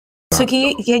So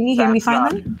can you hear me fine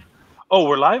then? Oh,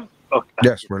 we're live? Okay.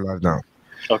 Yes, we're live now.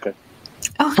 Okay.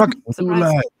 Oh, Fuck, surprise.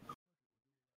 live.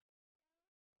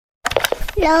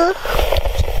 Hello.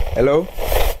 Hello?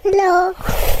 Hello.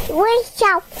 What's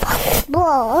up,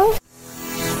 bro?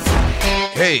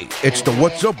 Hey, it's the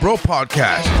What's Up Bro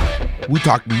podcast. We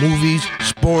talk movies,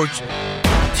 sports,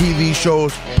 TV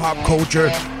shows, pop culture,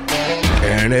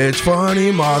 and it's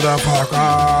funny,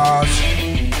 motherfuckers.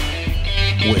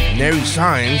 With Nary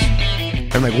Signs.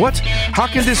 I'm like, what? How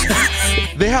can this...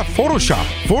 They have Photoshop.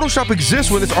 Photoshop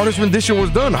exists when this artist rendition was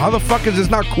done. How the fuck is this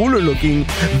not cooler looking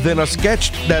than a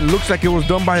sketch that looks like it was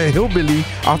done by a hillbilly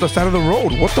off the side of the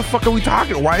road? What the fuck are we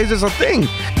talking? Why is this a thing?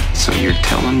 So you're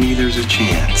telling me there's a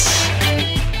chance?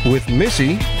 With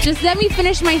Missy. Just let me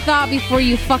finish my thought before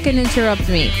you fucking interrupt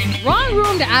me. Wrong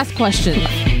room to ask questions.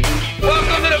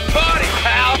 Welcome to the party,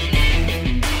 pal!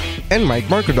 And Mike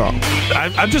Mercadal.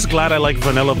 I'm just glad I like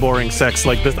vanilla, boring sex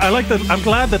like this. I'm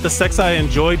glad that the sex I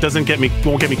enjoy won't get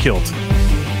me killed.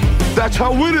 That's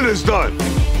how winning is done.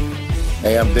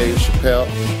 Hey, I'm Dave Chappelle,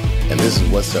 and this is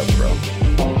What's Up, Bro.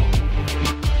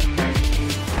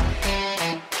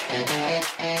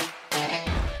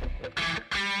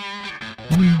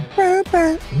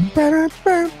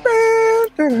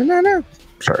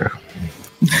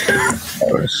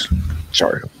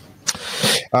 Sorry.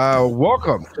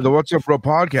 Welcome to the What's Up Bro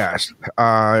podcast.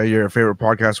 Your favorite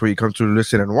podcast where you come to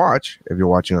listen and watch, if you're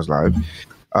watching us live.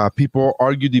 People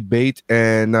argue, debate,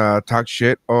 and talk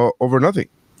shit over nothing.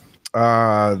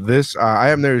 I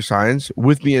am Nary Signs.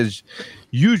 With me as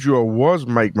usual was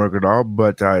Mike Mercadal,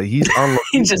 but he's on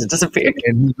He just disappeared.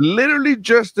 and he literally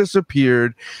just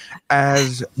disappeared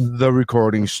as the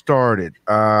recording started.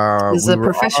 This is a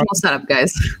professional setup,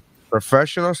 guys.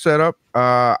 Professional setup.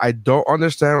 I don't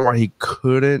understand why he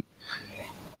couldn't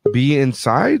be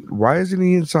inside. Why isn't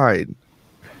he inside?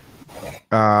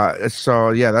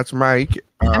 So yeah, that's Mike.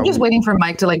 I'm just waiting for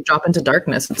Mike to drop into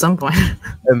darkness at some point.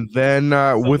 And then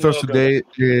with us today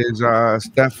is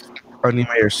Steph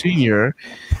Niemeyer Sr.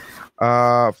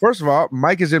 First of all,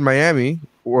 Mike is in Miami,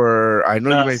 where I know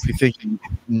you might be thinking,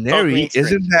 Nary,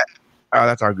 isn't that?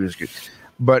 That's our good.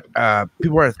 But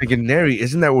people are thinking, Nary,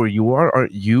 isn't that where you are?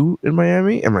 Aren't you in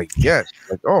Miami? I'm like, yes.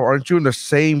 Like, oh, aren't you in the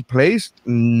same place?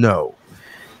 No.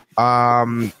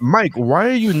 Mike, why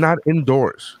are you not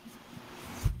indoors?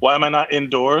 Why am I not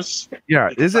indoors?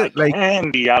 Yeah, is it like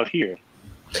handy out here?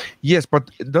 Yes, but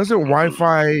doesn't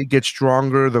Wi-Fi get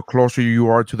stronger the closer you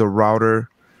are to the router?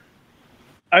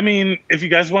 I mean, if you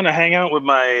guys want to hang out with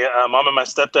my mom and my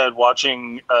stepdad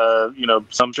watching,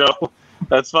 some show,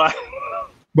 that's fine.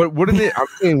 But wouldn't the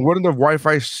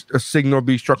Wi-Fi signal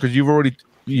be struck? Because you've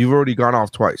already gone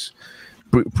off twice,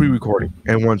 pre-recording,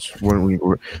 and once when we.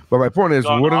 But my point is,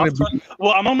 wouldn't it be?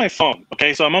 Well, I'm on my phone.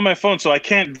 Okay, so I'm on my phone, so I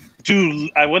can't do.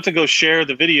 I went to go share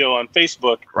the video on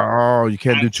Facebook. Oh, you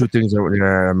can't do two things. Yeah,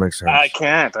 that makes sense. I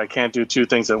can't do two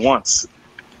things at once.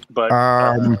 But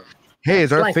hey,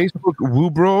 is our Facebook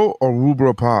Woobro or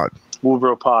Woobro Pod?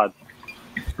 Woobro Pod.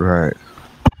 Right.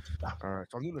 All right,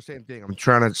 so I'm doing the same thing. I'm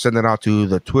trying to send it out to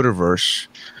the Twitterverse.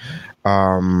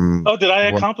 Did I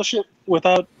accomplish it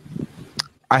without?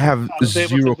 I have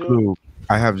zero clue.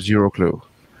 I have zero clue.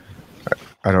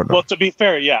 I don't know. Well, to be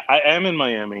fair, yeah, I am in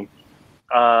Miami,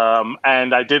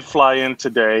 and I did fly in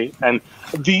today. And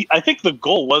I think the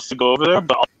goal was to go over there,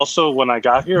 but also when I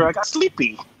got here, I got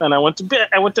sleepy and I went to bed.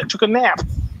 Took a nap,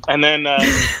 and then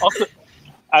also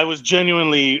I was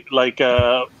genuinely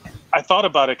I thought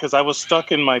about it because I was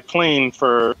stuck in my plane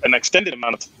for an extended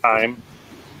amount of time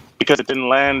because it didn't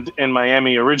land in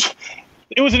Miami originally.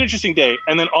 It was an interesting day,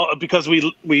 and then because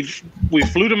we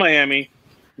flew to Miami,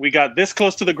 we got this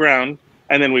close to the ground,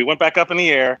 and then we went back up in the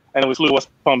air, and then we flew to West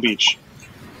Palm Beach.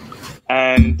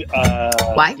 And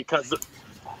why?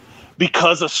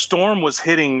 Because a storm was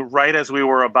hitting right as we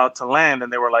were about to land,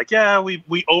 and they were like, "Yeah,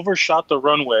 we overshot the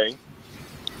runway."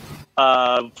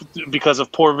 Because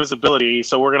of poor visibility,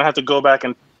 so we're gonna have to go back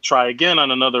and try again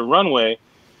on another runway.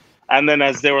 And then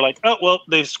as they were like, oh well,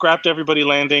 they've scrapped everybody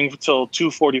landing till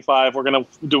 2:45.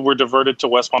 We're diverted to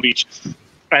West Palm Beach.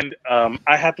 And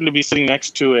I happened to be sitting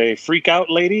next to a freak out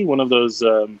lady, one of those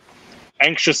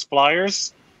anxious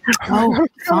flyers. Oh my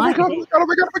god! Oh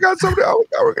my god! Somebody! Oh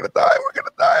my god! We're gonna die!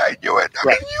 I knew it!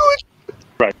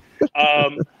 Right.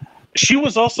 She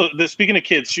was also, speaking of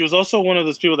kids, she was also one of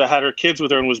those people that had her kids with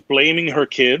her and was blaming her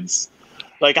kids.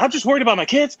 Like, I'm just worried about my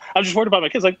kids.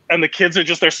 Like, and the kids are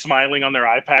just there smiling on their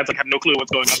iPads, like, have no clue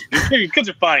what's going on. Your kids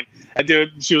are fine. And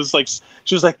she was like,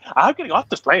 I'm getting off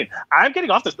this plane.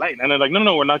 And they're like,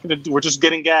 no, we're not going to, we're just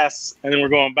getting gas. And then we're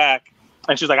going back.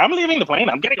 And she's like, I'm leaving the plane.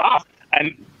 I'm getting off.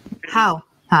 And How?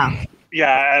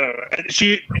 Yeah, I don't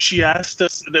know. She asked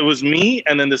us. There was me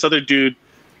and then this other dude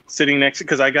sitting next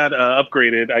because I got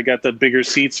upgraded. I got the bigger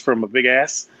seats from a big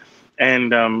ass,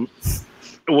 and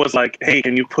it was like, hey,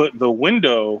 can you put the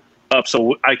window up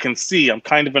so I can see? I'm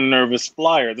kind of a nervous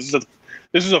flyer. This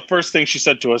is the first thing she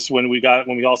said to us when we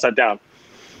all sat down,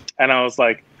 and I was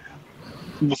like,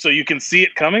 so you can see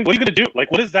it coming? What are you gonna do?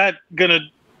 Like, what is that gonna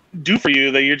do for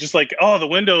you that you're just like, oh, the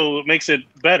window makes it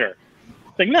better?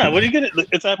 Like, no, what are you gonna?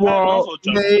 It's that. Well,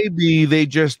 maybe they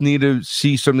just need to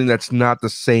see something that's not the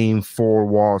same four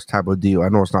walls type of deal. I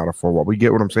know it's not a four wall. We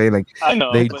get what I'm saying. Like, I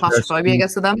know they claustrophobia, I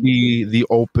guess, to them. The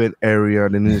open area,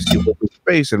 and then they see open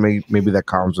space, and maybe that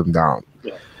calms them down.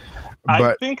 Yeah. But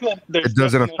I think that it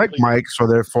doesn't affect Mike, so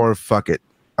therefore, fuck it.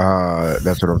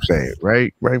 That's what I'm saying,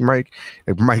 right, Mike?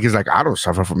 If Mike is like, I don't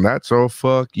suffer from that, so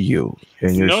fuck you.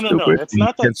 And you're stupid. No. It's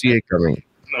not that. You can see it coming.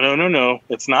 No.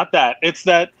 It's not that. It's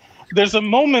that. There's a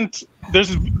moment.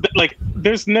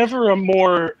 There's never a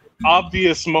more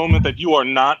obvious moment that you are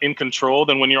not in control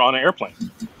than when you're on an airplane.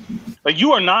 Like,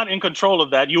 you are not in control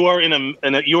of that. You are in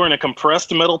a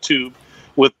compressed metal tube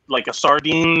with like a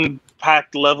sardine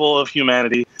packed level of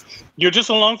humanity. You're just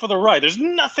along for the ride. There's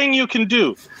nothing you can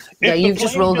do. Yeah, you've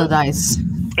just rolled the dice.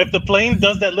 If the plane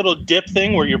does that little dip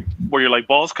thing where your like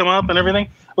balls come up and everything,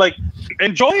 like,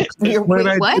 enjoy it. Wait,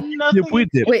 what?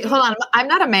 Wait, hold on. I'm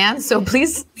not a man, so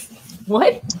please.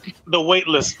 What? The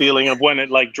weightless feeling of when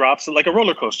it like drops, like a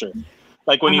roller coaster,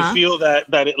 like when you feel that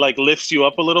it like lifts you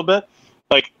up a little bit,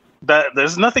 like that.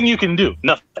 There's nothing you can do.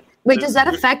 Nothing. Wait, does that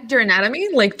affect your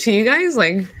anatomy? Like, to you guys?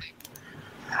 Like,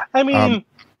 I mean,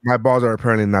 my balls are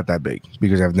apparently not that big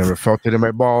because I've never felt it in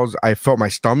my balls. I felt my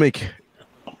stomach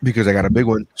because I got a big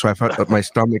one, so I felt that my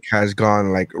stomach has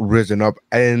gone like risen up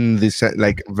and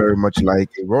like very much like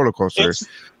a roller coaster.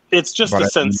 It's just a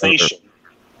sensation.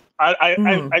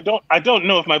 I don't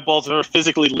know if my balls are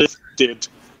physically lifted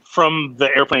from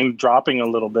the airplane dropping a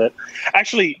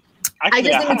I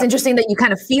just think it's interesting that you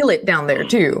kind of feel it down there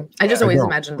too. I just always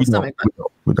imagine the stomach.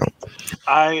 We don't.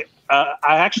 I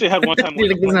actually had one time where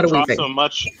it dropped so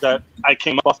much that I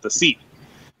came up off the seat.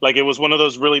 Like, it was one of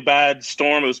those really bad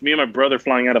storms. It was me and my brother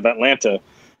flying out of Atlanta,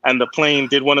 and the plane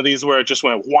did one of these where it just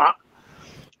went whop.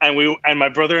 And my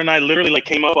brother and I literally like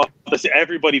came up off the seat.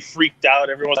 Everybody freaked out.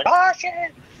 Everyone was like, "Oh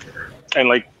shit!" And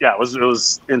like, yeah, it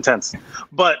was intense.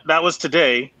 But that was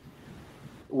today,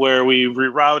 where we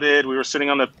rerouted. We were sitting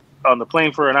on the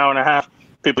plane for an hour and a half.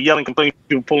 People yelling, complaining,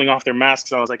 people pulling off their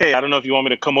masks. And I was like, hey, I don't know if you want me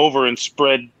to come over and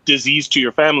spread disease to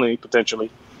your family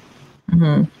potentially.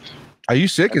 Mm-hmm. Are you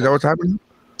sick? Is that what's happening?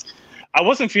 I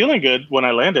wasn't feeling good when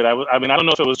I landed. I mean, I don't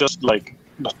know if it was just like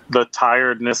the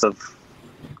tiredness of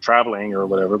traveling or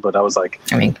whatever, but I was like,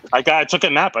 I took a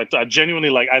nap. I genuinely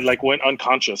went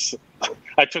unconscious.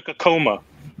 I took a coma,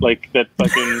 like that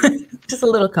fucking just a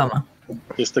little coma.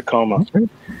 Just a coma.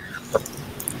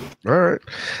 All right.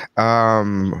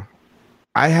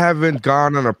 I haven't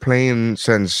gone on a plane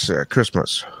since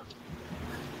Christmas,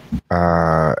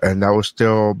 and that was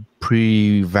still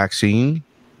pre-vaccine.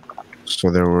 So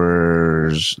there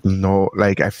was no,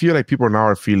 like, I feel like people now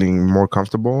are feeling more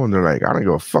comfortable and they're like, I don't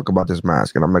give a fuck about this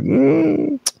mask. And I'm like,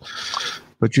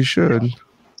 but you should.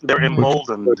 They're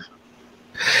emboldened.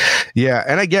 Yeah,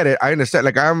 and I get it. I understand.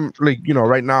 Like, I'm like,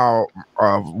 right now,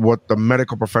 what the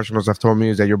medical professionals have told me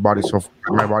is that my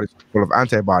body's full of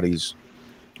antibodies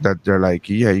that they're like,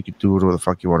 yeah, you can do whatever the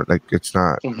fuck you want. Like, it's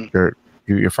not,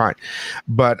 you're fine.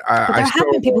 But there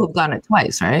have been people who've done it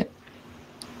twice, right?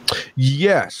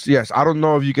 Yes. I don't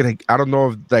know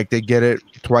if like they get it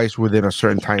twice within a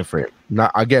certain time frame.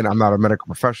 Not again, I'm not a medical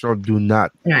professional. Do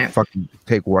not fucking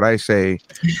take what I say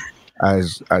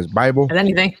as Bible. As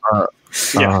anything.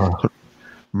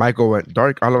 Michael went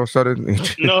dark all of a sudden.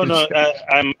 No,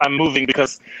 I'm moving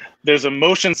because there's a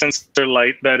motion sensor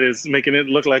light that is making it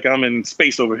look like I'm in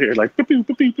space over here, like pew, pew,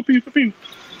 pew, pew, pew, pew.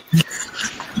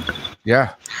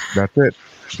 Yeah, that's it.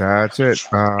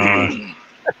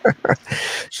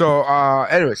 So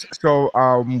anyways,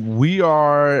 we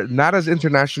are not as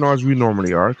international as we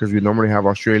normally are because we normally have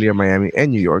Australia, Miami,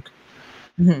 and New York.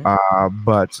 Mm-hmm.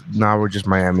 But now we're just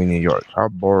Miami, New York. How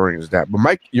boring is that? But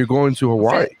Mike, you're going to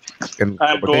Hawaii. I'm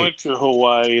going to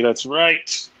Hawaii. That's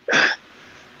right.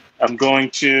 I'm going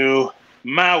to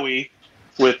Maui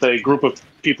with a group of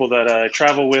people that I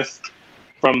travel with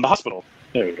from the hospital.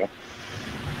 There we go.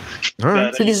 All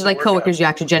right. So these are like coworkers you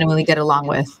actually genuinely get along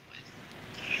with.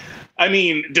 I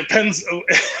mean, depends.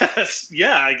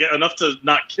 Yeah, I get enough to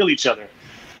not kill each other.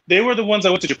 They were the ones I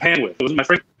went to Japan with. It was my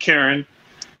friend Karen.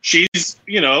 She's,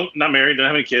 not married, doesn't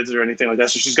have any kids or anything like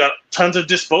that. So she's got tons of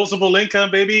disposable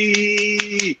income,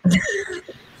 baby.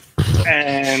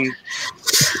 And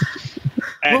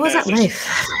And, what was that life?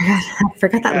 I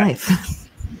forgot that life.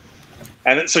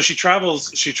 And so she travels,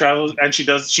 and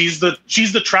she's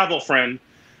the travel friend,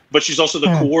 but she's also the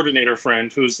coordinator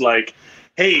friend who's like,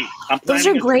 hey, I'm planning. Those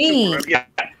are great. Yeah.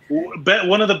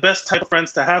 One of the best type of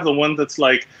friends to have, the one that's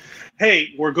like,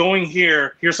 hey, we're going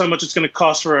here. Here's how much it's going to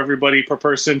cost for everybody per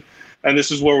person. And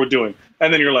this is what we're doing.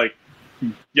 And then you're like,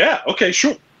 yeah, okay,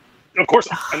 sure. Of course.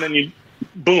 And then you,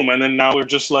 boom. And then now we're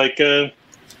just like, we're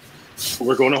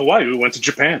going to Hawaii. We went to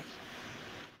Japan.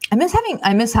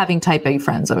 I miss having type A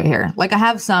friends over here. Like I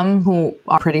have some who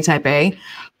are pretty type A,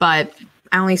 but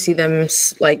I only see them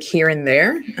like here and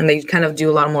there. And they kind of do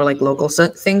a lot more like local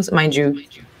things. Mind you,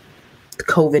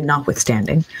 COVID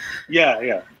notwithstanding.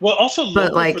 Yeah. Well, also,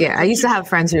 but like, yeah, I used to have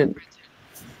friends who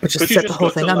would just set the whole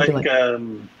thing up.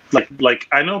 Like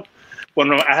I know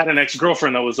when I had an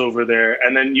ex-girlfriend that was over there,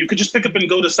 and then you could just pick up and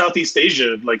go to Southeast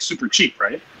Asia like super cheap,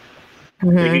 right?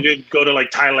 Mm-hmm. Like, you could go to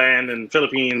like Thailand and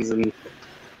Philippines and.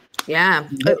 Yeah,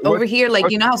 over here,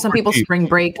 like you know how some people spring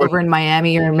break over in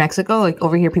Miami or in Mexico. Like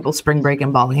over here, people spring break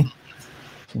in Bali.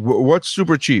 What's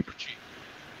super cheap?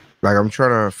 Like I'm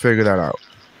trying to figure that out.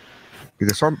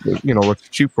 Because some, what's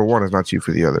cheap for one is not cheap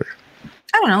for the other.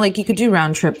 I don't know. Like you could do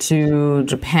round trip to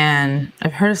Japan.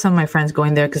 I've heard of some of my friends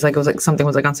going there because like it was like something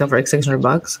was like on sale for like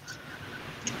 $600.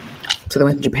 So they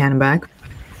went to Japan and back.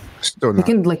 Still not. You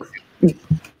can like,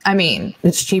 I mean,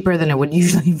 it's cheaper than it would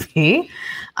usually be.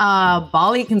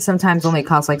 Bali can sometimes only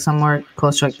cost like somewhere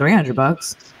close to like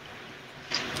 $300.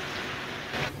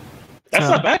 That's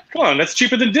not bad. Come on, that's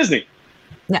cheaper than Disney.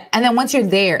 Yeah, and then once you're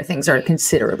there, things are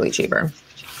considerably cheaper.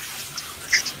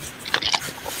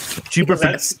 Cheaper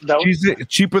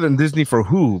than Disney for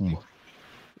whom?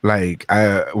 Like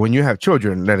when you have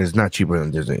children, that is not cheaper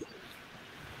than Disney.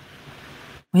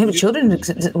 When you have children,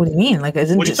 what do you mean? Like,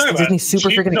 isn't Disney super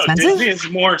freaking expensive? Disney is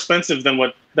more expensive than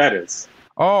what that is.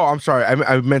 Oh, I'm sorry.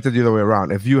 I meant it the other way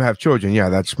around. If you have children, yeah,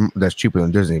 that's cheaper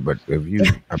than Disney. But if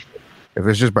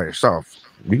it's just by yourself,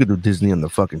 you could do Disney on the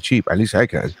fucking cheap. At least I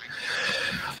can.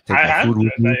 Take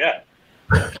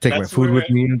my food with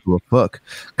me and do a fuck.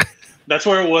 That's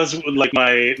where it was. Like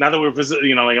now that we're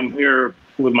visiting, like I'm here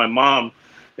with my mom.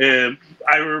 I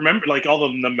remember like all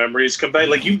the memories come back.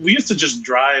 Like we used to just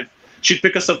drive. She'd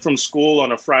pick us up from school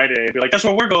on a Friday and be like, that's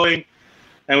where we're going.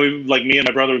 And we, like, me and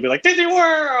my brother would be like, Disney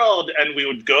World! And we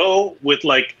would go with,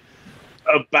 like,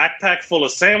 a backpack full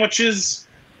of sandwiches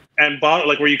and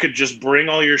like, where you could just bring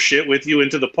all your shit with you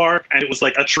into the park. And it was,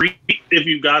 like, a treat if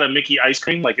you got a Mickey ice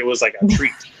cream. Like, it was, like, a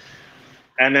treat.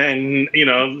 And then,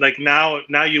 like, now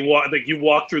you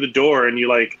walk through the door and you,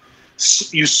 like,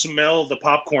 you smell the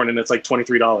popcorn and it's, like,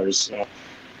 $23.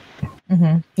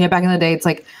 Mm-hmm. Yeah, back in the day, it's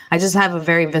like I just have a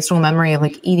very visceral memory of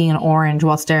like eating an orange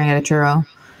while staring at a churro.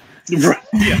 Right.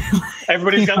 Yeah.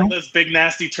 Everybody's got those big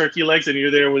nasty turkey legs, and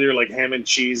you're there with your like ham and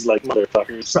cheese, like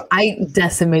motherfuckers. So I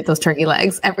decimate those turkey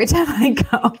legs every time I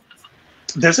go.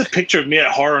 There's a picture of me at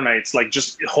Horror Nights, like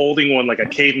just holding one like a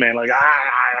caveman, like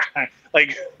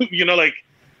like like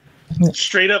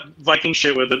straight up Viking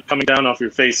shit with it coming down off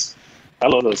your face. I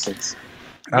love those things.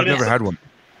 I've never had one.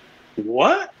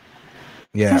 What?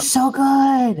 Yeah, they're so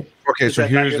good. Okay, so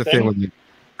here's the thing with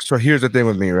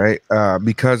me. Right?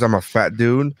 Because I'm a fat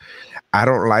dude, I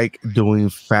don't like doing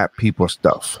fat people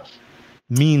stuff.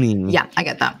 Meaning, yeah, I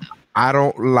get that. I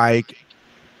don't like,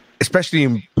 especially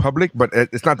in public. But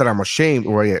it's not that I'm ashamed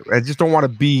or I just don't want to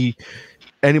be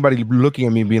anybody looking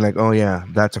at me being like, "Oh yeah,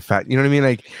 that's a fat." You know what I mean?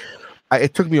 Like,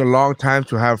 it took me a long time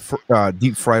to have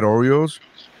deep fried Oreos.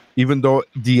 Even though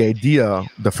the idea,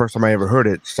 the first time I ever heard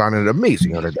it, sounded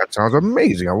amazing. I was like, that sounds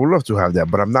amazing. I would love to have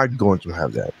that, but I'm not going to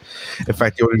have that. In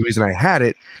fact, the only reason I had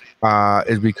it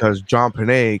is because John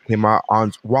Panay came out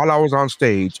while I was on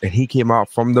stage, and he came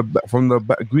out from the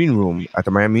green room at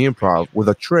the Miami Improv with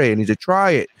a tray, and he said,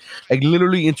 "Try it." Like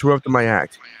literally interrupted my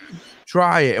act.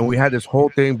 Try it, and we had this whole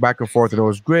thing back and forth, and it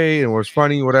was great, and it was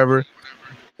funny, whatever.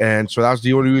 And so that was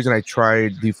the only reason I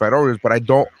tried deep fried Oreos. But I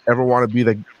don't ever want to be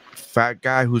the fat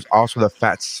guy who's also the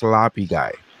fat sloppy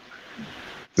guy.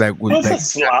 Like with that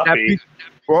sloppy.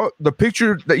 Well, the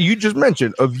picture that you just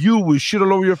mentioned of you with shit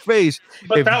all over your face.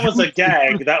 But that was a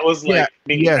gag. That was like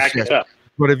being acted up.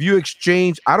 But if you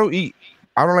exchange, I don't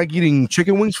like eating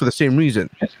chicken wings for the same reason.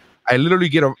 I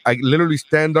literally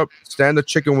stand the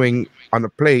chicken wing on the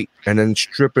plate and then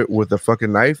strip it with a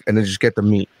fucking knife and then just get the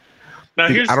meat. Now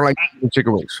I don't like eating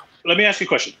chicken wings. Let me ask you a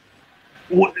question.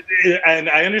 And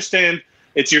I understand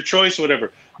it's your choice, whatever.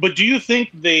 But do you think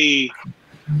they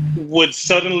would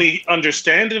suddenly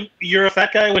understand if you're a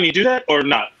fat guy when you do that, or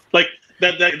not? Like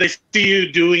that they see you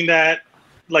doing that,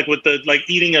 like with the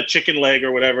eating a chicken leg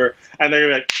or whatever, and they're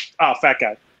like, "Oh, fat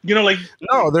guy." You know, like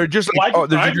No, they're just like, Why oh,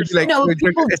 they're define just like, yourself? No,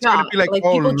 people it's gonna be like, judge. Like,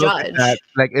 oh, people look at judge. that.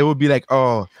 Like, it would be like,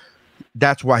 oh,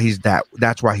 that's why he's that.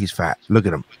 That's why he's fat. Look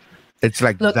at him. It's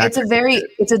like, Look, that. it's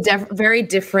a very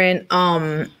different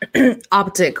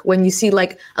optic when you see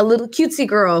like a little cutesy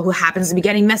girl who happens to be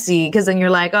getting messy, because then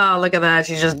you're like, oh, look at that,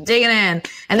 she's just digging in.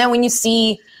 And then when you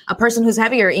see a person who's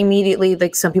heavier, immediately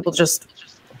like some people just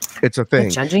It's a thing.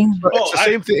 judging. But it's the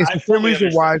same thing. It's I the same fully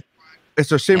reason why. It's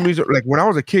the same reason. Like when I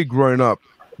was a kid growing up,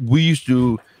 we used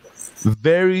to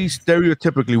very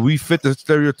stereotypically, we fit the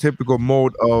stereotypical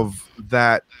mode of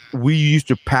that. We used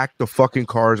to pack the fucking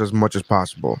cars as much as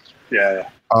possible. Yeah.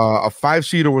 A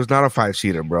 5-seater was not a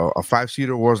 5-seater, bro. A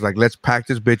 5-seater was like, let's pack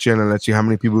this bitch in and let's see how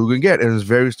many people we can get. And it's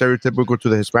very stereotypical to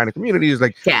the Hispanic community. It's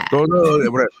like,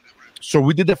 whatever. So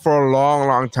we did that for a long,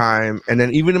 long time. And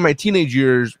then even in my teenage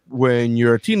years, when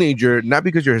you're a teenager, not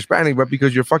because you're Hispanic, but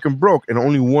because you're fucking broke and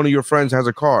only one of your friends has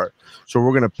a car. So we're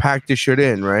going to pack this shit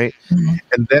in, right? Mm-hmm.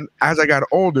 And then as I got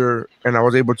older and I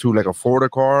was able to like afford a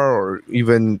car, or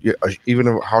even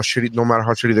how shitty, no matter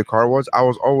how shitty the car was, I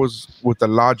was always with the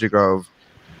logic of,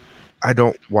 I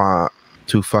don't want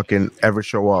to fucking ever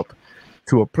show up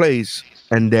to a place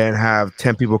and then have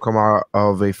 10 people come out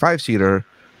of a 5-seater.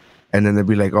 And then they'd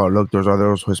be like, oh, look, those are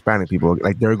those Hispanic people.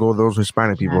 Like, there go those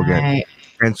Hispanic people again.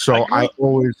 And so I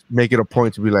always make it a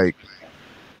point to be like,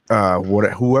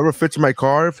 whoever fits my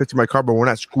car, but we're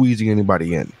not squeezing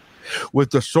anybody in.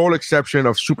 With the sole exception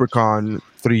of SuperCon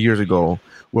 3 years ago,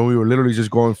 when we were literally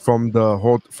just going from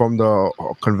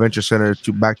the convention center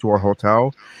back to our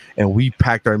hotel, and we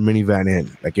packed our minivan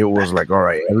in. Like, it was like, all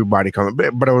right, everybody coming.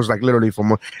 But it was like literally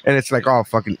and it's like, oh,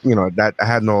 fucking, that I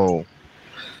had no...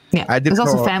 Yeah, there's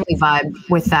also family vibe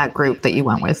with that group that you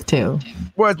went with too.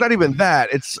 Well, it's not even that.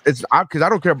 It's because I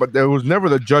don't care, but there was never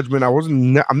the judgment.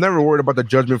 I'm never worried about the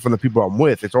judgment from the people I'm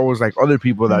with. It's always like other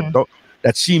people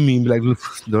that see me and be like,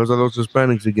 those are those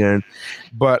Hispanics again.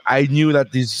 But I knew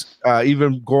that these,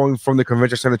 even going from the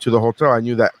convention center to the hotel, I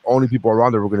knew that only people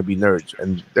around there were going to be nerds,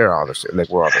 and they're all the same. Like,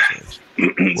 we're all the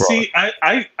same. See,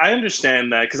 I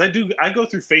understand that, because I go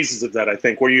through phases of that. I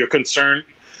think where you're concerned.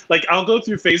 Like, I'll go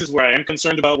through phases where I am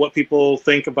concerned about what people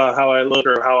think about how I look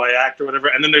or how I act or whatever.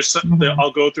 And then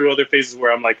I'll go through other phases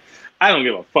where I'm like, I don't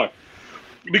give a fuck.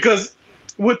 Because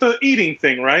with the eating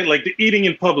thing, right? Like the eating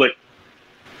in public,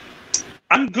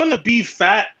 I'm going to be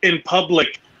fat in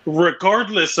public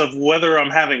regardless of whether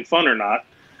I'm having fun or not.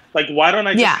 Like, why don't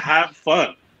I just have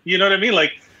fun? You know what I mean?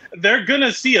 Like, they're going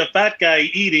to see a fat guy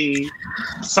eating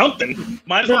something.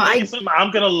 Might as well make something I'm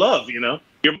going to love,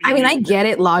 I get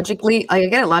it logically.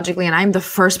 And I'm the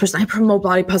first person. I promote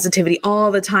body positivity all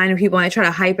the time to people, and I try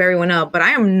to hype everyone up. But I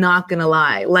am not gonna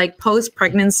lie, like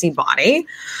post-pregnancy body,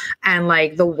 and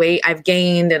like the weight I've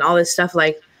gained and all this stuff.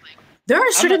 Like, there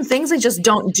are certain things I just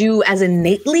don't do as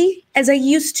innately as I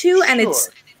used to, and it's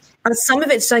some of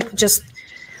it's like just.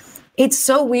 It's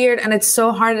so weird and it's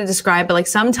so hard to describe, but like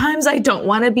sometimes I don't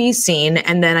want to be seen,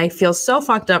 and then I feel so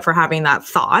fucked up for having that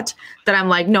thought that I'm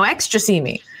like, no extra see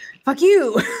me. Fuck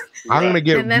you. I'm gonna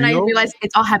get and then real. I realize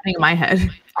it's all happening in my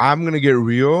head. I'm gonna get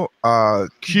real.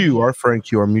 Q, our friend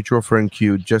Q, our mutual friend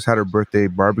Q, just had her birthday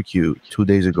barbecue 2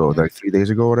 days ago, like 3 days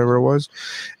ago, whatever it was.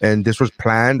 And this was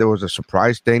planned. There was a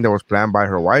surprise thing that was planned by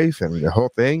her wife, and the whole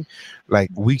thing, like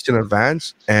weeks in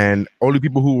advance. And only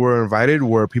people who were invited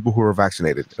were people who were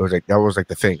vaccinated. It was like that was like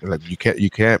the thing. Like you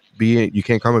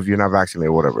can't come if you're not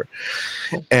vaccinated, whatever.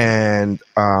 And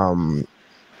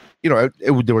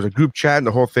there was a group chat and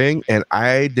the whole thing, and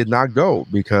I did not go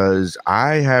because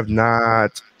I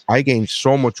gained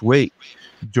so much weight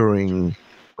during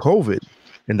COVID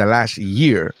in the last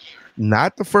year.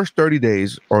 Not the first 30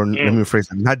 days, or let me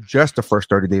rephrase it, not just the first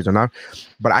 30 days or not,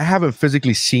 but I haven't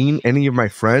physically seen any of my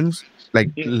friends,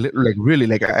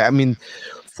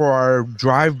 for our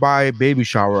drive-by baby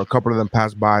shower, a couple of them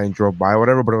passed by and drove by,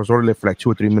 whatever, but it was only for like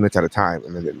 2 or 3 minutes at a time,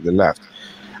 and then they left.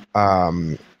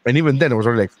 And even then, it was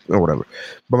already like, whatever.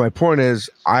 But my point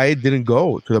is, I didn't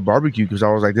go to the barbecue because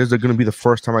I was like, this is going to be the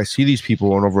first time I see these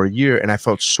people in over a year. And I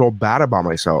felt so bad about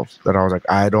myself that I was like,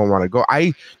 I don't want to go.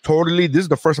 This is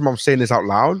the first time I'm saying this out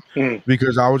loud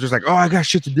because I was just like, oh, I got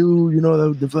shit to do,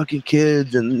 the fucking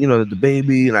kids and, the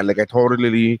baby. And I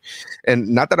totally, and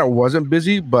not that I wasn't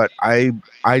busy, but I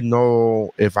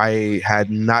know if I had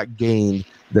not gained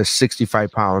the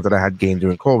 65 pounds that I had gained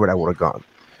during COVID, I would have gone.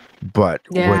 But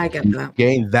I get that.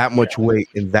 Gain that much weight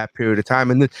in that period of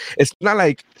time, and it's not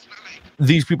like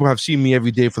these people have seen me every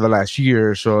day for the last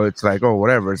year, so it's like, oh,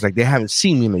 whatever. It's like they haven't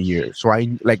seen me in a year. So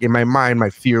I like in my mind,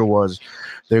 my fear was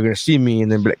they're gonna see me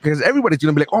and then be like, because everybody's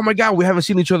gonna be like, oh my god, we haven't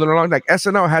seen each other in a long. Like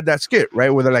SNL had that skit,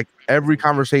 right, where they're like every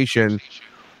conversation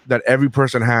that every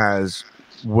person has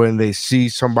when they see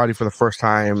somebody for the first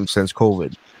time since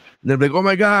COVID. They're like, "Oh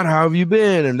my God, how have you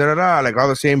been?" And like all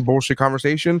the same bullshit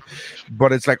conversation.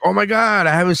 But it's like, "Oh my God,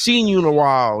 I haven't seen you in a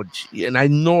while." And I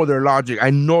know their logic. I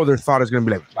know their thought is gonna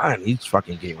be like, "Man, he's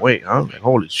fucking gained weight, huh? Like,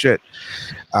 holy shit."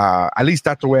 At least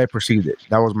that's the way I perceived it.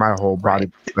 That was my whole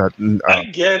body. I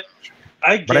get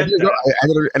but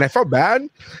I felt bad,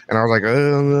 and I was like,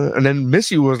 and then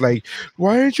Missy was like,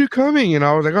 "Why aren't you coming?" And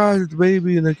I was like, "Oh, it's the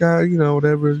baby and the guy,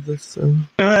 whatever."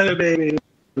 The baby.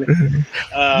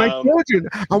 My children.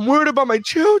 I'm worried about my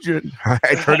children.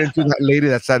 I turned into that lady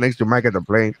that sat next to Mike at the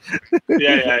plane.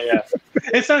 Yeah.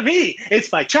 It's not me.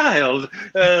 It's my child.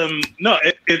 No,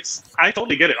 it's. I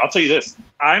totally get it. I'll tell you this.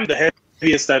 I'm the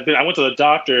heaviest I've been. I went to the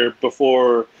doctor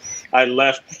before I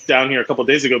left down here a couple of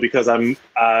days ago because I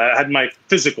had my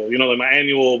physical, like my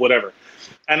annual whatever,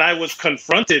 and I was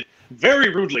confronted very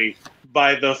rudely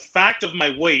by the fact of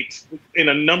my weight in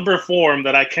a number form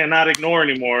that I cannot ignore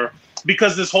anymore.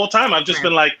 Because this whole time I've just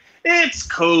been like, it's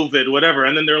COVID, whatever.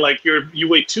 And then they're like, you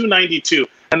weigh 292.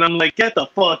 And I'm like, get the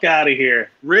fuck out of here.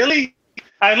 Really?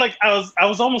 I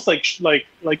was almost like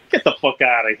get the fuck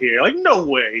out of here. Like, no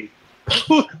way.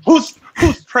 Who's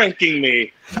pranking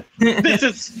me? This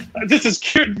is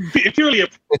purely a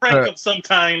prank of some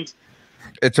kind.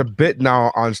 It's a bit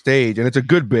now on stage, and it's a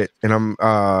good bit. And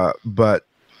but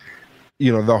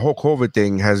the whole COVID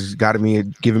thing has given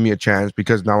me a chance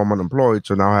because now I'm unemployed.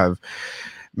 So now I have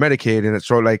Medicaid, and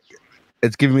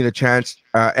it's giving me the chance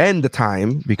and the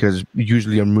time, because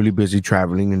usually I'm really busy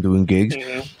traveling and doing gigs,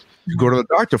 to go to the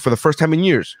doctor for the first time in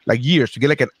years, to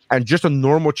get and just a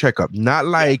normal checkup, not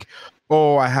like,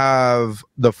 oh, I have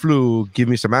the flu, give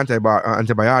me some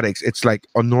antibiotics. It's like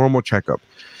a normal checkup.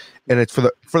 And it's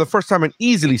for the first time in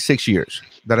easily 6 years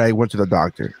that I went to the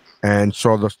doctor. And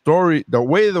so the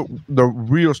way the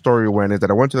real story went is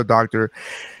that I went to the doctor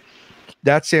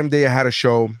that same day. I had a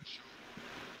show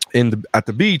at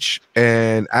the beach,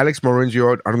 and Alex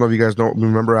Morinzio, I don't know if you guys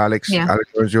remember Alex. Yeah. Alex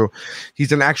Morinzio,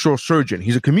 he's an actual surgeon.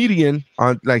 He's a comedian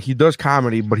he does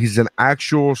comedy, but he's an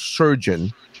actual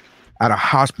surgeon at a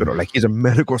hospital. Like, he's a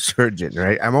medical surgeon,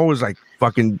 right? I'm always like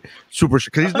fucking super,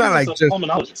 because he's not like just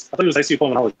pulmonologist. I thought he was ICU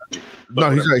pulmonologist. No,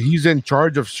 he's in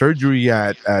charge of surgery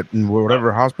at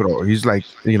whatever hospital. He's like,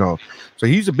 so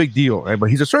he's a big deal, right? But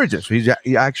he's a surgeon, so he's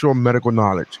actual medical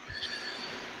knowledge.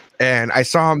 And I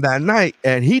saw him that night,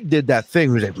 and he did that thing.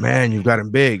 He was like, "Man, you've got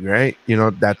him big," right?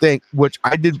 That thing, which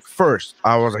I did first.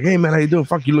 I was like, "Hey, man, how you doing?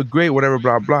 Fuck, you look great, whatever,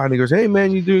 blah, blah." And he goes, "Hey,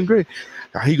 man, you're doing great."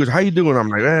 He goes, "How you doing?" I'm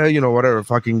like, whatever,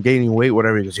 fucking gaining weight,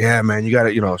 whatever. He goes, "Yeah, man, you got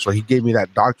it," So he gave me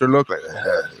that doctor look, like,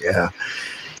 yeah.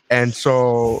 And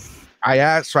so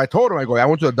I told him, I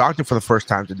went to the doctor for the first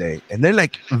time today. And then,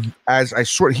 as I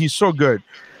swear, he's so good.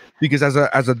 Because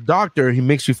as a doctor, he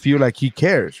makes you feel like he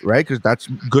cares, right? Because that's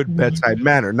good bedside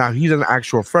manner. Now, he's an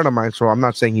actual friend of mine, so I'm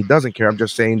not saying he doesn't care. I'm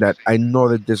just saying that I know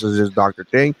that this is his doctor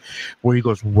thing, where he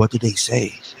goes, "What did they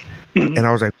say?" And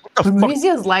I was like, "What the fuck?"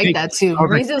 Maurizio's like that too.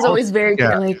 Maurizio's always very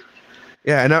good.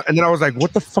 Yeah, and then I was like,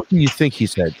 "What the fuck do you think he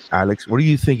said, Alex? What do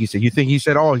you think he said? You think he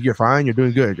said, 'Oh, you're fine, you're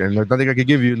doing good, and there's nothing I could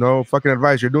give you, no fucking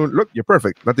advice. You're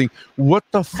perfect, nothing.'" What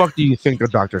the fuck do you think the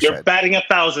doctor said? You're batting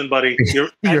 1,000, buddy. You're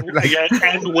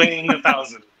and weighing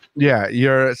 1,000.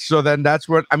 Yeah, so then that's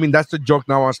the joke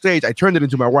now on stage. I turned it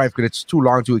into my wife because it's too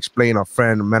long to explain a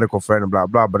medical friend, and blah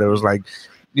blah. But it was like,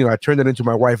 I turned it into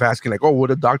my wife asking, like, "Oh, what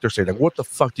did the doctor say? Like, what the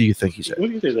fuck do you think he said? What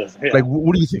do you think? Yeah. Like,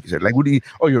 what do you think he said? Like,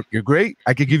 you're great.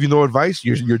 I could give you no advice.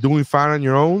 You're doing fine on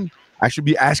your own. I should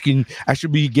be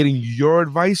getting your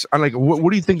advice on, like, what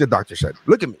do you think the doctor said?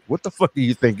 Look at me. What the fuck do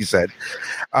you think he said?"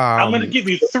 I'm going to give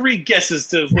you 3 guesses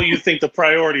to what you think the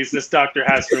priorities this doctor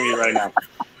has for me right now.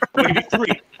 I'm going to give you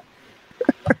 3.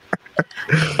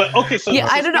 But okay, so yeah,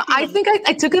 I don't know. I think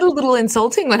I took it a little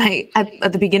insulting when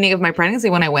at the beginning of my pregnancy,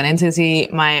 when I went in to see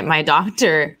my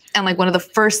doctor, and like one of the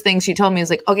first things she told me is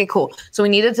like, "Okay, cool. So we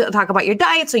needed to talk about your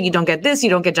diet, so you don't get this, you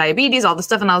don't get diabetes, all this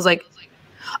stuff." And I was like,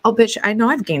 "Oh, bitch, I know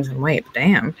I've gained some weight, but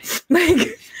damn."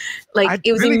 like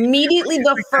it was really immediately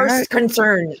the first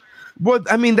concern. Well,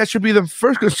 I mean, that should be the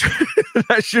first concern.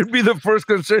 That should be the first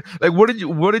concern. Like, what did you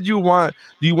want?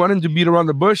 Do you want him to beat around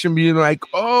the bush and be like,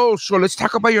 "Oh, so let's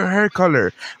talk about your hair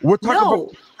color"? We'll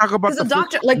talk about the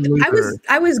doctor. Like,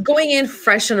 I was going in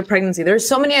fresh into pregnancy. There's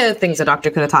so many other things the doctor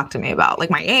could have talked to me about,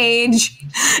 like my age,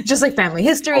 just like family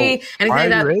history, anything like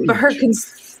that. Age? But her,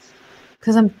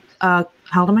 because I'm how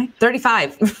old am I?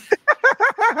 35.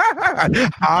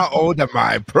 How old am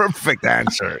I? Perfect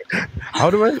answer. How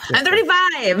do I? I'm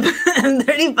 35. I'm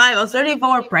 35. I was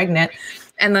 34 pregnant.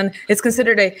 And then it's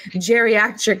considered a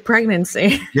geriatric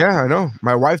pregnancy. Yeah, I know.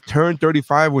 My wife turned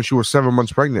 35 when she was 7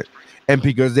 months pregnant. And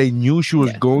because they knew she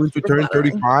was going to turn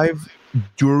 35,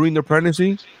 during the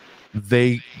pregnancy,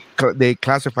 they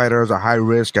classified her as a high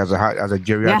risk, as a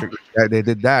geriatric. They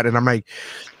did that, and I'm like,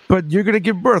 but you're gonna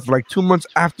give birth like 2 months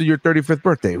after your 35th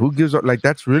birthday. Who gives up? Like,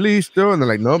 that's really still? And they're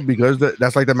like, no, because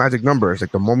that's like the magic number. It's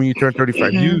like the moment you turn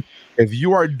 35. If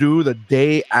you are due the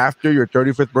day after your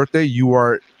 35th birthday, you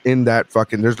are in that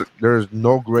fucking. There's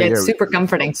no gray area. It's super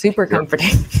comforting. Super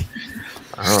comforting.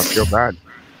 I don't feel bad.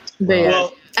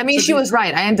 Well, I mean, she was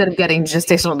right. I ended up getting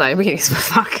gestational diabetes, but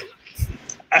fuck.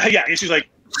 Yeah, she's like,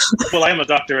 well, I am a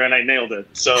doctor and I nailed it.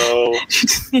 So,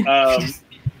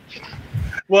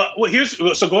 well,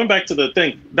 so going back to the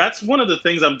thing, that's one of the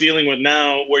things I'm dealing with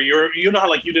now. Where you know how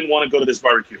like you didn't want to go to this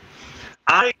barbecue.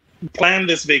 I planned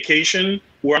this vacation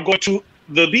where I'm going to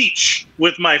the beach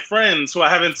with my friends who I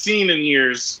haven't seen in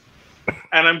years,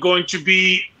 and I'm going to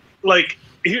be like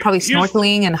probably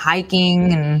snorkeling and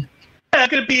hiking and. Yeah, I'm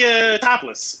gonna be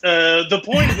topless. The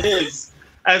point is,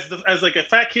 as like a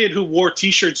fat kid who wore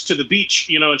T-shirts to the beach,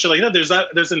 you know, and shit like that.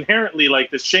 There's inherently like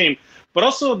this shame, but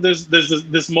also there's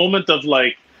this moment of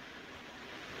like,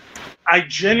 I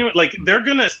genuinely like they're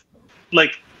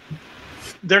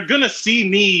gonna see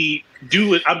me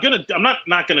do it. I'm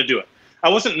not gonna do it. I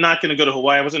wasn't not gonna go to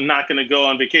Hawaii. I wasn't not gonna go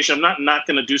on vacation. I'm not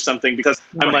gonna do something because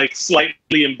I'm like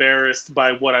slightly embarrassed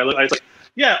by what I look like.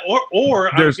 Yeah, or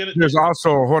there's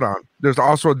also there's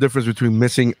also a difference between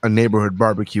missing a neighborhood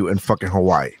barbecue and fucking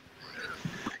Hawaii.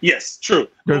 Yes, true.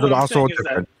 There's also a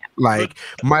difference. Like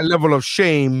my level of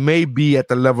shame may be at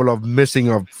the level of missing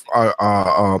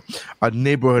a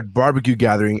neighborhood barbecue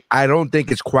gathering. I don't think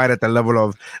it's quite at the level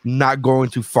of not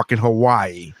going to fucking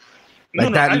Hawaii.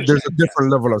 Like there's a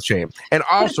different level of shame. And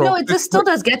also, no, it just still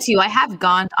does get to you. I have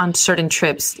gone on certain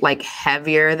trips like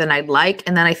heavier than I'd like,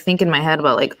 and then I think in my head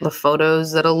about like the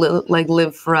photos that'll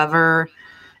live forever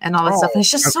and all that stuff. And it's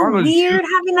just so weird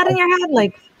having that in your head.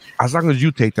 Like, as long as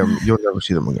you take them, you'll never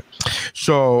see them again.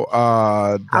 So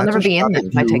I'll never be in them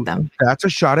if I take them. That's a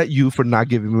shot at you for not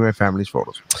giving me my family's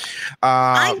photos.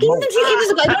 I gave them to you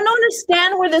ages ago. I don't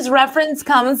understand where this reference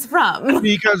comes from.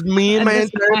 Because me and my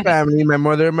entire family, my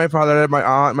mother, my father, my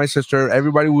aunt, my sister,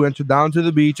 everybody, we went down to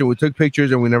the beach and we took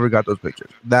pictures and we never got those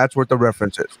pictures. That's what the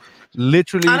reference is.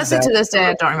 Literally. Honestly, to this day,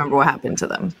 I don't remember what happened to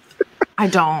them. I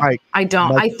don't.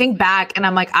 I think back and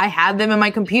I'm like, I had them in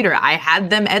my computer. I had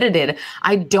them edited.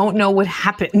 I don't know what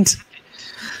happened.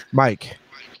 Mike,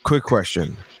 quick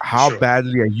question. How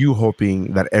badly are you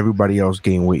hoping that everybody else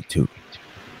gain weight too?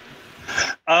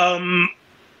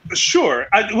 Sure.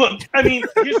 I mean,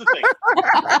 here's the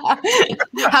thing.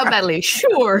 How badly?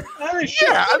 Sure.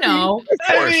 Sure. Of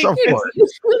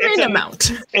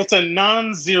course. It's a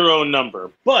non-zero number,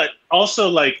 but also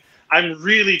like I'm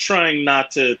really trying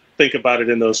not to think about it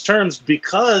in those terms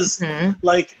because,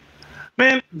 like,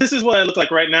 man, this is what I look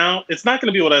like right now. It's not going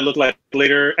to be what I look like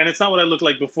later, and it's not what I look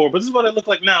like before. But this is what I look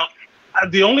like now.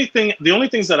 The only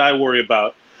things that I worry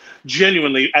about,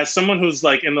 genuinely, as someone who's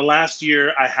like in the last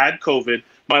year, I had COVID.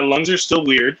 My lungs are still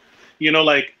weird. You know,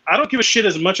 like I don't give a shit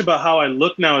as much about how I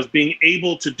look now as being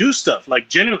able to do stuff. Like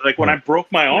genuinely, like when I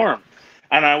broke my arm,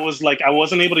 and I was like, I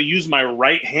wasn't able to use my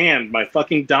right hand, my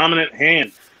fucking dominant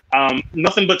hand.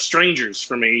 Nothing but strangers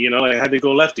for me, you know, I had to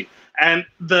go lefty. And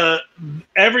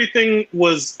everything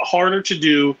was harder to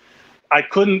do. I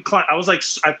couldn't climb.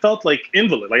 I felt like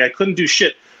invalid, like I couldn't do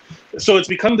shit. So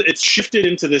it's shifted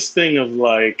into this thing of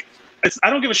like, I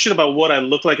don't give a shit about what I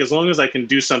look like as long as I can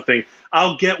do something.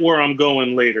 I'll get where I'm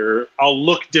going later. I'll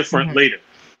look different later.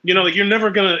 You know, like you're never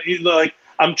gonna like.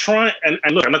 I'm trying, and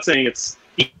look, I'm not saying it's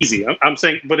easy. I'm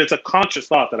saying, but it's a conscious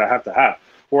thought that I have to have,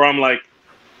 where I'm like.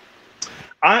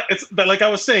 But like I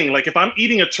was saying, like if I'm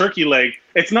eating a turkey leg,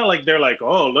 it's not like they're like,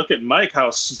 oh, look at Mike,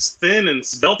 how thin and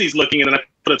svelte he's looking, and then I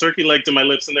put a turkey leg to my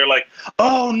lips, and they're like,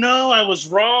 oh no, I was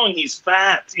wrong, he's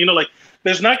fat. You know, like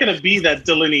there's not going to be that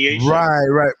delineation.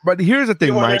 Right. But here's the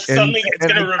thing, Mike. Suddenly it's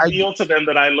going to reveal to them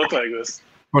that I look like this.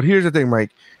 But here's the thing,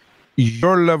 Mike.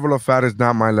 Your level of fat is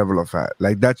not my level of fat.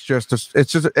 Like that's it's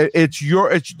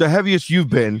the heaviest you've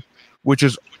been, which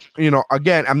is. You know,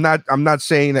 again, I'm not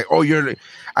saying that, oh,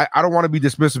 I don't want to be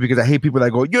dismissive because I hate people that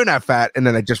go, you're not fat, and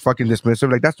then I just fucking dismissive.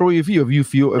 Like that's the way you feel. If you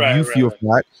feel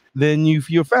fat, then you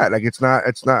feel fat. Like it's not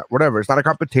whatever. It's not a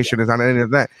competition. It's not any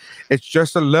of that. It's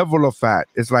just a level of fat.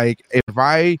 It's like if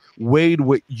I weighed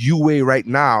what you weigh right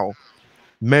now,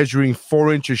 measuring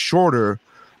 4 inches shorter,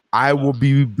 I will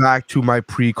be back to my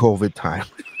pre-COVID time.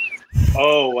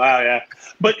 Oh wow, yeah.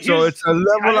 But so it's a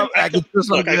level of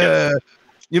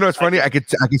you know, it's funny. I could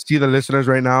see the listeners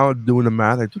right now doing the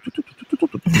math. Like,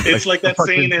 it's like that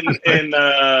scene in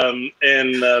the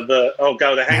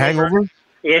Hangover.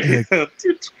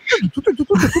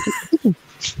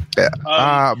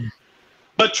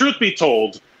 But truth be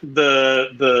told,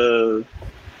 it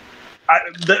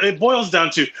boils down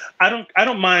to I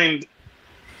don't mind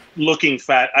looking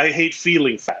fat. I hate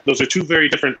feeling fat. Those are two very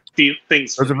different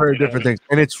things. Those are very different things,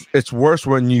 and it's worse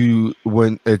when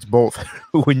it's both.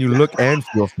 When you look and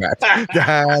feel fat,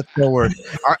 that's the worst.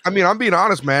 I mean, I'm being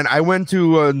honest, man. I went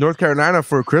to North Carolina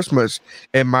for Christmas,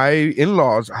 and my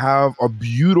in-laws have a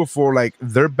beautiful, like,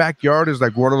 their backyard is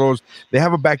like one of those. They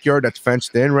have a backyard that's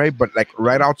fenced in, right? But like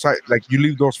right outside, like you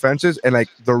leave those fences, and like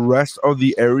the rest of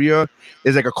the area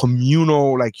is like a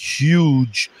communal, like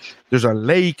huge. There's a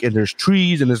lake and there's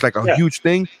trees and there's like a huge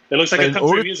thing. It looks like a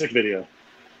country music video.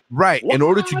 Right. In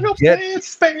order to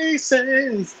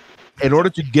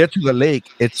get to the lake,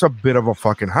 it's a bit of a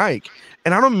fucking hike.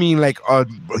 And I don't mean like a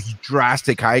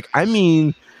drastic hike. I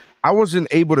mean, I wasn't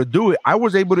able to do it. I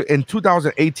was able to in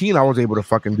 2018. I was able to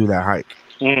fucking do that hike.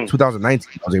 2019,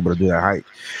 I was able to do that hike.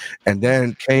 And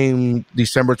then came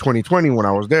December 2020 when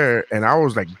I was there, and I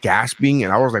was like gasping,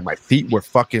 and I was like, my feet were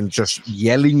fucking just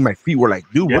yelling. My feet were like,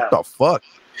 dude, what the fuck?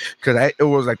 Because it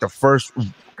was like the first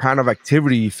kind of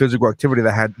physical activity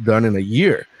that I had done in a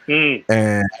year.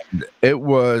 And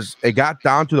it got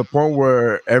down to the point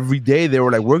where every day they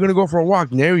were like, we're going to go for a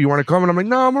walk. Nary, you want to come? And I'm like,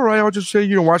 no, I'm all right. I'll just sit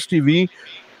here and watch TV.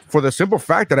 For the simple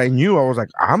fact that I knew, I was like,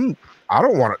 I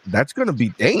don't want to. That's going to be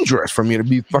dangerous for me to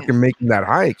be fucking making that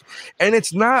hike. And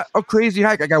it's not a crazy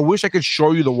hike. Like, I wish I could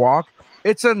show you the walk.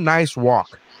 It's a nice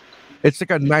walk. It's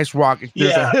like a nice walk.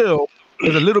 There's a hill.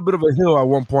 There's a little bit of a hill at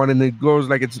one point, and it goes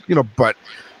like it's, but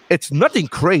it's nothing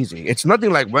crazy. It's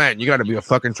nothing like, man, you got to be a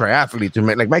fucking triathlete to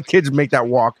make. Like, my kids make that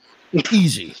walk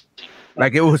easy.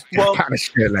 Like, it was kind of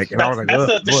shit. Like, and I was like,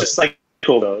 that's a vicious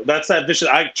cycle, though. That's that vicious.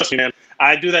 Trust me, man.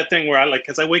 I do that thing where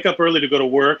because I wake up early to go to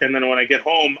work, and then when I get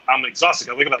home, I'm exhausted.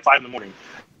 I wake up at 5 a.m,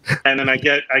 and then I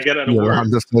get out of work.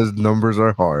 Yolanda says numbers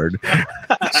are hard.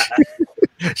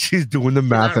 She's doing the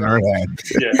math in her head.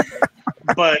 Yeah,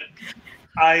 but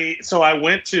I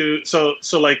went to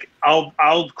like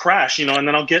I'll crash, and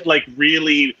then I'll get like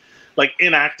really like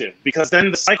inactive, because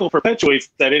then the cycle perpetuates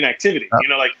that inactivity,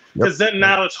 because then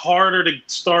now it's harder to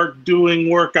start doing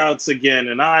workouts again.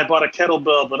 And I bought a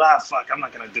kettlebell, but fuck, I'm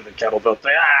not going to do the kettlebell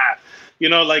thing.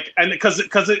 And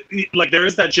because it like there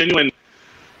is that genuine,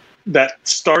 that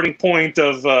starting point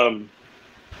of,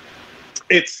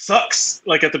 it sucks.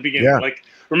 Like at the beginning, like,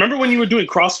 remember when you were doing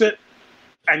CrossFit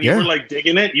and you were like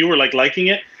digging it, you were like liking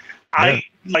it. I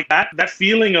like that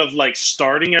feeling of like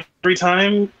starting every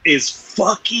time is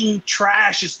fucking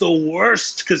trash. It's the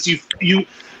worst because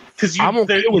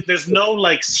there's no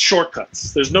like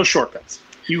shortcuts. There's no shortcuts.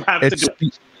 You have to do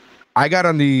it. I got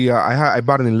on the I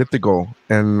bought an elliptical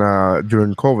and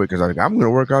during COVID, because I was like, I'm gonna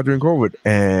work out during COVID,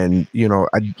 and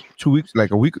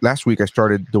last week I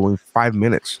started doing 5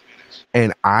 minutes,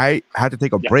 and I had to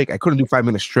take a break. I couldn't do 5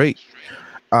 minutes straight.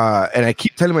 And I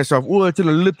keep telling myself, "Oh, it's an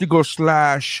elliptical /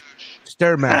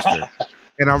 Stairmaster,"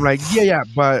 and I'm like, "Yeah,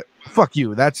 but fuck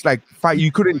you. That's like 5.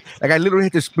 You couldn't I literally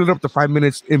had to split up the 5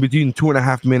 minutes in between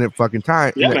 2.5 minute fucking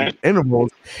time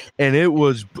intervals, and it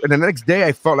was. And the next day,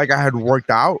 I felt like I had worked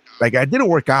out. Like, I didn't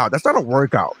work out. That's not a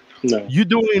workout. No. You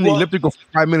doing the elliptical for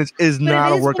 5 minutes is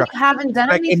not a workout. You haven't done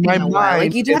anything in a while.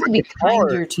 Like, you do have to be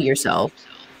kinder to yourself.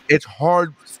 It's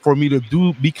hard for me to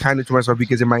be kinder to myself,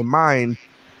 because in my mind,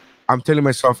 I'm telling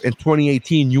myself, in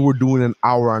 2018, you were doing an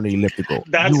hour on the elliptical.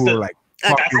 That's the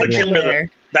killer.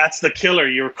 That's the killer.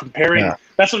 You're comparing. Yeah.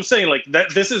 That's what I'm saying. Like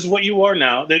that. This is what you are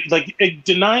now. Like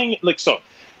denying. Like, so,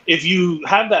 if you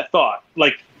have that thought,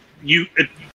 like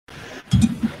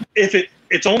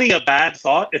it's only a bad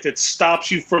thought if it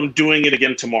stops you from doing it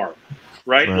again tomorrow,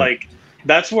 right? Like,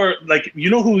 that's where, like,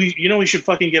 who should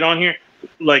fucking get on here.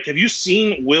 Like, have you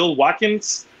seen Will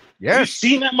Watkins? Yes. Have you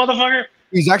seen that motherfucker?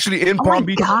 He's actually in Palm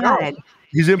Beach.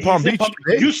 He's in Palm Beach.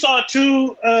 You saw it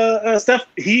too, Steph.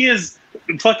 He is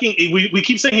fucking. We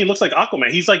keep saying he looks like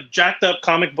Aquaman. He's like jacked up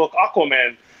comic book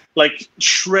Aquaman, like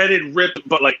shredded, ripped,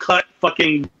 but like cut,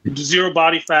 fucking zero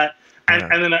body fat.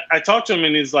 And then I talked to him,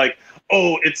 and he's like,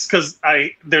 "Oh, it's because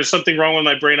there's something wrong with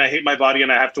my brain. I hate my body,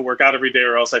 and I have to work out every day,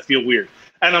 or else I feel weird."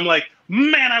 And I'm like,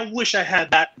 man, I wish I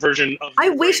had that version of. I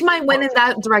wish mine went in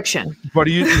that direction. But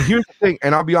here's the thing,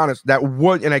 and I'll be honest, that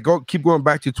one, and I keep going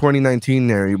back to 2019,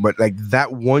 Nary, but like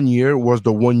that 1 year was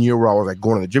the 1 year where I was like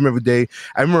going to the gym every day.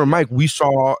 I remember, Mike, we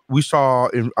saw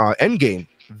in Endgame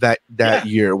that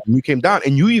year when we came down,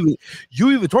 and you even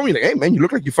told me, like, hey man, you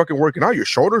look like you're fucking working out. Your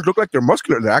shoulders look like they're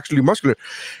muscular. They're actually muscular.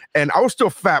 And I was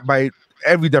still fat by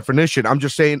every definition. I'm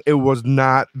just saying it was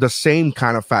not the same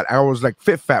kind of fat. I was like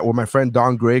fit fat, what my friend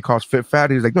Don Gray calls fit fat.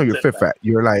 He's like, no, you're fit fat.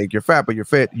 You're fat, but you're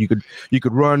fit. You could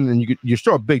run, and you're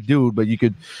still a big dude, but you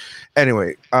could.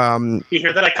 Anyway, you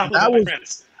hear that? I compliment my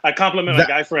friends. I compliment my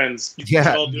guy friends. Yeah,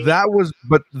 that was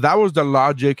the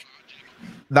logic.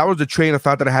 That was the train of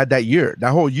thought that I had that year.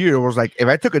 That whole year was like, if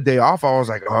I took a day off, I was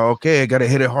like, oh, okay, I got to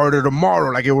hit it harder tomorrow.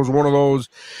 Like it was one of those,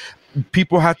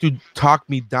 people had to talk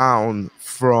me down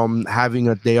from having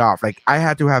a day off. Like I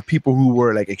had to have people who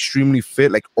were like extremely fit,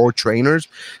 like or trainers,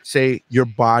 say your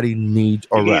body needs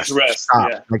a rest.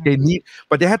 Stop. Yeah. Like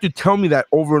but they had to tell me that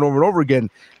over and over and over again.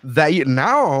 That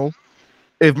now,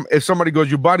 if somebody goes,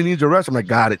 your body needs a rest, I'm like,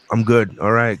 got it. I'm good.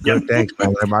 All right, good. Thanks,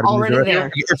 man. Already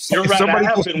there. You're right. I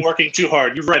have been working too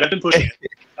hard. You're right. I've been pushing it.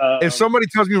 If somebody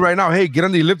tells me right now, hey, get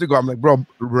on the elliptical, I'm like, bro,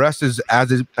 rest is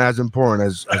as important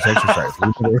as exercise.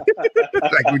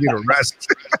 Like we need a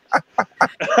rest.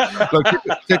 Look,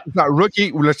 check this out.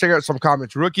 Rookie, let's check out some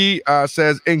comments. Rookie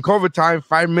says, in COVID time,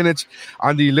 5 minutes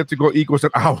on the elliptical equals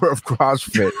an hour of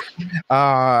CrossFit.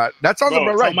 That sounds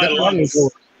about right.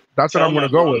 That's what I'm going to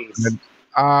go with.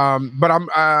 But I'm,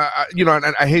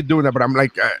 and I hate doing that, but I'm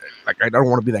like I don't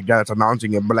want to be that guy that's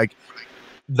announcing it, but like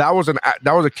that was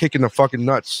a kick in the fucking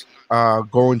nuts.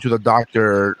 Going to the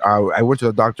doctor, I went to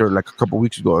the doctor like a couple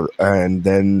weeks ago, and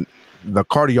then the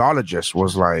cardiologist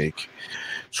was like,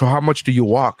 "So how much do you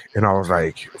walk?" And I was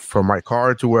like, "From my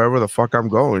car to wherever the fuck I'm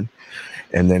going."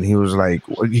 And then he was like,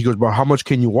 he goes, "But how much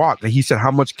can you walk?" And he said,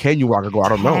 "How much can you walk?" I go, "I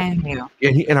don't know."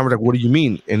 And I was like, "What do you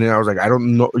mean?" And then I was like, "I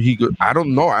don't know." He goes, "I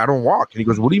don't know. I don't walk." And he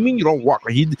goes, "What do you mean you don't walk?"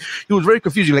 Like he was very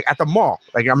confused. Like at the mall.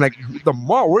 Like I'm like, the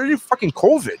mall? Where are you fucking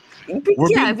COVID? I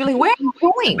feel like, where are you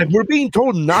going? Like we're being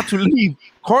told not to leave.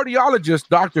 Cardiologist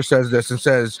doctor says this and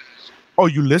says, "Oh,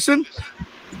 you listen?"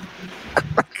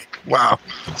 Wow.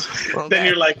 Then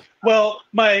you're like, well,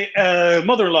 my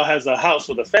mother-in-law has a house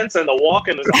with a fence and a walk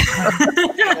and and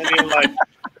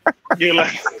you're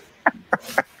like,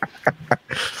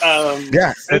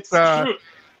 yeah, it's true.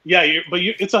 Yeah,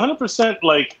 it's 100%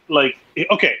 like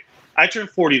okay. I turned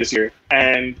 40 this year,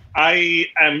 and I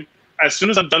am, as soon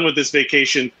as I'm done with this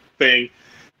vacation thing,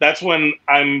 that's when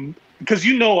because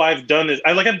I've done it.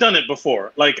 I've done it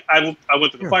before. Like I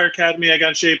went to the fire academy. I got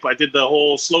in shape. I did the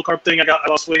whole slow carb thing. I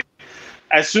lost weight.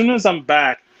 As soon as I'm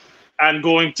back, I'm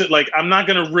going to I'm not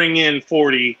going to ring in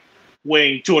 40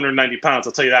 weighing 290 pounds.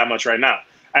 I'll tell you that much right now.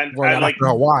 And not after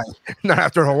Hawaii. Not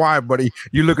after Hawaii, buddy.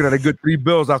 You're looking at a good 3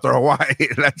 bills after Hawaii.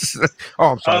 That's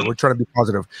I'm sorry. We're trying to be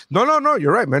positive. No.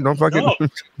 You're right, man. Don't fucking.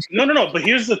 No. But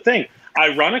here's the thing.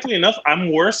 Ironically enough,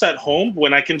 I'm worse at home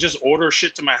when I can just order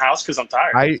shit to my house because I'm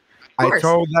tired. I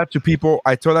told that to people.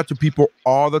 I tell that to people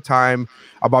all the time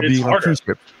about being on cruise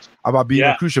ships. About being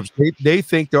on cruise ships. They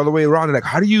think the other way around. They're like,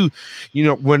 how do you,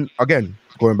 when again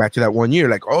going back to that 1 year,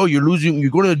 like, oh, you're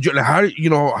going to like,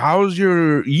 how's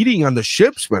your eating on the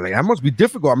ships, man? Like that must be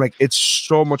difficult. I'm like, it's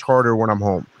so much harder when I'm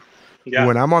home. Yeah.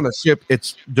 When I'm on the ship,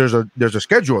 there's a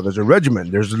schedule, there's a regimen,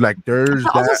 there's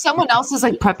also someone else is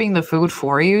like prepping the food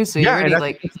for you, so you're already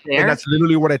like it's there. And that's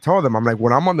literally what I tell them. I'm like,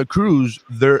 when I'm on the cruise,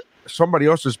 somebody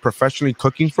else is professionally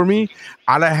cooking for me.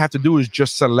 All I have to do is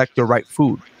just select the right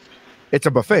food. It's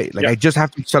a buffet. Like I just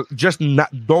have to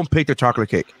don't pick the chocolate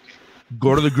cake.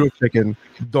 Go to the grilled chicken.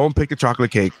 Don't pick the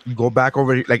chocolate cake. Go back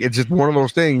over here. Like it's just one of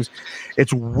those things.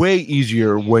 It's way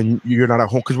easier when you're not at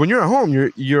home. Because when you're at home,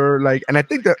 you're like, and I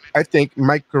think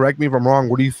Mike, correct me if I'm wrong.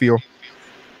 What do you feel?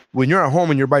 When you're at home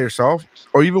and you're by yourself,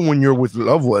 or even when you're with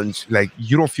loved ones, like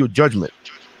you don't feel judgment.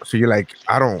 So you're like,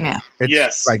 I don't. Yeah.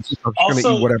 It's like I'm just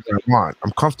gonna eat whatever I want.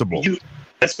 I'm comfortable.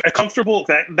 It's comfortable.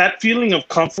 That feeling of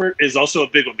comfort is also a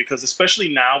big one, because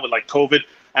especially now with like COVID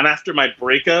and after my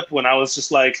breakup, when I was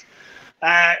just like,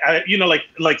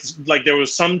 like there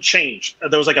was some change.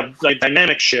 There was like a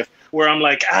dynamic shift where I'm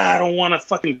like, I don't want to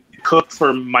fucking cook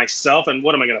for myself. And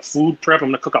what am I going to food prep? I'm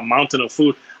going to cook a mountain of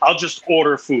food. I'll just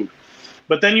order food.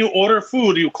 But then you order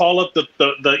food, you call up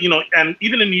the and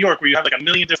even in New York where you have like a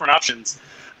million different options,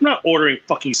 I'm not ordering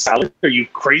fucking salad. Are you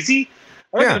crazy?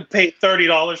 I'm going to pay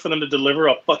 $30 for them to deliver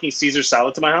a fucking Caesar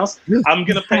salad to my house. I'm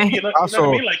going to pay, you know what I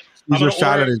mean? Like, Caesar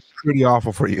salad is pretty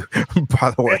awful for you,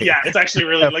 by the way. Yeah, it's actually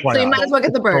really like. So you might as well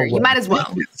get the burger. You might as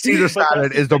well. Caesar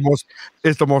salad is the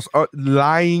most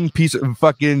lying piece of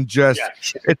fucking just.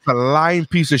 Yeah. It's a lying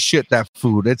piece of shit. That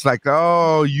food. It's like,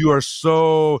 oh, you are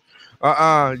so.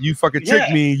 You fucking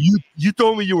tricked me. You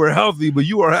told me you were healthy, but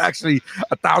you are actually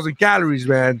 1,000 calories,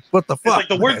 man. What the fuck? It's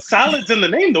like the word salad's in the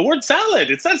name. The word salad.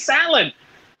 It says salad.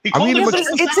 It's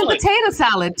a potato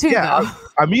salad too. Yeah, though.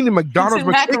 I'm eating McDonald's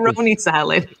macaroni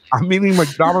salad. I'm eating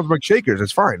McDonald's McShakers.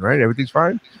 It's fine, right? Everything's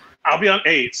fine. I'll be on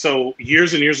 8. So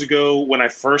years and years ago, when I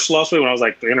first lost weight, when I was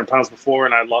like 300 pounds before,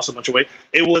 and I lost a bunch of weight,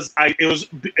 it was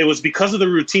because of the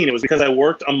routine. It was because I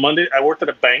worked on Monday. I worked at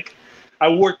a bank. I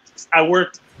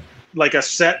worked like a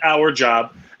set hour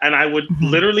job, and I would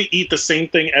literally eat the same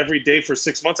thing every day for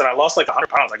 6 months, and I lost like 100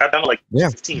 pounds. I got down to like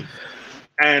 15.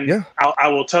 And I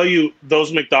will tell you,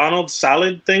 those McDonald's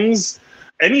salad things,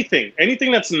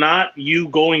 anything that's not you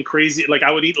going crazy. Like I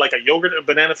would eat like a yogurt and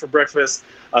banana for breakfast,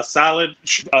 a salad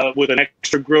with an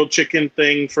extra grilled chicken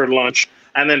thing for lunch.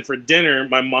 And then for dinner,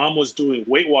 my mom was doing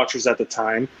Weight Watchers at the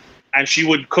time, and she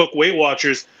would cook Weight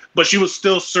Watchers, but she was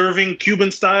still serving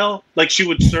Cuban style. Like she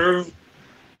was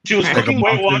cooking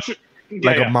Weight Watchers.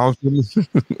 A mountain.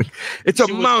 It's a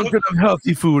mountain of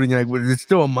healthy food, and you're like, well, it's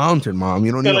still a mountain, Mom.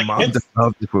 You don't need a mountain of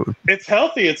healthy food. It's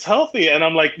healthy, and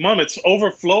I'm like, Mom, it's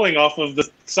overflowing off of the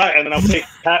side, and then I would take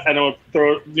that and I would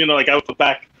throw, I would put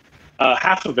back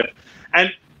half of it,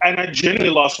 and I genuinely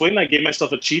lost weight, and I gave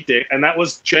myself a cheat day, and that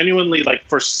was genuinely like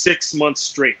for 6 months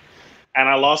straight, and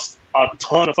I lost a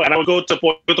ton of, and I would go to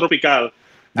Pollo Tropical,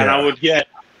 and I would get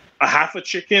a half a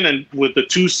chicken and with the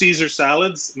 2 Caesar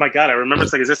salads. My God, I remember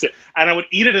it's like yesterday. And I would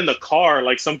eat it in the car,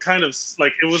 like some kind of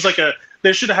like it was like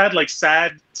they should have had like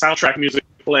sad soundtrack music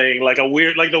playing, like the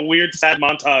weird sad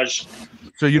montage.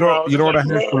 So you know what I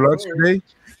had for lunch today?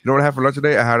 You know what I had for lunch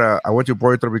today? I went to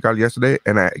Pollo Tropical yesterday,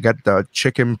 and I got the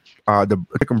chicken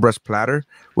breast platter,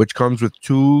 which comes with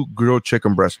 2 grilled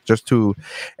chicken breasts, just 2.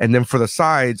 And then for the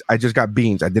sides, I just got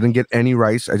beans. I didn't get any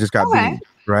rice. I just got beans.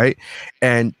 Right.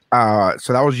 And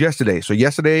so that was yesterday. So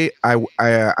yesterday I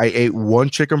ate 1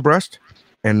 chicken breast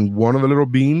and 1 of the little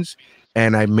beans,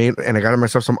 and I got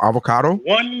myself some avocado.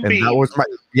 One bean. That was my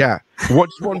just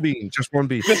one bean.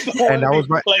 And that was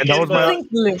my and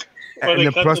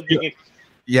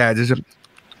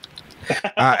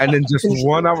then just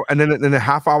 1 and then a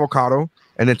half avocado.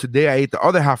 And then today I ate the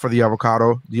other half of the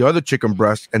avocado, the other chicken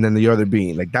breast, and then the other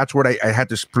bean. Like that's what I had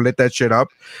to split that shit up.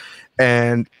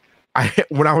 And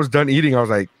when I was done eating, I was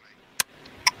like,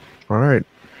 all right.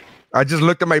 I just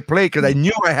looked at my plate because I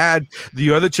knew I had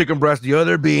the other chicken breast, the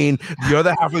other bean, the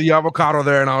other half of the avocado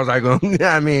there. And I was like,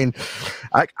 I mean,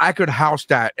 I could house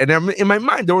that. And in my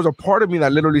mind, there was a part of me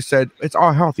that literally said, it's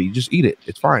all healthy. Just eat it.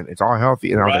 It's fine. It's all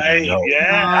healthy. And I was like, no.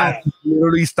 I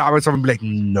literally stopped myself and be like,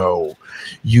 no,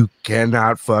 you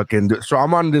cannot fucking do it. So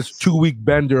I'm on this 2-week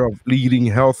bender of eating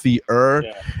healthier.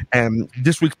 Yeah. And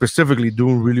this week specifically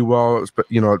doing really well,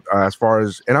 as far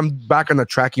as, and I'm back on the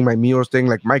tracking my meals thing.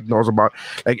 Like Mike knows about,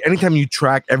 like anytime you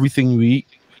track everything you eat,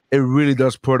 it really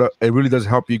does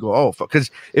help you go, oh, because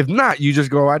if not, you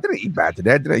just go, I didn't eat bad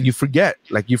today. You forget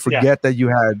that you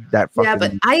had that fucking. Yeah,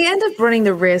 but I end up running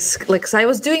the risk, like, because I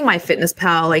was doing my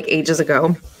MyFitnessPal like ages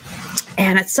ago,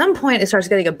 and at some point it starts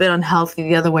getting a bit unhealthy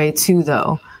the other way too,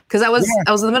 though, because I was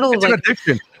in the middle of like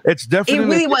addiction. It's definitely. It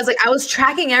really was like I was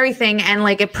tracking everything, and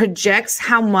like it projects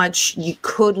how much you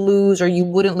could lose or you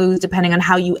wouldn't lose depending on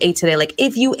how you ate today. Like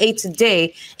if you ate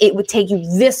today, it would take you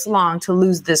this long to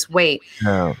lose this weight.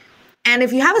 Yeah. And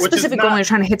if you have a specific goal and you're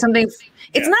trying to hit something,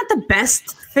 it's not the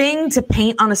best thing to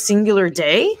paint on a singular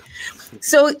day.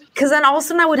 So, because then all of a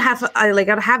sudden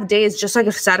I'd have days just so I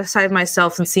could satisfy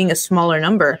myself and seeing a smaller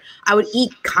number. I would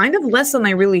eat kind of less than I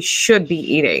really should be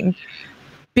eating.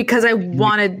 Because I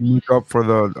wanted to make up for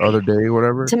the other day,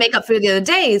 whatever. To make up for the other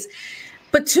days.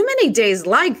 But too many days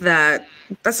like that,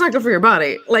 that's not good for your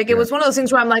body. Like it was one of those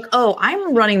things where I'm like, oh,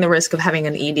 I'm running the risk of having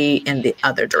an ED in the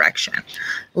other direction.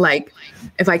 Like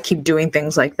if I keep doing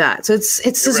things like that. So it's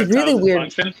just really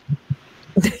weird.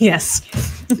 Yes.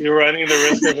 You're running the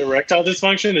risk of erectile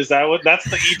dysfunction? Is that's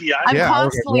the EDI? I'm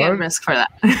constantly at risk for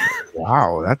that.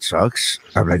 Wow, that sucks.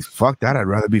 I'm like, fuck that. I'd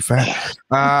rather be fat.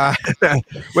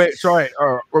 Wait, sorry.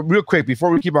 Real quick, before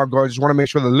we keep on going, I just want to make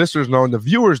sure the listeners know and the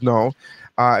viewers know.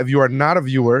 If you are not a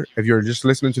viewer, if you're just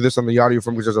listening to this on the audio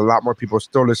form, because there's a lot more people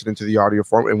still listening to the audio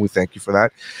form, and we thank you for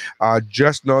that.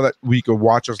 Just know that we can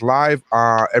watch us live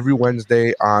every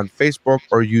Wednesday on Facebook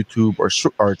or YouTube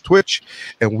or Twitch,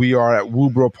 and we are at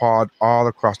Woobro Pod all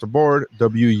across the board.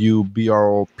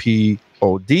 WUBROPOD.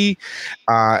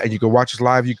 And you can watch us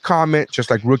live. You comment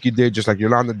just like Rookie did, just like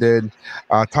Yolanda did.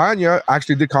 Tanya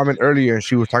actually did comment earlier, and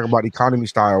she was talking about economy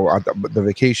style at the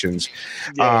vacations.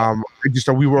 Just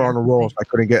that we were on a roll, so I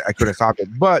couldn't stop it.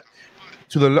 But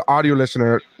to the audio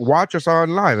listener, watch us on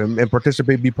live and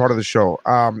participate, be part of the show.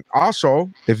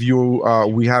 Also, if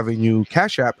we have a new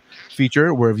Cash App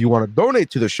feature where if you want to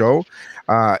donate to the show,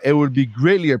 it would be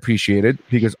greatly appreciated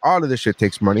because all of this shit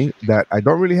takes money that I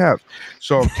don't really have.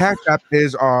 So Cash App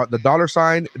is the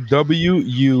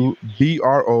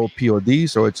 $WUBROPOD.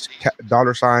 So it's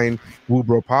 $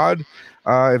 WoobroPod.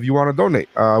 If you want to donate,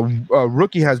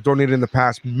 Rookie has donated in the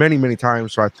past many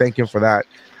times, so I thank him for that.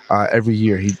 Every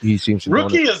year he seems to.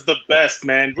 Rookie is the best,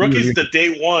 man. Rookie's the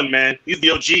day one, man. He's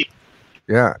the OG.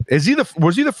 Yeah,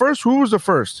 was he the first? Who was the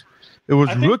first? It was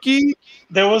I think Rookie.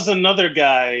 There was another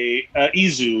guy,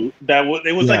 Izu.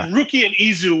 It was like Rookie and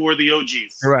Izu were the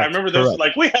OGs. Correct, I remember those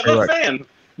like, we have a fan.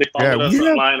 They followed us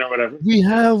online or whatever. We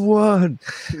have one.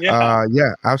 Yeah.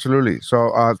 Yeah, absolutely.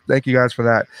 So thank you guys for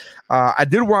that. I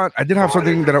did have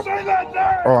something that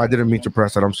I didn't mean to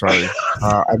press that. I'm sorry.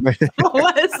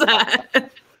 What is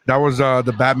that? That was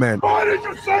the Batman. Why did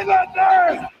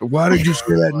you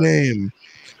say that name?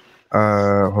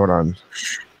 Hold on.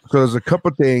 So there's a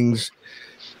couple things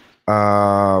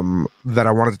that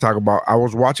I wanted to talk about. I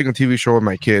was watching a TV show with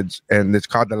my kids, and it's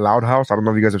called The Loud House. I don't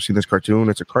know if you guys have seen this cartoon.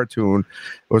 It's a cartoon.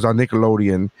 It was on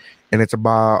Nickelodeon, and it's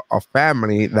about a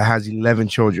family that has 11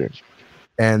 children,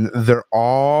 and they're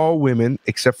all women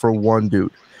except for one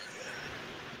dude,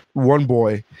 one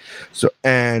boy. So,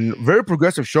 and very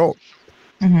progressive show.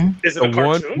 Mm-hmm. Is it a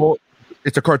cartoon?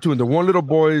 It's a cartoon. The one little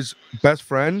boy's best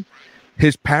friend,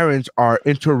 his parents are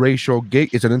interracial gay.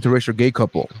 It's an interracial gay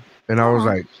couple, and I was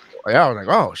like,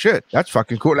 oh shit, that's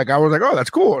fucking cool. Like I was like, oh, that's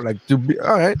cool. Like to be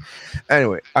all right.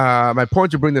 Anyway, my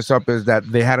point to bring this up is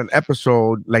that they had an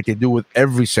episode like they do with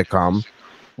every sitcom,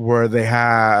 where they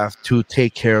have to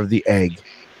take care of the egg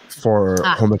for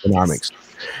home economics.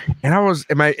 And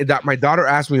my daughter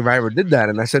asked me if I ever did that,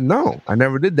 and I said no, I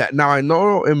never did that. Now I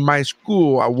know in my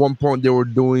school at one point they were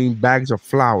doing bags of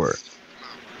flour.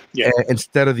 Yeah.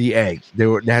 Instead of the egg, they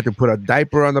had to put a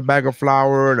diaper on the bag of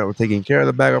flour, and they were taking care of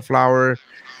the bag of flour.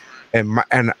 And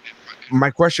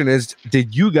my question is,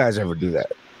 did you guys ever do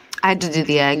that? I had to do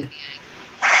the egg.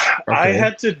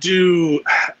 Okay.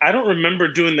 I don't remember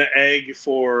doing the egg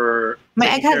for my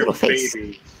egg had a little face.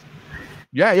 Baby.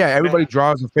 Yeah. Everybody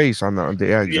draws a face on the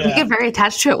egg. Yeah. You get very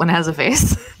attached to it when it has a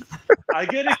face. I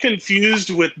get it confused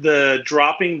with the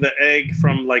dropping the egg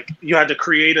from, like, you had to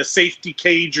create a safety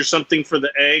cage or something for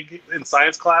the egg in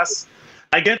science class.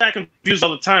 I get that confused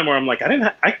all the time where I'm like,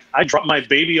 I dropped my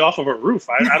baby off of a roof.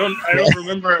 I don't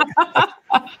remember.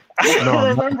 I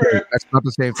don't remember. That's not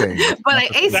the same thing. But I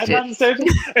aced That's not the same thing.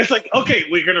 It's like, okay,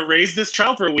 we're going to raise this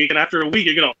child for a week, and after a week,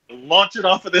 you're going to launch it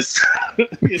off of this,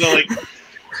 like...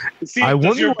 See, I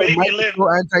wonder why Mike's so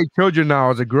anti-children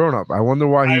now as a grown-up. I wonder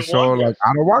why he's so like,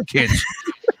 I don't want kids.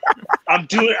 I'm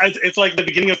doing. It's like the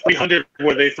beginning of 300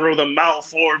 where they throw the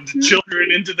malformed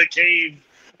children into the cave.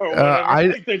 Or whatever.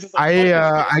 I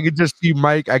could just see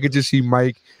Mike. I could just see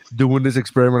Mike doing this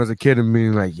experiment as a kid and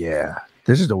being like, "Yeah,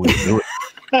 this is the way to do it.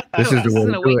 This is the way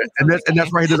to do it." And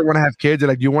that's why he doesn't want to have kids. They're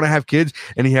like, "Do you want to have kids?"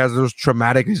 And he has those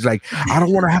traumatic. He's like, "I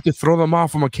don't want to have to throw them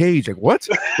off from a cage." Like, what?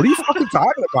 What are you fucking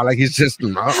talking about? Like, he's just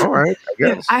all right. I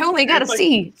guess. I only got to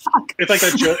see. Fuck. It's like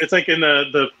it's like in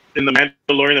the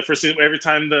Mandalorian, the first season, every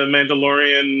time the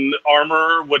Mandalorian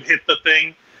armor would hit the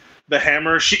thing, the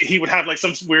hammer, he would have like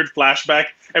some weird flashback.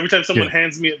 Every time someone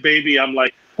hands me a baby, I'm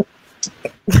like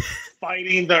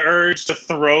fighting the urge to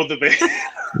throw the baby.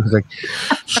 Like,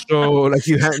 so like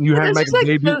you had like a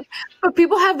baby. But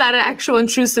people have that actual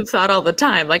intrusive thought all the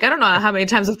time. Like, I don't know how many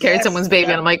times I've carried someone's baby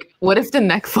and I'm like, what if the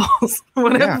neck falls?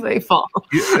 What if they fall?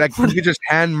 You could just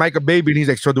hand Mike a baby and he's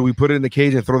like, so do we put it in the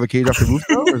cage and throw the cage off the roof?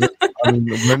 When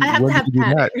did you do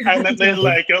that? And then they're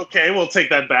like, okay, we'll take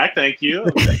that back. Thank you.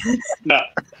 No.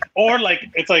 Or like,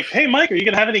 it's like, hey, Mike, are you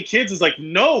going to have any kids? It's like,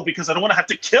 no, because I don't want to have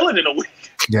to kill it in a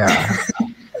week. Yeah.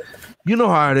 You know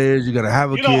how it is. You got to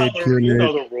have a kid. You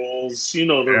know the rules. You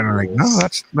know the rules. Like, no,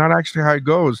 that's not actually how it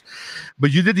goes.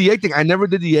 But you did the egg thing. I never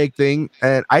did the egg thing.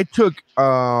 And I took,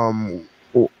 so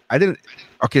I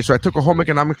took a home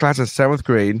economics class in 7th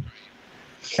grade.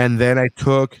 And then I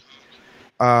took,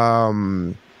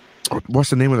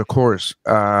 what's the name of the course?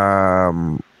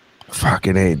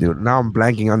 Fucking A, dude. Now I'm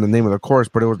blanking on the name of the course,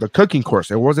 but it was the cooking course.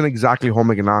 It wasn't exactly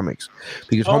home economics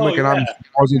because home economics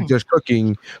wasn't just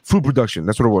cooking, food production.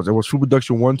 That's what it was. It was food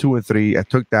production 1, 2, and 3. I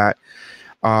took that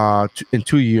in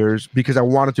 2 years because I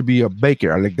wanted to be a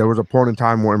baker. There was a point in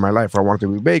time where in my life where I wanted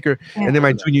to be a baker. Yeah. And then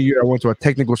my junior year, I went to a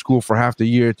technical school for half the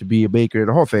year to be a baker,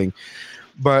 the whole thing.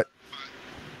 But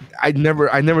I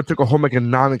never took a home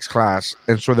economics class,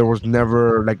 and so there was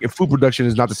never like food production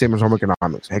is not the same as home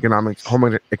economics.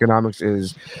 Home economics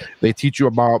is they teach you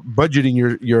about budgeting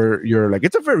your like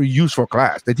it's a very useful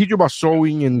class. They teach you about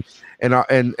sewing and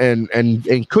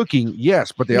cooking,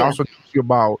 yes, but they also teach you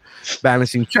about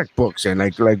balancing checkbooks and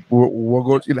like what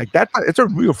goes like that. It's a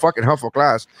real fucking helpful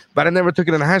class. But I never took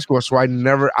it in high school, so I don't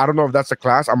know if that's the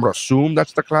class. I'm gonna assume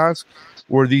that's the class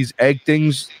where these egg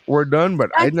things were done,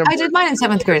 but I did mine in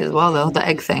 7th grade as well, though. The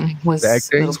egg thing was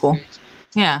middle school.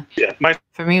 Yeah. Yeah. My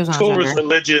for me, it was school was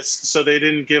religious, so they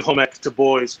didn't give home ec to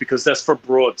boys because that's for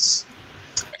broads.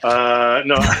 No.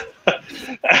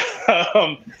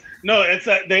 No, it's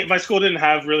that my school didn't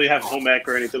really have home ec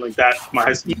or anything like that.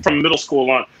 From middle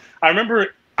school on. I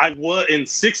remember I was in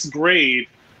 6th grade.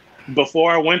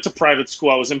 Before I went to private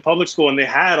school, I was in public school, and they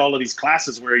had all of these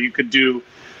classes where you could do.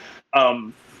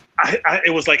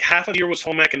 It was like half of the year was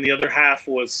home ec, and the other half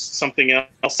was something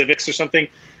else, civics or something.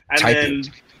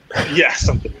 And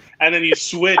something. And then you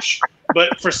switch.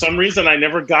 But for some reason, I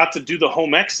never got to do the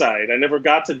home ec side. I never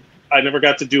got to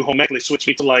do home ec. They switched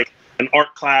me to like an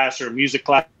art class or music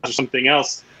class or something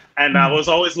else. And I was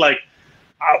always like.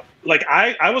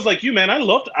 I was like you, man. I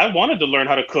wanted to learn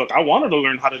how to cook. I wanted to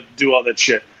learn how to do all that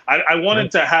shit. I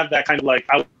wanted to have that kind of like,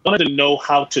 I wanted to know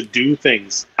how to do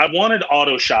things. I wanted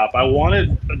auto shop. I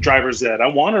wanted driver's ed. I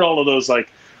wanted all of those,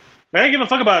 like, I don't give a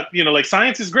fuck about, like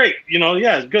science is great.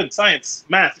 Yeah, good. Science,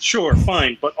 math, sure,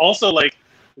 fine. But also like,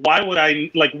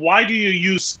 why do you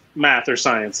use math or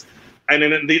science? And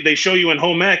then they show you in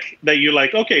home ec that you're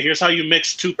like, okay, here's how you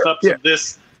mix 2 cups of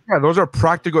this. Yeah, those are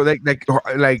practical.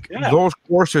 Those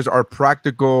courses are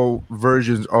practical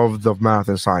versions of the math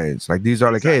and science. Like these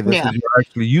are like, hey, this is you're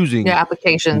actually using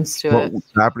applications to it.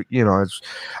 It's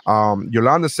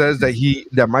Yolanda says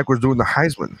that Mike was doing the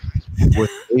Heisman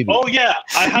with baby. Oh yeah,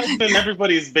 I Heisman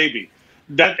everybody's baby.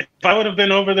 That if I would have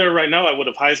been over there right now, I would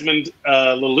have Heismaned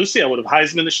little Lucy. I would have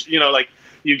Heisman. Like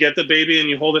you get the baby and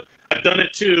you hold it. I've done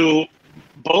it to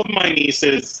both my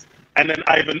nieces. And then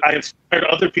I inspired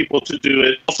other people to do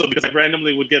it also because I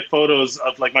randomly would get photos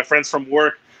of like my friends from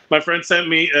work. My friend sent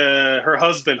me her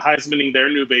husband Heismaning their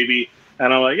new baby.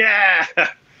 And I'm like, yeah,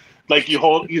 like you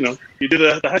hold, you do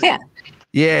the Heisman.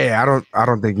 Yeah. I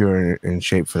don't think you're in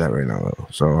shape for that right now, though.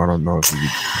 So I don't know if you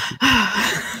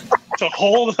to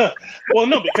hold. Well,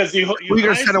 no, because you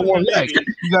gotta stand on one leg.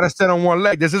 You gotta stand on one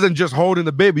leg. This isn't just holding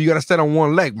the baby. You gotta stand on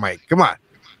one leg, Mike. Come on.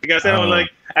 You gotta stand on one leg.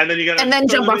 And then you gotta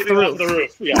jump off the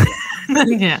roof. Yeah.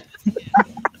 Yeah.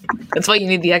 That's why you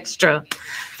need the extra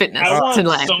fitness. I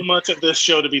want so much of this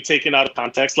show to be taken out of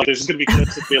context. Like, there's just gonna be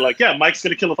clips that be like, "Yeah, Mike's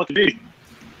gonna kill a fucking baby."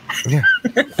 Yeah.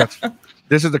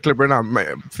 This is the clip right now.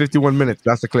 51 minutes.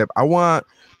 That's the clip. I want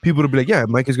people to be like, "Yeah,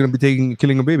 Mike is gonna be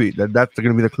killing a baby." That's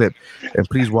gonna be the clip. And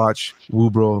please watch Woo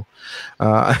Bro.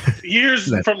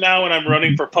 Years from now, when I'm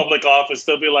running for public office,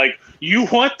 they'll be like, "You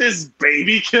want this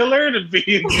baby killer to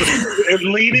be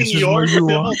leading your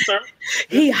civil service?"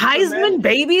 He Heisman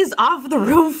babies off the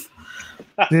roof.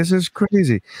 This is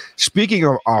crazy. Speaking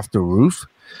of off the roof,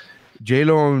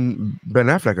 J-Lo and Ben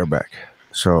Affleck are back.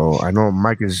 So I know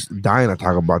Mike is dying to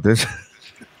talk about this.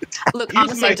 Look,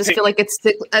 honestly, I just feel like it's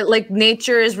like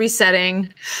nature is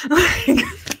resetting.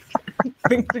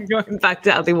 Things are going back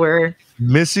to how they were.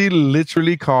 Missy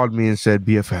literally called me and said,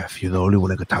 BFF, you're the only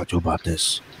one I could talk to about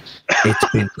this.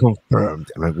 It's been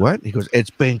confirmed. I'm like, what? He goes,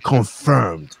 it's been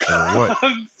confirmed. I'm like,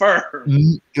 what?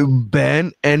 Confirmed.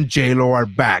 Ben and J-Lo are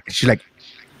back. She's like,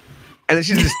 and then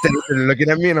she's just standing there looking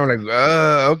at me, and I'm like,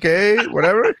 okay,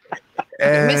 whatever.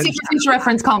 And Missy, for future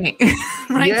reference, call me.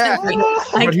 Right? Yeah.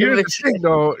 But here's the thing,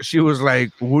 though. She was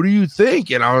like, what do you think?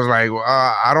 And I was like, well,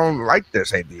 I don't like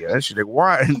this idea. And she's like,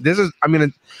 why? And this is, I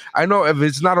mean, I know if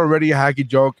it's not already a hacky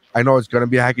joke, I know it's going to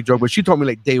be a hacky joke, but she told me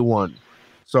like day one.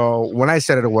 So when I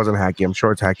said it wasn't hacky, I'm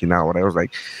sure it's hacky now. What I was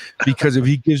like, because if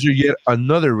he gives her yet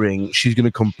another ring, she's going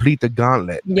to complete the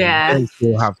gauntlet. Yeah. And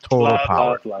she'll have total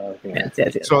power. Yes.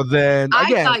 So then,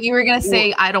 again, I thought you were going to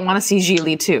say, I don't want to see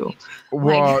Gigli too.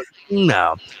 Well,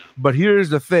 no. But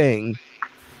here's the thing.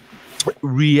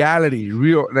 Reality,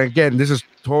 and again, this is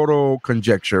total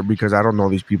conjecture because I don't know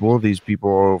these people. These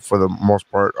people, for the most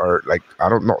part, are like, I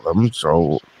don't know them.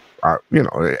 So,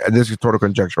 this is total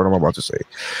conjecture what I'm about to say.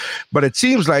 But it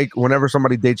seems like whenever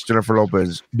somebody dates Jennifer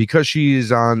Lopez, because she's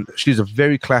a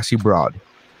very classy broad.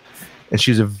 And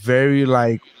she's a very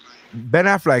Ben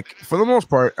Affleck, for the most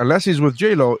part, unless he's with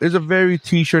J-Lo, is a very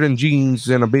t-shirt and jeans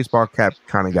and a baseball cap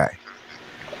kind of guy.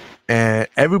 And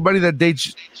everybody that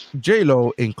dates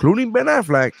J-Lo, including Ben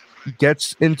Affleck,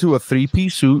 gets into a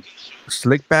 3-piece suit,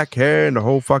 slick back hair, and the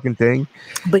whole fucking thing.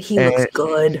 But he looks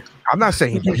good. I'm not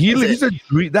saying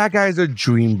that guy's a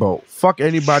dreamboat. Fuck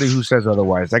anybody who says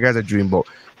otherwise. That guy's a dreamboat.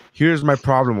 Here's my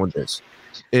problem with this: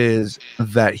 is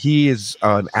that he is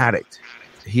an addict.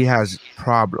 He has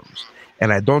problems,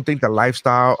 and I don't think the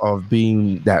lifestyle of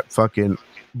being that fucking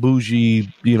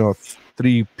bougie,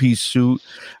 3-piece suit,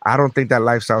 I don't think that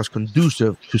lifestyle is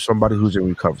conducive to somebody who's in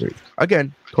recovery.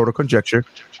 Again, total conjecture.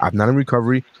 I'm not in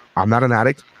recovery. I'm not an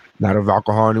addict. Not of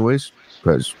alcohol, anyways,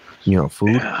 because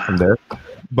food. I'm there.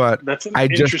 But that's an I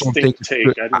just don't think take.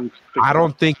 I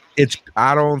don't think it's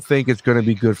going to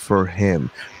be good for him.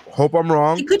 Hope I'm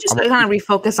wrong. You could just kind of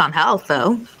refocus on health,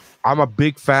 though. I'm a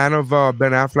big fan of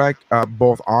Ben Affleck,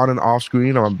 both on and off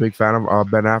screen. I'm a big fan of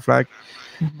Ben Affleck.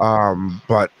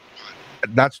 But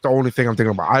That's the only thing I'm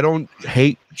thinking about. I don't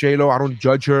hate J-Lo. I don't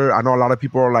judge her. I know a lot of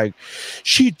people are like,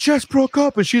 she just broke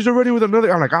up and she's already with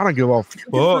another. I'm like, I don't give a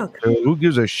fuck. Dude. Who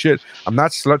gives a shit? I'm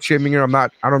not slut shaming her.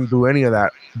 I don't do any of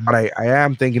that. But I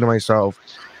am thinking to myself,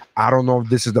 I don't know if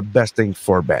this is the best thing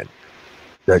for Ben.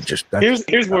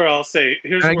 Here's where I'll say.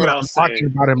 I'm talking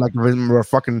about him like we're a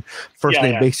fucking first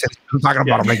name basis. I'm talking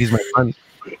about him like he's my friend.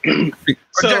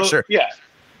 So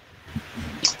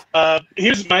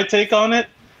here's my take on it.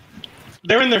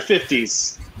 They're in their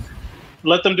 50s.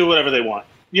 Let them do whatever they want.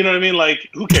 You know what I mean? Like,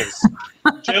 who cares?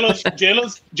 J-Lo's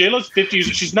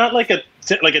 50s. She's not like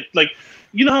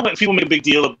you know how people make a big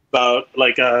deal about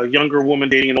like a younger woman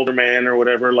dating an older man or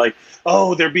whatever. Like,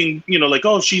 oh, they're being, like,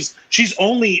 oh, she's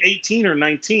only 18 or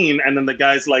 19, and then the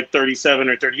guy's like 37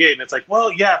 or 38, and it's like,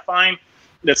 well, yeah, fine.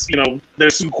 That's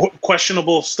there's some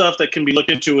questionable stuff that can be looked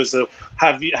into as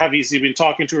have you been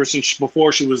talking to her since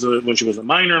before when she was a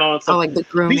minor and all that stuff. Oh, like the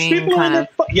grooming. These people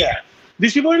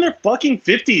these people are in their fucking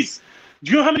 50s.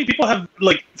 Do you know how many people have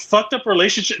like fucked up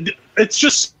relationships? It's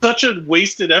just such a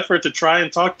wasted effort to try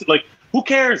and talk to, like, who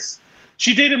cares?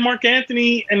 She dated Mark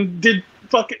Anthony and did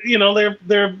fucking,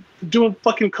 they're doing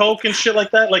fucking coke and shit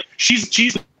like that. Like,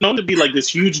 she's known to be like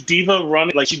this huge diva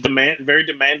running, like she's very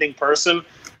demanding person,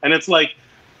 and it's like,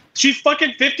 she's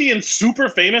fucking 50 and super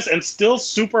famous and still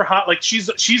super hot. Like, she's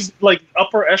like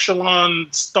upper echelon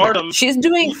stardom. She's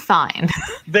doing fine.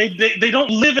 They don't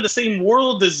live in the same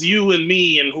world as you and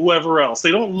me and whoever else.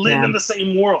 They don't live in the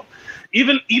same world.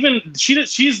 Even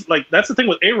she's like, that's the thing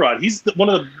with A-Rod. He's one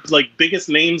of the like biggest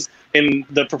names in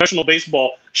the professional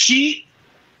baseball. She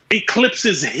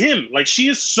eclipses him. Like, she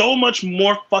is so much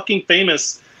more fucking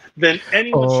famous than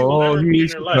anyone she will ever be in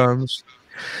her life.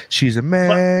 She's a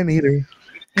man eater.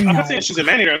 I'm not saying she's a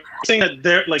man eater. I'm saying that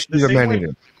they're like she's a man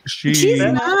eater. She's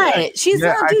not. She's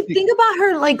not, dude. Think about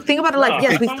her. Like,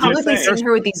 yes, we've publicly seen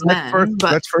her with these men.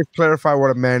 Let's first clarify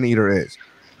what a man eater is.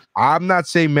 I'm not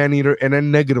saying man eater in a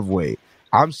negative way.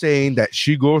 I'm saying that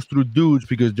she goes through dudes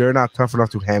because they're not tough enough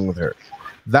to hang with her.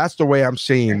 That's the way I'm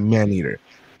saying man eater.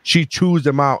 She chews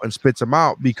them out and spits them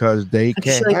out because they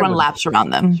can't. She run laps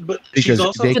around them. But she's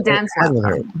also to dance with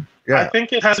her. Yeah. I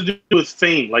think it has to do with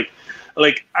fame.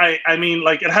 I mean,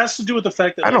 it has to do with the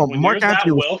fact that I know Mark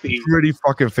Anthony was pretty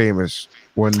fucking famous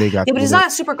when they got. Yeah, but he's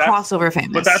not super crossover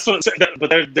famous. But that's what.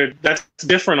 That's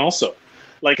different also.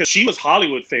 Like, 'cause she was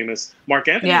Hollywood famous. Mark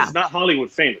Anthony is not Hollywood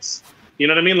famous. You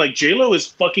know what I mean? Like, J-Lo is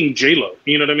fucking J-Lo.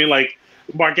 You know what I mean? Like,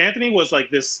 Mark Anthony was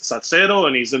like this salsero,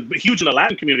 and he's huge in the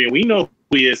Latin community, and we know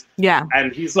who he is. Yeah.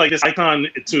 And he's like this icon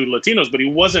to Latinos, but he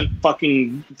wasn't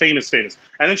fucking famous. And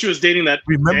then she was dating that.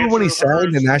 Remember when he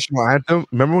sang the national anthem?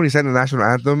 Remember when he sang the national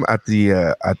anthem at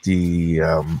the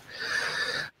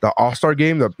All-Star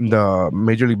game, the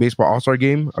Major League Baseball All-Star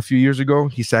game a few years ago?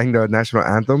 He sang the national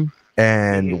anthem,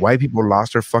 and white people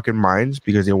lost their fucking minds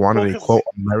because they wanted a quote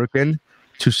American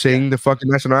to sing the fucking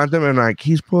national anthem, and like,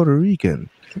 he's Puerto Rican.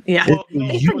 Yeah,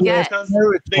 U.S.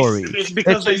 territory. It's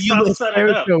because they stopped setting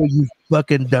it up. You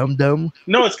fucking dumb.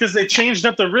 No, it's because they changed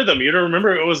up the rhythm. You don't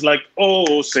remember? It was like,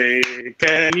 oh, say,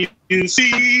 can you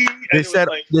see? And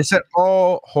they said,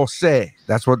 oh, Jose.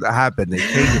 That's what happened. They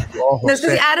changed it to oh, Jose.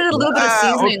 They added a little bit of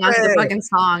seasoning onto the fucking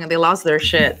song, and they lost their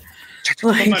shit.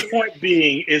 But my point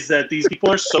being is that these people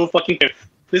are so fucking.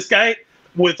 This guy,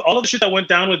 with all of the shit that went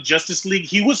down with Justice League,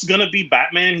 he was gonna be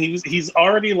Batman. He's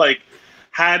already like.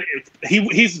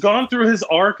 He's gone through his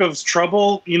arc of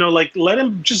trouble, like, let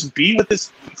him just be with this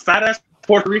fat ass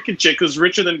Puerto Rican chick who's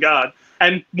richer than God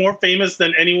and more famous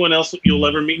than anyone else you'll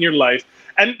ever meet in your life,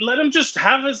 and let him just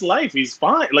have his life. He's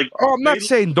fine. Like, I'm not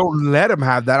saying don't let him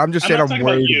have that. I'm just saying I'm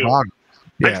worried about it.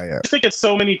 Yeah. I think it's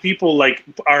so many people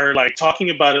are talking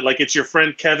about it like it's your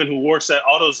friend Kevin who works at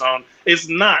AutoZone. It's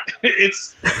not.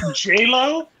 It's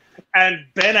J-Lo and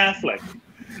Ben Affleck.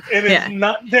 It is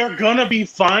not. They're gonna be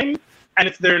fine. And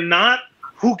if they're not,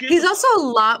 who gives? He's also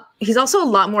a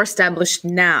lot more established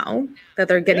now that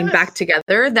they're getting back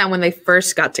together than when they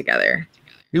first got together.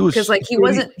 He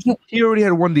already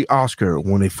had won the Oscar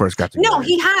when they first got together. No,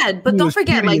 he had, but don't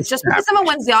forget, just because someone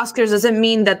wins the Oscars doesn't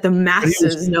mean that the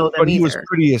masses know them. But he was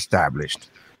pretty established.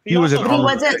 He was in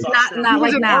Armageddon.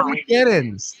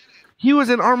 He was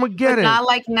in Armageddon. But not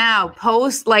like now.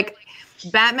 Post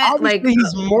Batman. Obviously,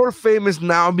 he's more famous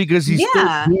now because he's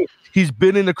he's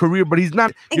been in a career, but he's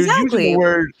not. Exactly.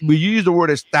 We use the word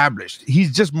established.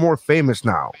 He's just more famous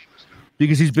now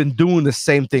because he's been doing the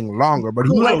same thing longer. But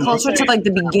he's closer to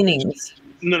the beginnings.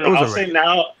 No. I'll say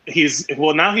now he's an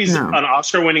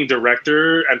Oscar-winning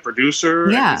director and producer.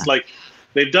 Yeah. And it's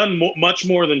they've done much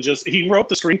more than just. He wrote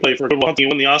the screenplay for Good Will Hunting. He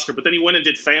won the Oscar, but then he went and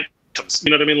did Phantoms.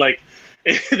 You know what I mean?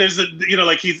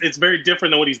 It's very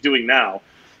different than what he's doing now.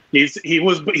 He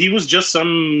was just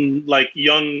some like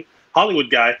young Hollywood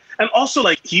guy, and also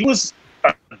like he was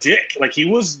a dick. Like he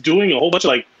was doing a whole bunch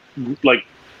of like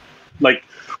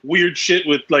weird shit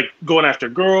with like going after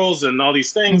girls and all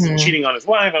these things, and cheating on his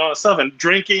wife and all that stuff, and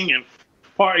drinking and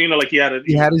party. Like he had his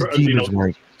demons,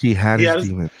 Mike. He had his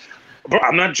demons. Bro,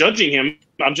 I'm not judging him.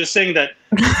 I'm just saying that.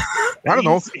 I don't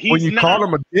know. When you call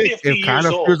him a dick, it kind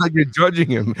of feels like you're judging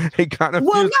him. It kind of.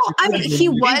 Well, no, I mean he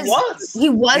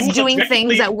was doing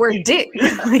things that were dick.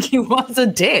 Like he was a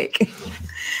dick.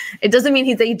 It doesn't mean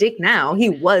he's a dick now. He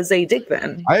was a dick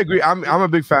then. I agree. I'm a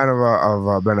big fan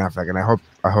of Ben Affleck, and I hope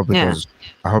it goes.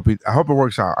 I hope it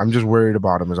works out. I'm just worried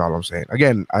about him. Is all I'm saying.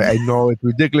 Again, I know it's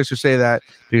ridiculous to say that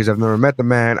because I've never met the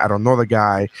man. I don't know the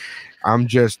guy. I'm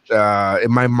just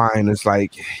in my mind. It's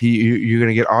like you're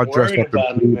gonna get all dressed up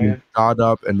and dolled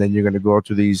up, and then you're gonna go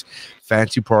to these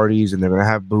fancy parties, and they're gonna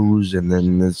have booze, and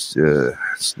then it's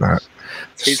not.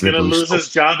 He's gonna lose his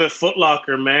job at Foot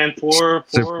Locker, man. Poor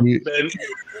Ben,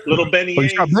 little Benny. You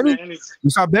saw Benny? You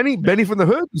saw Benny from the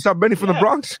hood. You saw Benny from the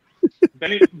Bronx.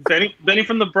 Benny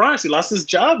from the Bronx. He lost his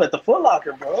job at the Foot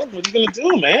Locker, bro. What are you gonna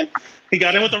do, man? He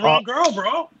got in with the wrong girl,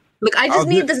 bro. Look, I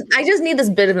just need this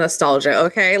bit of nostalgia,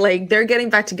 okay? Like they're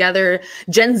getting back together.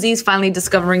 Gen Z's finally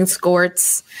discovering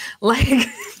squirts. Like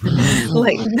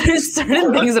there's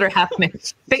certain things that are happening.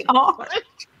 They are.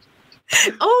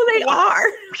 Oh, they are.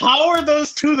 How are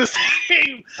those two the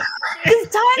same?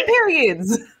 It's time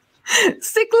periods.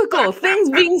 Cyclical.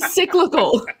 Things being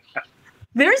cyclical.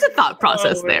 There's a thought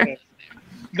process there.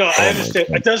 No, I understand.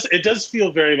 It does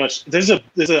feel very much. There's an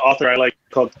author I like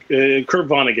called Kurt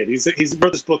Vonnegut. He's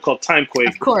wrote this book called Timequake.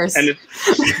 Of course. And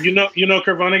you know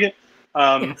Kurt Vonnegut.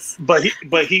 Yes. But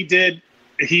he did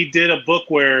a book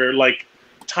where like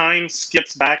time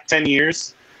skips back 10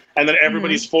 years, and then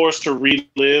everybody's forced to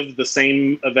relive the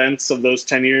same events of those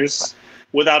 10 years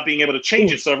without being able to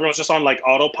change it. So everyone's just on like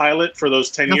autopilot for those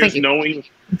 10 years, knowing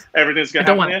everything's gonna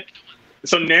happen.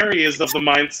 So Neri is of the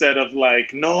mindset of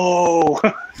like, no,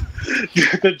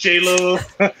 the J-Lo,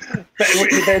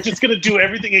 they're just going to do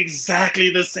everything exactly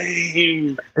the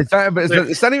same. It's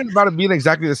not even about it being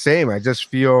exactly the same. I just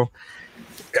feel,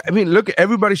 I mean, look,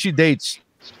 everybody she dates,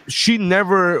 she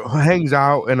never hangs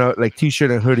out in a like t-shirt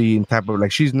and hoodie and type of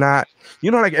like, she's not,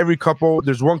 like every couple,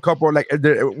 there's one couple, like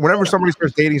whenever somebody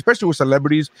starts dating, especially with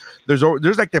celebrities, there's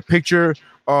like the picture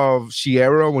of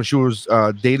Sierra when she was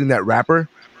dating that rapper.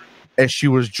 And she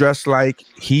was dressed like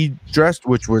he dressed,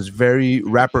 which was very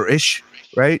rapper-ish,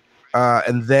 right?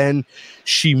 And then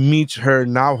she meets her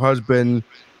now husband,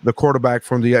 the quarterback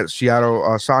from the Seattle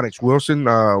Sonics, Wilson.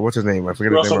 What's his name? I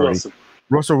forget his name already.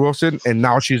 Russell Wilson. And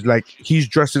now she's like, he's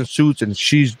dressed in suits and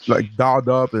she's like dolled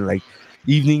up and like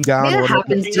evening gown. That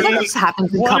happens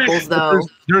in couples, though.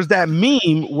 There's that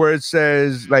meme where it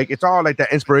says like it's all like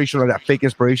that inspirational, that fake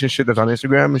inspiration shit that's on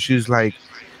Instagram, and she's like,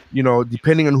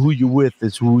 depending on who you're with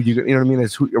is who you know what I mean?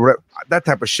 It's who, that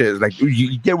type of shit. Is like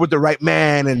you get with the right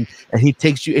man and he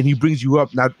takes you and he brings you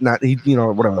up, not he,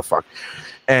 whatever the fuck.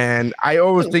 And I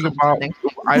always think about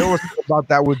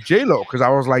that with J-Lo, because I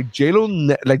was like,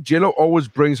 J-Lo always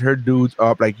brings her dudes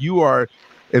up. Like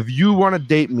if you want to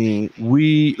date me,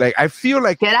 I feel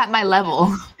like get at my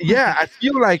level. Yeah, I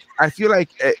feel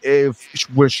like if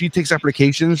when she takes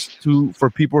applications for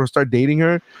people to start dating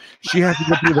her, she has to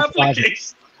go through the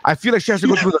closet. I feel like she has to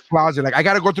go through the closet. Like, I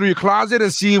got to go through your closet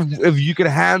and see if you can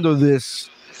handle this.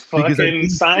 Fucking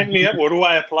sign me up. Where do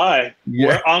I apply? Yeah.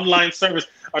 Where online service?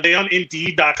 Are they on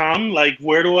Indeed.com? Like,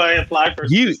 where do I apply for?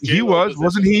 He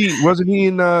wasn't he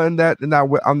on that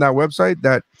website,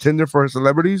 that Tinder for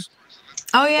celebrities?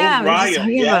 Oh yeah,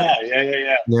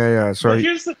 yeah. Sorry. But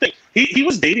here's the thing. He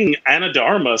was dating Ana de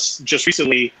Armas just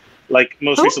recently. Like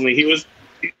recently, he was.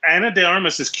 Ana de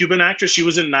Armas is Cuban actress. She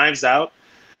was in Knives Out.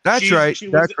 That's right.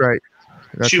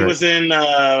 She was in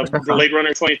Blade Runner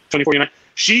 2049.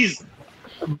 She's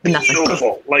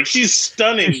beautiful. Like, she's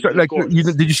stunning. Like, did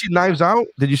you see Knives Out?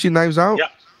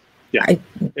 Yeah.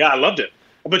 I loved it.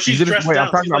 But she's dressed down.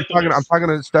 I'm talking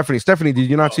to Stephanie. Stephanie, did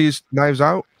you not see Knives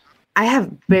Out? I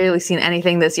have barely seen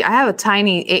anything this year. I have a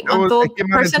tiny 8-month-old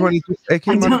person.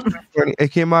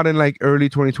 It came out in like early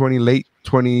 2020, late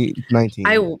 2019.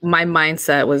 My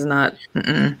mindset was not.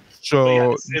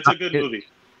 So it's a good movie.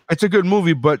 It's a good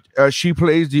movie, but she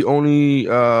plays the only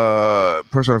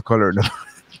person of color.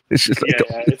 It's just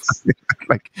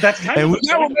like, that's kind of. We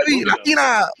got one, baby,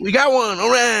 Latina. We got one. All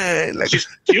right. Like, she's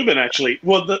Cuban, actually.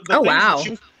 Well, wow.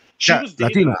 She was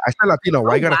Latina. I said Latina.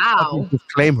 Why you gotta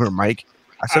claim her, Mike?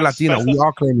 I said Latina. We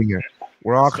all claiming her.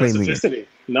 We're all claiming her.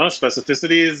 No,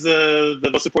 specificity is the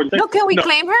most important thing. No, can we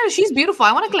claim her? She's beautiful.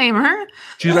 I want to claim her.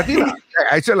 She's Latina.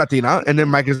 I said Latina, and then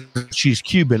Mike is she's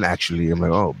Cuban. Actually, I'm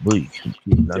like, oh, boy.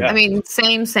 Yeah. I mean,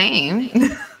 same.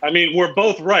 I mean, we're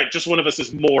both right. Just one of us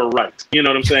is more right. You know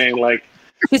what I'm saying? Like,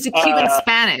 she's a Cuban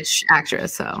Spanish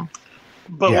actress, so.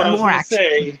 But what I was going to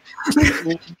say,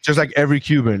 just like every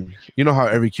Cuban, you know how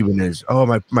every Cuban is. Oh,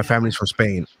 my family's from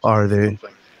Spain. Are they?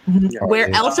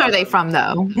 Where else are they from,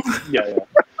 though? Yeah.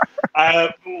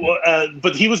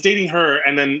 But he was dating her,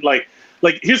 and then like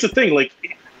here's the thing, like,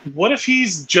 what if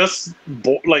he's just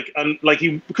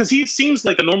because he seems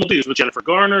like a normal dude. He was with Jennifer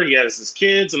Garner, he has his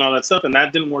kids and all that stuff, and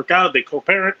that didn't work out. They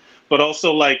co-parent, but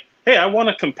also like, hey, I want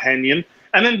a companion.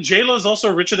 And then J-Lo is also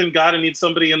richer than God and needs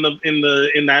somebody in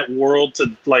that world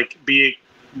to like be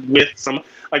with some.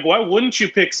 Like, why wouldn't you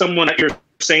pick someone at your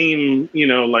same,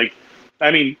 like,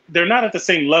 I mean, they're not at the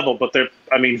same level, but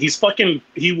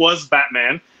he was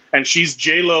Batman, and she's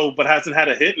J-Lo, but hasn't had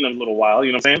a hit in a little while.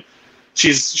 You know what I'm saying?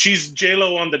 She's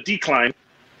J-Lo on the decline.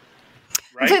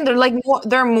 Right? I'm saying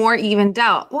they're more evened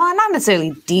out. Well, not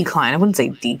necessarily decline. I wouldn't say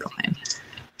decline.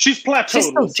 She's plateaued. She's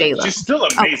still J-Lo. She's still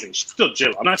amazing. Oh. She's still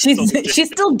J-Lo. She's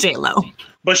still J-Lo.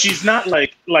 But she's not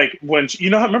like when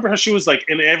remember how she was like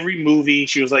in every movie.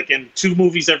 She was like in 2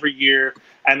 movies every year,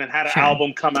 and then had an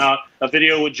album come out, a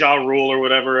video with Ja Rule or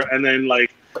whatever, and then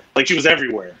like she was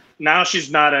everywhere. Now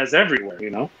she's not as everywhere,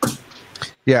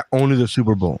 Yeah, only the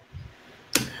Super Bowl.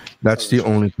 That's the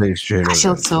only place J-Lo. She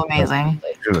looks so amazing.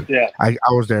 Yeah, I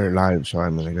was there live, so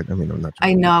I'm not.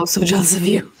 I know. I'm so jealous of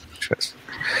you.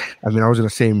 I mean, I was in the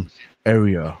same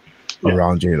area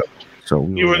around J-Lo. So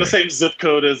you were in the same zip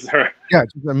code as her. Yeah,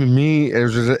 I mean, it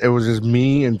was just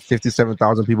me and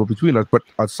 57,000 people between us. But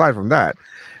aside from that,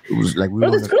 it was like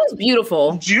this girl's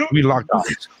beautiful. We locked out.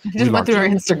 Just went through her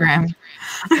Instagram.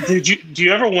 Do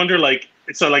you ever wonder, like,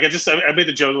 so like I made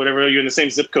the joke, whatever, you're in the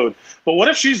same zip code, but what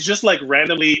if she's just like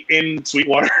randomly in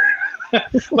Sweetwater,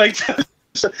 like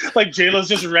J-Lo's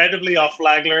just randomly off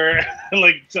Flagler,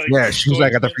 yeah, she's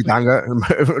like at the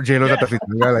fritanga. J-Lo's at the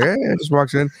fritanga, like, hey, just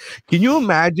walks in. Can you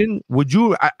imagine? Would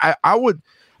you? I would.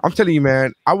 I'm telling you,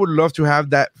 man, I would love to have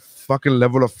that fucking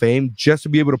level of fame just to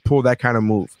be able to pull that kind of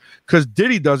move. Because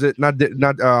Diddy does it, not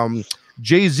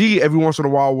Jay-Z. Every once in a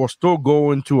while will still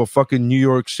go into a fucking New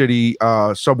York City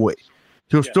subway.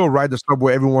 He'll still ride the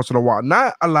subway every once in a while.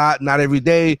 Not a lot, not every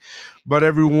day, but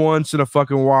every once in a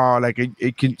fucking while. Like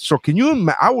it can. So can you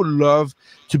imagine? I would love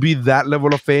to be that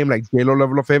level of fame, like J-Lo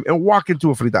level of fame, and walk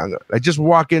into a fritanga. Like just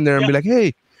walk in there and be like,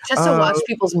 hey. Just to watch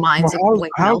people's minds.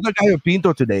 How's the guy of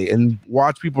Pinto today? And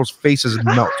watch people's faces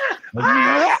melt.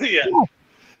 Yeah.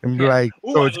 And be like,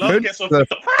 so it's good.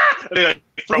 They like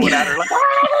throw it at her like,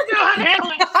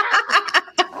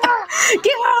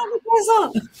 get out of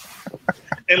the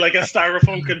in like a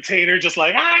styrofoam container, just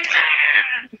like.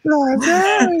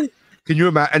 Can you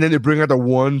imagine? And then they bring out the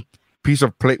one piece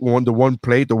of plate, the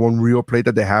one real plate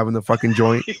that they have in the fucking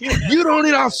joint. You don't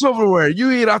eat off silverware. You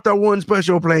eat off that one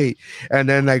special plate. And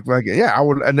then like yeah, I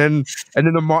would. And then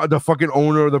the fucking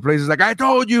owner of the place is like, I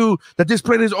told you that this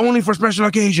plate is only for special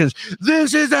occasions.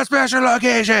 This is that special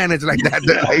occasion. It's like that.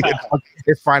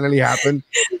 It finally happened.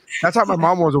 That's how my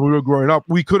mom was when we were growing up.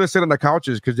 We couldn't sit on the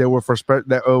couches because they were for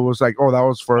that. It was like, that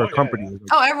was for a company. Yeah.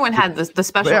 Oh, everyone had the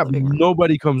special. Yeah,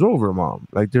 nobody comes over, Mom.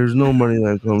 Like, there's no money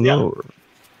that comes over.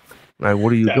 Like,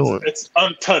 what are you doing? It's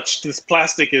untouched. This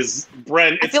plastic is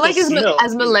brand. I feel like as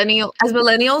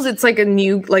millennials, it's like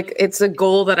it's a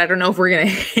goal that I don't know if we're gonna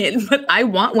hit. But I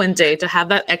want one day to have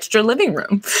that extra living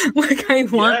room. Like I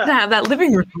want to have that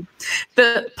living room.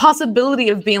 The possibility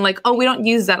of being like, oh, we don't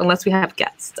use that unless we have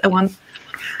guests. I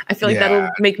feel like that'll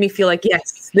make me feel like,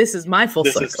 yes, this is my full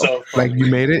circle. So like you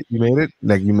made it.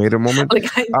 Like you made a moment.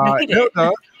 Like I made it.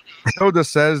 Hilda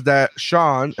says that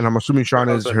Sean, and I'm assuming Sean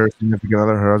is her significant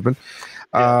other, her husband,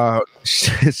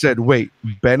 said, wait,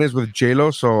 Ben is with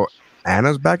J-Lo, so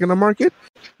Anna's back in the market?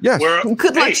 Yes.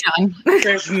 Good luck, Sean.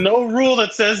 There's no rule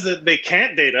that says that they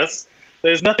can't date us.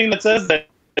 There's nothing that says that.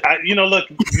 Look,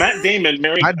 Matt Damon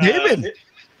married.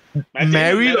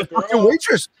 Married a fucking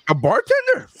waitress, a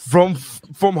bartender from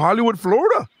Hollywood,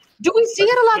 Florida. Do we see it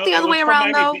a lot the other way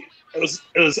around, though? It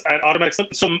was an automatic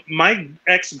slip. So my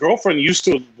ex-girlfriend used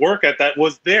to work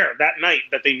was there that night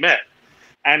that they met,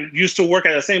 and used to work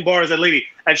at the same bar as that lady.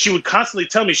 And she would constantly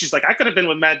tell me, she's like, I could have been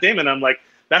with Matt Damon. I'm like,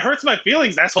 that hurts my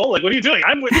feelings, asshole. Like, what are you doing?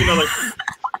 I'm with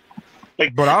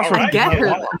but also I get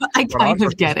her. I kind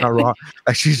of get it. Like,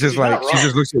 she's just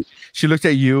she looks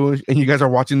at you, and you guys are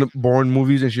watching the boring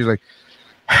movies, and she's like,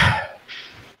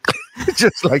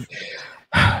 just like.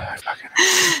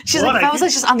 She's like, if I was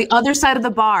like just on the other side of the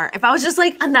bar, if I was just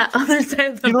like on that other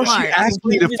side of the bar.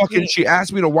 She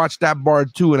asked me to watch that bar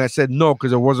too, and I said no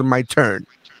because it wasn't my turn.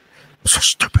 So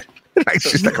stupid.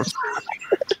 She's like,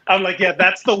 I'm like, yeah,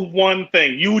 that's the one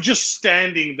thing. You just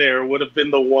standing there would have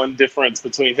been the one difference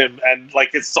between him and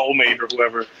like his soulmate or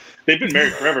whoever. They've been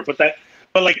married forever, but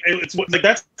like it's like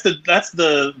that's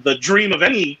the dream of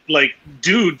any like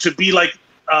dude to be like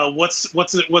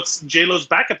what's J-Lo's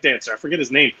backup dancer? I forget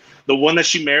his name. The one that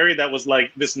she married that was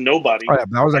like this nobody. Oh, yeah,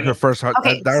 that was like her first.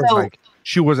 Okay, that was like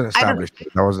she wasn't established.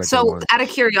 That was like so out of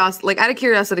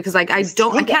curiosity, because like I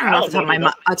can't remember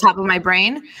off the top of my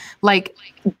brain. Like,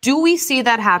 do we see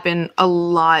that happen a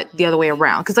lot the other way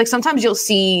around? Because like sometimes you'll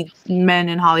see men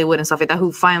in Hollywood and stuff like that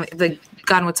who finally like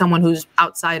gotten with someone who's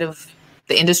outside of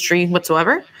the industry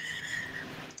whatsoever,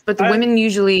 but the women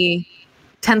usually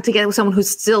tend to get with someone who's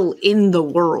still in the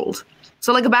world.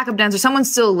 So like a backup dancer,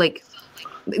 someone's still like,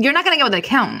 you're not gonna get with an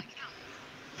accountant.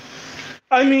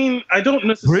 I mean, I don't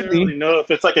necessarily know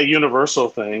if it's like a universal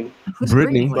thing.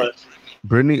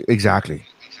 Brittany, exactly.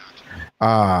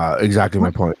 Exactly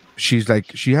my point. She's like,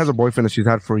 she has a boyfriend that she's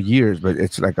had for years, but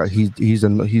it's like he's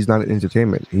not an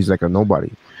entertainment. He's like a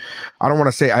nobody. I don't want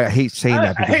to say. I hate saying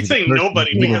that. I hate saying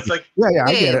nobody because like yeah,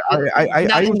 I get it.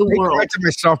 I was to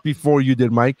myself before you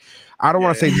did, Mike. I don't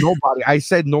want to say nobody. I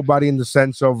said nobody in the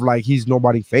sense of like he's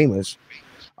nobody famous.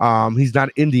 He's not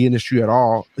in the industry at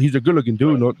all. He's a good-looking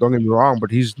dude. No, don't get me wrong, but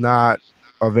he's not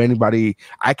of anybody.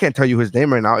 I can't tell you his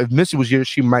name right now. If Missy was here,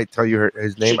 she might tell you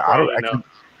his name.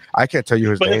 I can't tell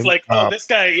you his name. But it's like, this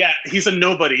guy, yeah, he's a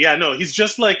nobody. Yeah, no, he's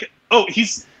just like,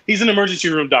 he's an emergency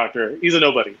room doctor. He's a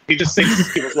nobody. He just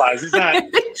saves people's lives. He's not.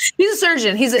 He's a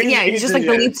surgeon. He's just like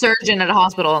the lead surgeon at a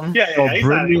hospital. Yeah, he's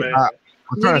Brittany, not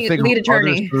I'm trying to think of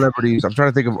other celebrities. I'm trying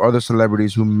to think of other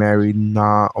celebrities who married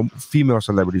female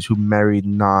celebrities who married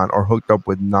or hooked up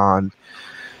with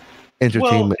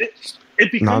entertainment. Well,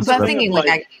 it becomes. I'm thinking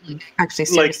like actually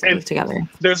seriously together.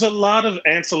 There's a lot of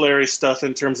ancillary stuff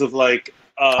in terms of like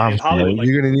in Hollywood. Like,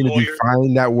 you're gonna need to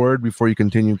define that word before you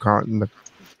continue connected.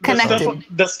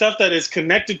 The stuff that is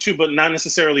connected to, but not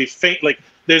necessarily like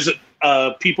there's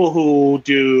people who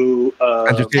do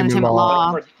entertainment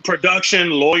law,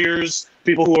 production, lawyers,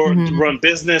 people who run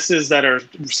businesses that are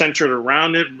centered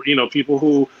around it. You know, people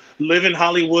who live in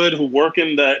Hollywood, who work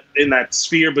in that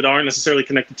sphere, but aren't necessarily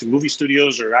connected to movie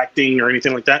studios or acting or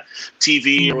anything like that,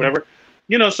 TV or whatever.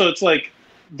 You know, so it's like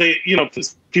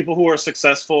people who are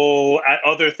successful at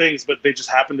other things, but they just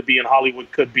happen to be in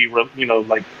Hollywood could be, like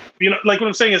what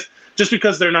I'm saying is just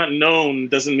because they're not known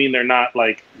doesn't mean they're not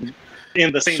like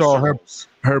in the same circles.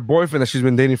 Her boyfriend that she's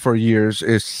been dating for years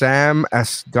is Sam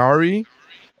Asghari.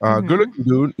 Good looking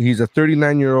dude. He's a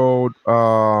 39-year-old.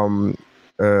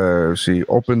 She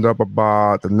opened up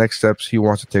about the next steps he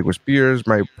wants to take with Spears.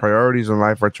 My priorities in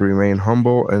life are to remain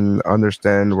humble and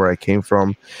understand where I came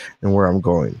from and where I'm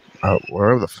going.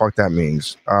 Whatever the fuck that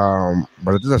means.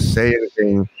 But it doesn't say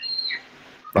anything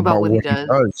about what he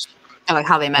does. Like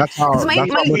how they met. That's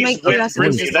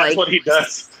what he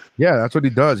does. Yeah, that's what he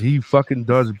does. He fucking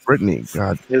does Britney.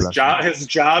 God, his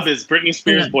job is Britney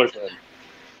Spears' boyfriend.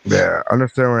 Yeah,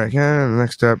 understand where I can.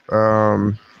 Next step.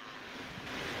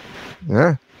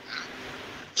 Yeah.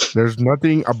 There's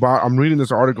nothing about. I'm reading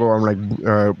this article. I'm like,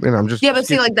 I'm just. Yeah, but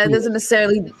see, like that doesn't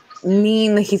necessarily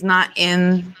mean that he's not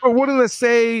in. But wouldn't it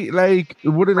say like?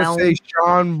 Wouldn't it say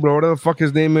Sean, whatever the fuck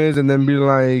his name is, and then be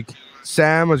like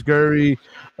Sam Asghari,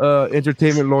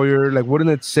 entertainment lawyer? Like, wouldn't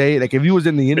it say like if he was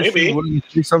in the industry, wouldn't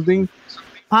he say something?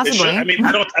 Possibly. I mean,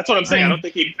 I don't. That's what I'm saying. I don't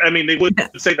think he. I mean, they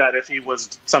wouldn't say that if he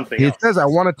was something. He says, "I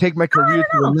want to take my career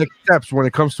to the next steps when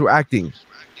it comes to acting."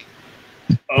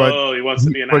 But he wants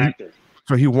to be an actor.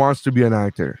 So he wants to be an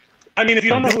actor. I mean, if you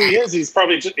don't know who he is, he's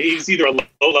either a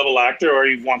low-level actor or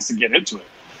he wants to get into it.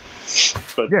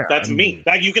 But that's me.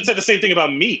 You could say the same thing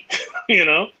about me, you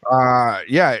know? I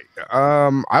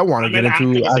want to get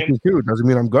into acting too. Doesn't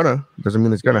mean I'm gonna. Doesn't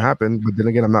mean it's gonna happen. But then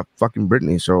again, I'm not fucking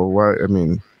Britney. So what? I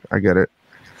mean, I get it.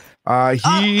 My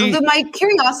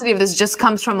curiosity of this just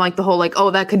comes from like the whole like,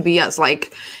 oh, that could be us,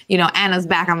 like, Anna's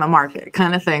back on the market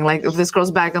kind of thing. Like if this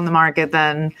girl's back on the market,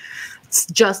 then it's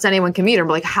just anyone can meet her.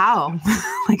 But like how?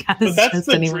 Like how does just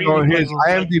anyone? So his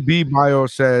IMDb bio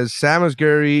says Sam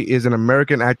Asghari is an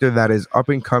American actor that is up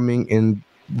and coming in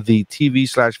the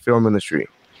TV/film industry.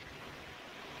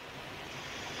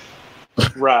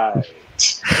 Right.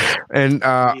 And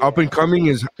up and coming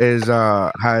is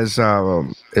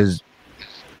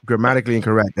grammatically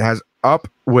incorrect. It has up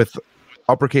with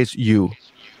uppercase U,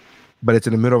 but it's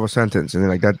in the middle of a sentence, and then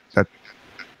like that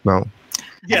no.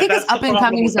 I think it's up and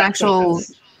coming is an actual.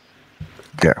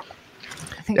 Yeah.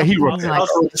 I think Yeah, he wrote he's that. like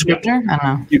a descriptor. I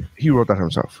don't know. He wrote that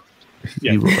himself.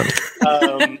 Yeah. He wrote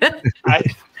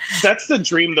that. That's the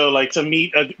dream, though. Like to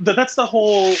meet. That's the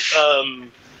whole.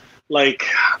 Like,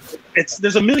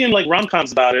 there's a million like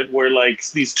rom-coms about it where like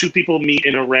these two people meet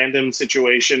in a random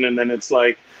situation, and then it's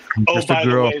like, Just a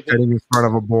girl sitting in front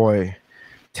of a boy,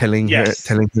 telling him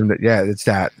that it's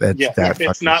that.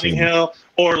 It's Notting Hill,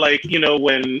 or like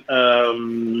when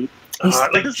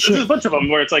like there's a bunch of them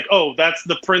where it's like, oh, that's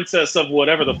the princess of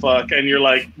whatever the fuck, and you're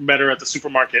like met her at the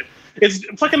supermarket. It's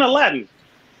fucking Aladdin.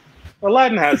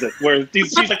 Aladdin has it where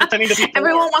she's like pretending to be.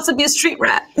 Everyone wants to be a street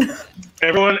rat.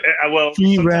 Everyone,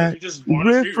 street rat,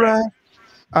 riff rat.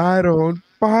 I don't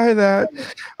buy that.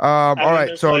 All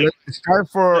right, so it's time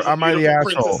for Am I the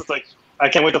Asshole? It's like, I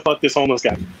can't wait to fuck this homeless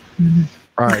guy.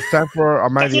 All right, it's time for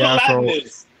Am I the Asshole?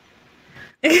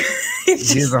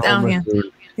 He's a homeless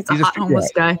dude. He's a hot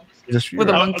homeless guy. With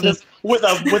a monkey. With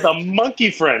a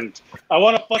monkey friend. I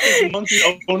want to fuck this monkey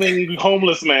owning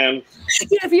homeless man.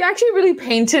 Yeah, if you actually really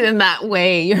paint it in that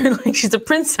way, you're like, she's a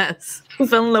princess who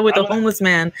fell in love with a homeless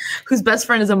man whose best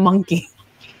friend is a monkey.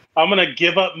 I'm gonna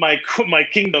give up my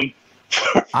kingdom.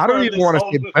 I don't even want to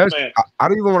say best. I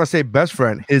don't even want to say best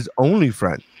friend. His only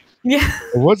friend. Yeah.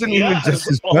 It wasn't even just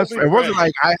his best friend. It wasn't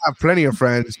like I have plenty of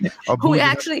friends. Who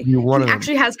actually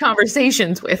has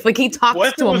conversations with. Like he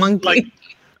talks to a monkey.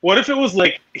 What if it was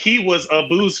like he was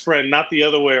Abu's friend, not the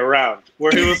other way around?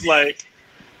 Where he was like,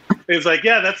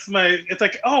 yeah, that's my. It's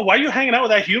like, oh, why are you hanging out with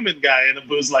that human guy? And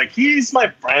Abu's like, he's my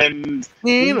friend.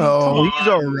 He's all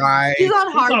right. He's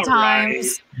on hard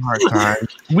times. Hard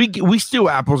times. We steal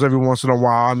apples every once in a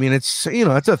while. I mean, it's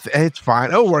it's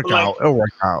fine. It'll work out. It'll work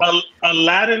out.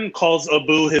 Aladdin calls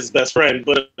Abu his best friend,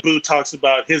 but Abu talks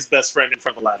about his best friend in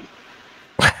front of Aladdin.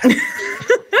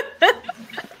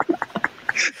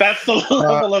 That's the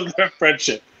level of their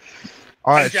friendship.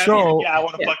 All right, so I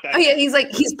want to fuck that. Oh yeah,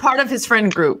 he's part of his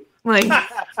friend group. Like,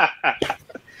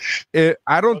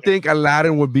 I don't think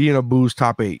Aladdin would be in Abu's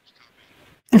top 8.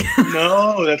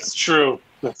 No, that's true.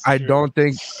 I don't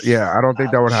think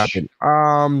that would happen.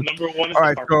 Number one. All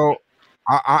right, so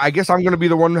I guess I'm gonna be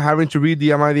the one having to read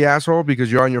the Am I the Asshole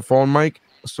because you're on your phone, Mike.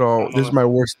 So this is my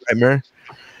worst nightmare.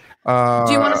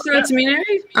 Do you want to throw it to me,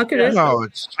 Nary? Okay. No,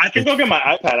 I can go get my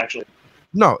iPad actually.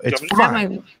 No, it's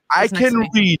fine. I can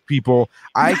read, people.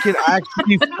 I can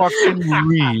actually fucking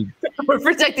read. We're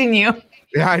protecting you.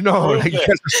 Yeah, I know. Like, you guys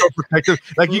are so protective.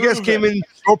 Like you guys came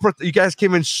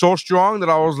in so strong that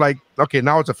I was like, okay,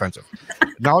 now it's offensive.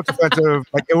 Like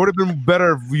it would have been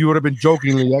better if you would have been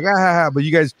jokingly like, but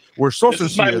you guys were so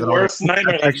sincere. This is my worst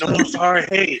nightmare. Like, no, sorry,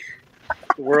 hey.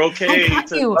 We're okay. I can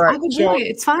do it.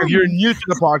 It's fine. If you're new to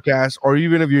the podcast, or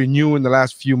even if you're new in the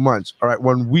last few months, all right,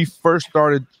 when we first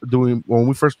started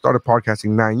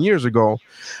podcasting 9 years ago,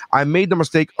 I made the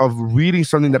mistake of reading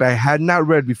something that I had not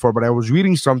read before, but I was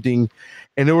reading something,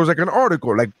 and it was like an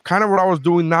article, like kind of what I was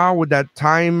doing now with that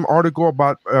Time article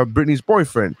about Britney's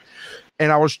boyfriend.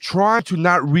 And I was trying to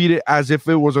not read it as if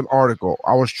it was an article.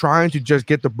 I was trying to just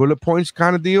get the bullet points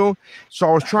kind of deal. So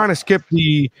I was trying to skip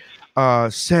the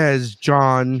says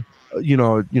John,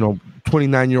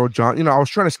 29-year-old John. I was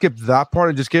trying to skip that part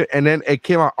and just get, and then it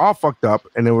came out all fucked up,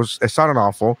 and it sounded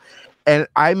awful, and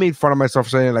I made fun of myself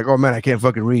saying like, "Oh man, I can't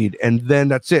fucking read," and then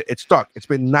that's it. It stuck. It's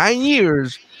been 9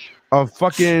 years of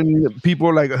fucking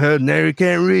people like, Nary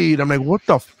can't read. I'm like, what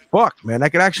the fuck, man? I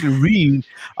can actually read.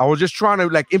 I was just trying to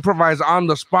like improvise on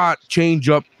the spot, change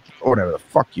up, or whatever.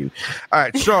 Fuck you. All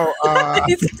right, so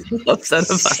he's upset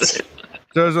about it.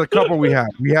 There's a couple we have.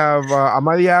 We have Am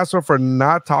I the Asshole for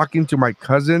not talking to my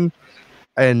cousin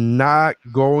and not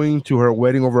going to her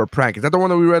wedding over a prank? Is that the one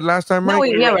that we read last time, Mike? No,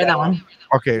 we read that one.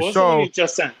 Okay, so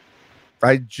just sent?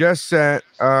 I just sent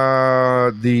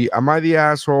the Am I the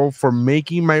Asshole for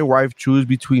making my wife choose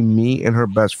between me and her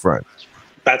best friend?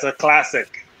 That's a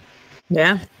classic.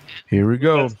 Yeah. Here we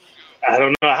go. I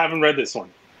don't know. I haven't read this one.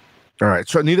 All right,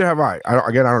 so neither have I.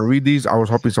 I don't read these. I was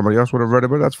hoping somebody else would have read it,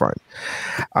 but that's fine.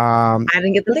 I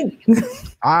didn't get the link.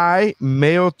 I,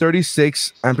 male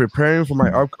 36, am preparing for my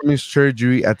upcoming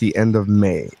surgery at the end of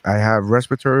May. I have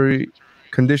respiratory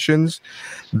conditions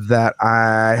that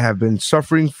I have been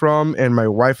suffering from, and my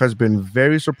wife has been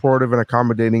very supportive and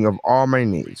accommodating of all my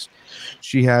needs.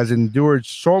 She has endured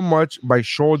so much by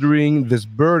shouldering this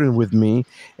burden with me,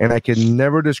 and I can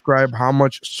never describe how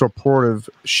much supportive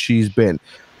she's been.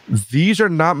 These are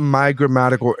not my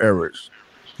grammatical errors.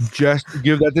 Just to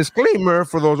give that disclaimer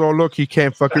for those, look, he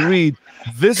can't fucking read.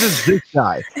 This is this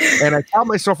guy. And I caught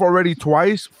myself already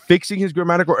twice fixing his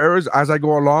grammatical errors as I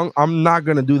go along. I'm not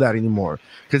going to do that anymore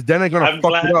because then I'm going to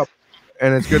fuck it up.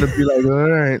 And it's going to be like, all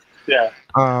right. Yeah.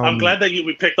 I'm glad that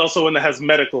we picked also one that has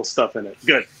medical stuff in it.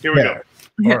 Good. Here we go.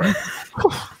 All right.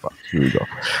 Here we go.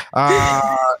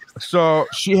 So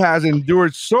she has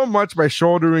endured so much by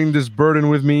shouldering this burden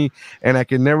with me, and I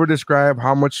can never describe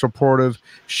how much supportive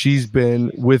she's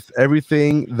been with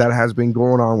everything that has been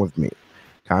going on with me.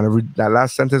 That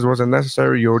last sentence wasn't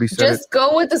necessary. You already said Just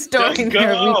go with the story.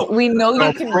 We know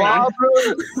you can read.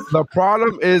 The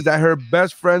problem is that her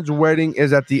best friend's wedding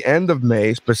is at the end of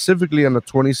May, specifically on the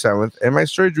 27th, and my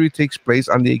surgery takes place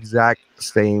on the exact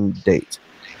same date.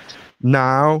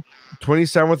 Now,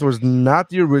 27th was not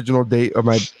the original date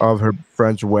of her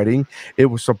friend's wedding. It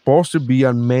was supposed to be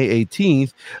on May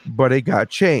 18th, but it got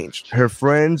changed. Her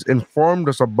friends informed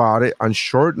us about it on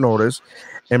short notice,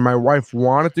 and my wife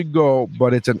wanted to go,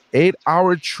 but it's an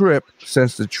 8-hour trip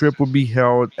since the trip would be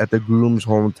held at the groom's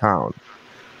hometown.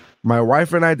 My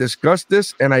wife and I discussed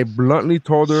this, and I bluntly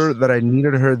told her that I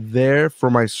needed her there for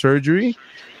my surgery.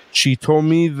 She told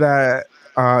me that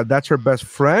that's her best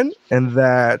friend and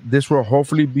that this will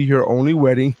hopefully be her only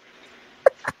wedding.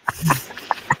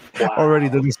 Wow. Already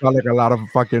doesn't sound like a lot of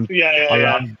fucking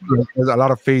there's a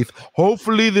lot of faith.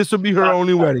 Hopefully this will be her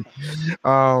only wedding.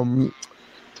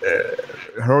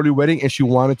 Her only wedding, and she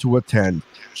wanted to attend.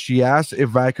 She asked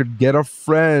if I could get a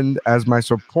friend as my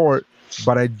support,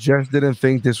 but I just didn't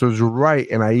think this was right,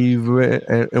 and I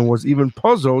was even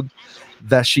puzzled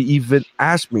that she even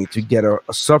asked me to get a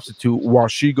substitute while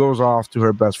she goes off to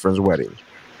her best friend's wedding.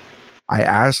 I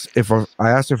asked if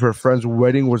her friend's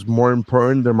wedding was more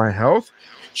important than my health.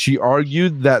 She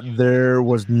argued that there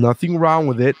was nothing wrong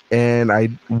with it, and I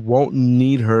won't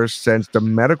need her since the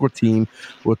medical team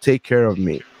will take care of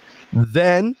me.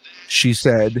 Then she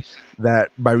said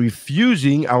that by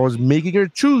refusing, I was making her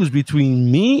choose between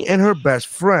me and her best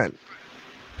friend.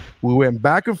 We went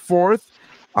back and forth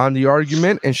on the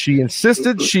argument, and she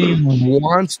insisted she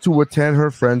wants to attend her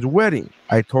friend's wedding.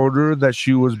 I told her that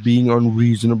she was being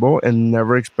unreasonable and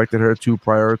never expected her to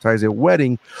prioritize a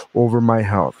wedding over my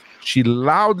health. She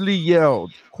loudly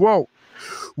yelled, quote,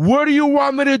 "What do you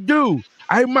want me to do?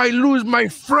 I might lose my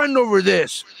friend over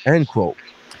this," end quote.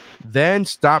 Then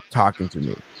stopped talking to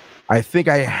me. I think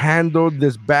I handled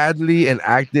this badly and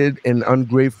acted in an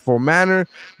ungrateful manner,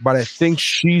 but I think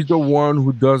she's the one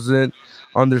who doesn't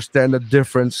understand the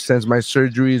difference since my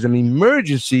surgery is an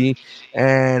emergency,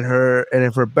 and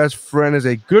if her best friend is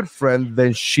a good friend,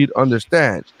 then she'd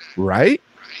understand, right?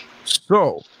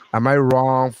 So, am I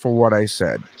wrong for what I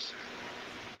said?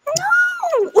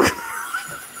 No!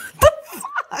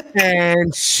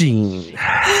 And scene.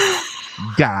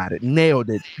 Got it.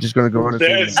 Nailed it. Just going to go on.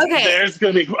 There's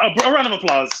going to be a round of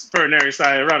applause for Neri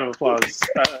Sai. A round of applause.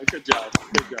 Good job.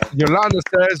 Yolanda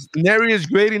says, Neri is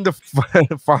grading the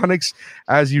phonics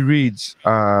as he reads.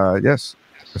 Yes,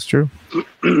 that's true.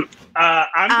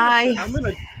 I'm going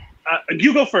to...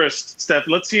 you go first, Steph.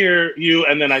 Let's hear you,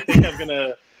 and then I think I'm going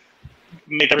to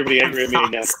make everybody angry at me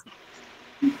again.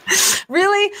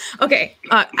 Really? Okay.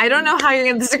 I don't know how you're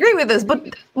going to disagree with this,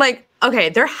 but okay,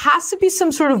 there has to be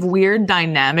some sort of weird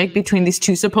dynamic between these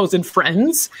two supposed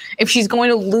friends. If she's going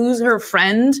to lose her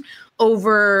friend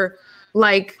over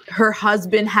her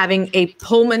husband having a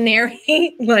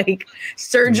pulmonary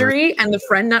surgery and the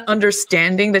friend not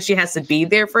understanding that she has to be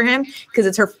there for him because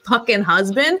it's her fucking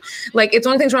husband. It's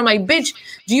one of the things where I'm like, bitch,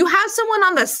 do you have someone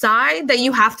on the side that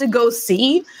you have to go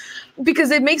see?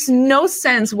 Because it makes no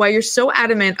sense why you're so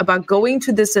adamant about going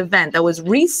to this event that was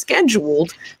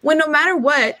rescheduled when no matter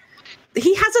what,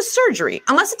 he has a surgery.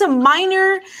 Unless it's a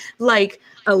minor,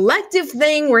 elective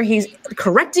thing where he's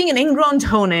correcting an ingrown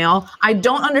toenail, I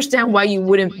don't understand why you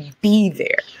wouldn't be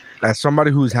there. As somebody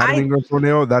who's had an ingrown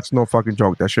toenail, that's no fucking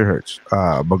joke. That shit hurts.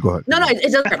 But go ahead. No, it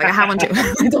doesn't hurt. I have one too.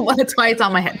 That's why it's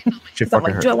on my head. I'm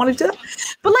like, do I want to do that?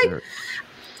 But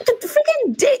the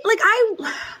freaking date,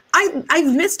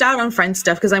 I've missed out on friend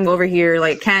stuff because I'm over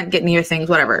here, can't get near things,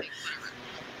 whatever.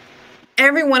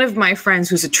 Every one of my friends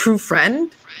who's a true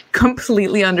friend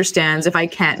completely understands if I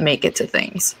can't make it to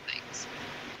things.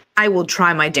 I will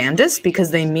try my damnedest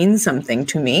because they mean something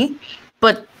to me.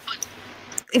 But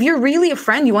if you're really a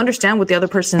friend, you understand what the other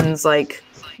person's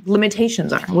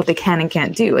limitations are, what they can and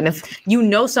can't do. And if you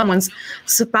know someone's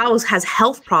spouse has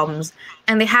health problems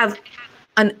and they have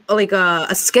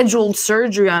a scheduled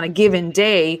surgery on a given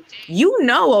day, you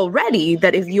know already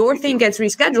that if your thing gets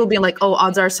rescheduled, being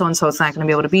odds are so-and-so is not going to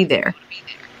be able to be there.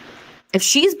 If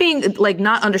she's being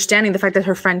not understanding the fact that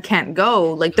her friend can't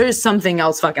go, there's something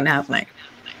else fucking happening.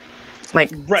 Right.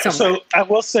 Somewhere. So I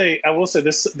will say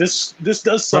this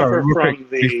does suffer from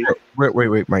the.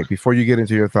 Wait, Mike. Before you get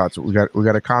into your thoughts, we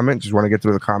got a comment. Just want to get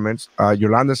through the comments.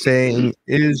 Yolanda saying,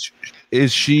 is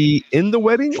she in the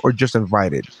wedding or just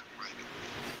invited?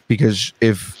 because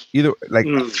if either like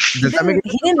does that make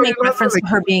He didn't make reference to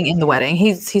her being in the wedding.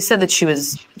 He said that she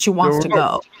wants to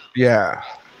go. Yeah.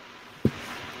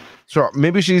 So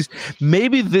maybe she's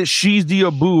the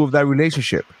Abu of that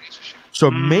relationship.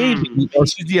 So maybe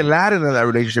she's the Aladdin of that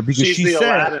relationship because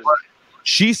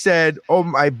she said, "Oh,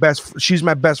 she's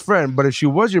my best friend." But if she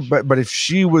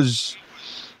was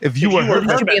if you were her,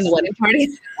 wouldn't you be in the wedding party?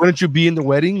 Wouldn't you be in the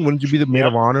wedding? Wouldn't you be the maid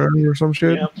of honor or some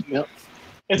shit? Yep.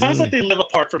 It sounds like they live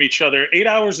apart from each other. 8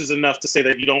 hours is enough to say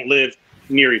that you don't live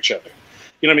near each other.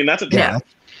 You know what I mean? That's a drive.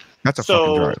 That's a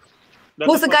fucking drive.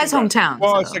 Well, it's the guy's hometown.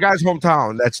 Well, it's the guy's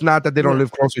hometown. That's not that they don't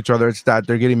live close to each other. It's that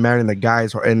they're getting married in the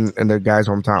guy's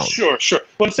hometown. Sure.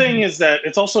 What I'm saying is that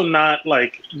it's also not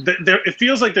like it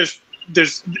feels like there's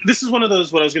this is one of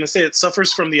those, what I was going to say, it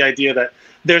suffers from the idea that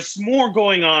there's more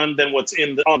going on than what's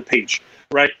on the page,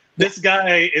 right? This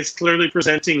guy is clearly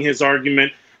presenting his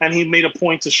argument, and he made a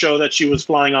point to show that she was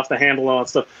flying off the handle and all that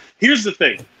stuff. Here's the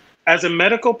thing. As a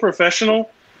medical professional,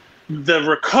 the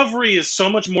recovery is so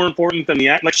much more important than the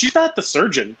act. Like, she's not the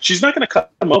surgeon. She's not going to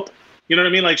cut him open. You know what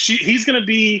I mean? Like, he's going to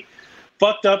be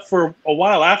fucked up for a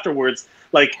while afterwards.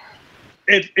 Like,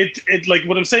 it like,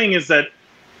 what I'm saying is that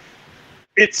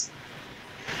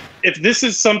if this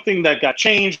is something that got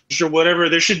changed or whatever,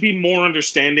 there should be more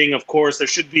understanding, of course. There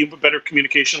should be better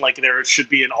communication, like there should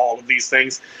be in all of these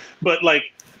things. But,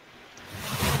 like,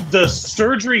 the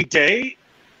surgery day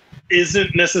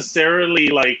isn't necessarily,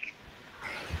 like,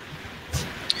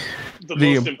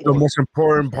 the most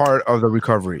important part of the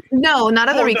recovery. No, not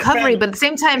of the recovery, but at the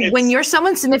same time, when you're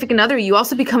someone's significant other, you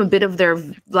also become a bit of their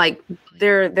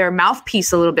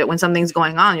mouthpiece a little bit when something's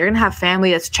going on. You're gonna have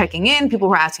family that's checking in, people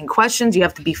who are asking questions. You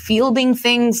have to be fielding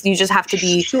things. You just have to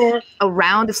be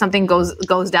around if something goes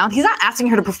down. He's not asking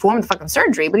her to perform the fucking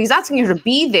surgery, but he's asking her to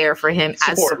be there for him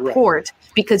as support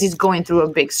because he's going through a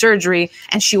big surgery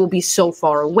and she will be so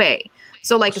far away.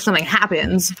 So, like, if something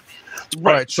happens.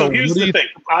 Right. So here's the thing.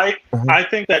 I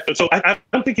think that. So I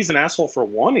don't think he's an asshole for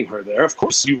wanting her there. Of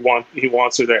course, he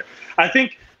wants her there. I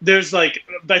think there's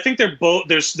they're both.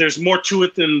 There's more to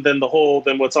it than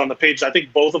what's on the page. I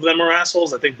think both of them are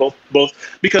assholes. I think both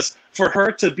because for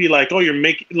her to be like, oh,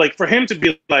 for him to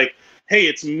be like, hey,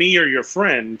 it's me or your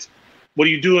friend. What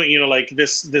are you doing? You know, like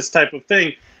this type of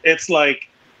thing. It's like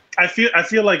I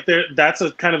feel like that's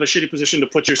a kind of a shitty position to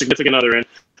put your significant other in.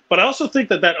 But I also think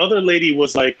that other lady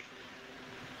was like,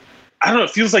 I don't know,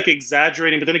 it feels like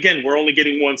exaggerating, but then again, we're only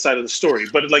getting one side of the story.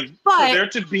 But for there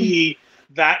to be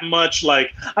that much,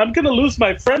 like, I'm going to lose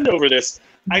my friend over this,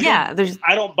 I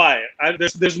don't buy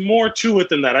it. There's more to it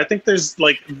than that. I think there's,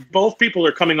 like, both people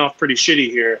are coming off pretty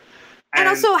shitty here. And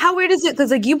also, how weird is it?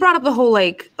 Because, like, you brought up the whole,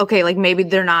 like, okay, like, maybe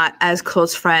they're not as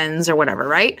close friends or whatever,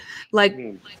 right? Like,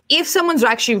 if someone's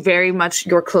actually very much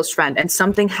your close friend and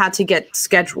something had to get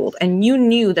scheduled and you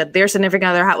knew that their significant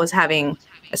other was having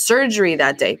a surgery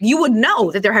that day, you would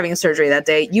know that they're having a surgery that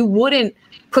day. You wouldn't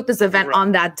put this event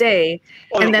on that day.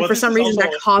 And then for some reason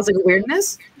that caused like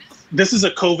weirdness. This is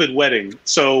a COVID wedding,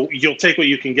 so you'll take what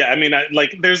you can get. I mean,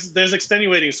 there's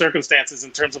extenuating circumstances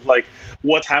in terms of like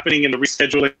what's happening in the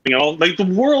rescheduling and all. Like, the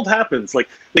world happens. Like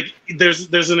there's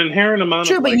an inherent amount.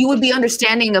 Sure, of, but you would be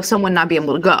understanding of someone not being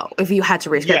able to go if you had to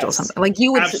reschedule something. Like,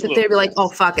 you would, they'd be like, "Oh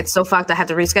fuck, it's so fucked. I have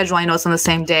to reschedule. I know it's on the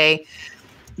same day."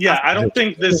 Yeah, I don't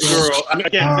think this girl. I mean,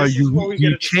 again, this is where we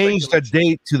you changed the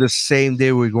date to the same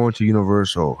day we're going to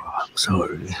Universal. I'm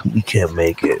sorry, we can't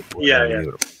make it. Yeah.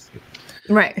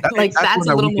 Right. That's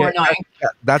a little more annoying.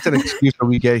 That's an excuse that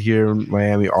we get here in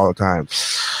Miami all the time.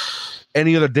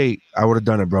 Any other date, I would have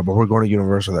done it, bro. But we're going to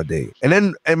Universal that day. And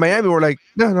then in Miami, we're like,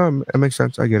 no, it makes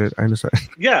sense. I get it. I understand.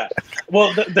 Yeah.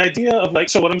 Well, the idea of like,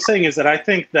 so what I'm saying is that I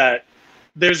think that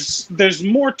there's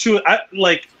more to it.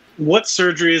 Like, what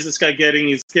surgery is this guy getting?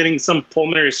 He's getting some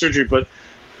pulmonary surgery, but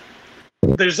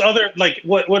there's other, like,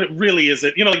 what it really is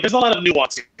it? You know, like, there's a lot of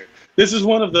nuance here. This is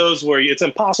one of those where it's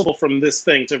impossible from this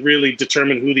thing to really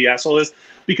determine who the asshole is,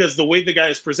 because the way the guy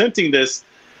is presenting this,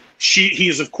 he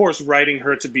is of course writing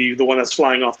her to be the one that's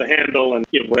flying off the handle and,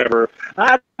 you know, whatever.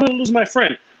 I'm gonna lose my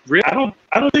friend. Really, I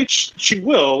don't think she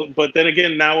will. But then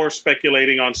again, now we're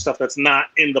speculating on stuff that's not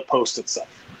in the post itself.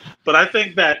 But I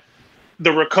think that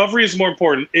the recovery is more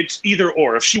important. It's either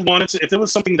or. If she wanted to, if there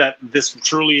was something that this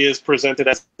truly is presented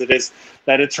as it is,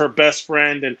 that it's her best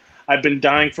friend and I've been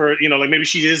dying for, you know, like maybe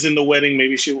she is in the wedding,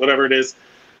 maybe she, whatever it is,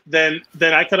 then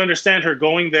I could understand her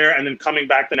going there and then coming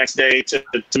back the next day to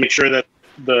make sure that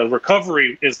the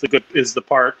recovery is the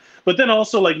part, but then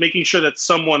also like making sure that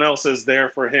someone else is there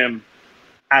for him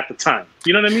at the time.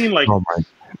 You know what I mean? Like,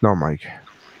 no, Mike.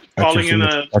 Calling in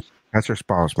that's her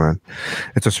spouse, man.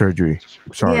 It's a surgery.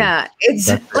 Sorry. Yeah, it's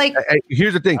like.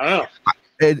 Here's the thing.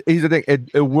 Here's the thing.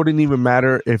 It wouldn't even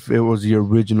matter if it was the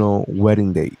original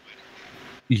wedding date.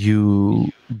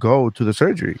 You go to the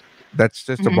surgery. That's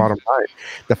just the bottom line.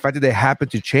 The fact that they happen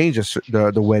to change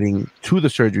the wedding to the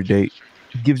surgery date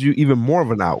gives you even more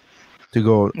of an out to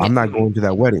go, I'm not going to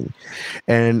that wedding.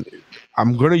 And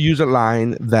I'm going to use a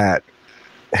line that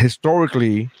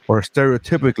historically or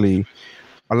stereotypically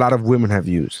a lot of women have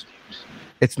used.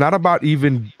 It's not about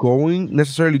even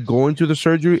necessarily going to the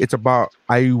surgery. It's about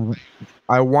I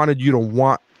wanted you to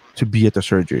want to be at the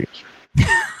surgery.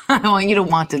 I want you to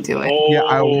want to do it. Yeah,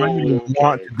 I want you to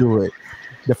want to do it.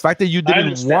 The fact that you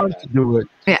didn't want to do it.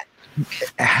 Yeah.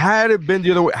 Had it been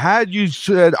the other way, had you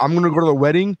said, I'm going to go to the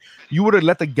wedding, you would have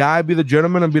let the guy be the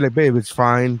gentleman and be like, babe, it's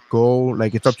fine. Go.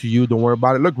 Like, it's up to you. Don't worry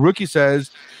about it. Look, Rookie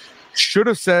says, should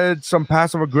have said some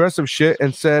passive aggressive shit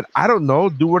and said, I don't know,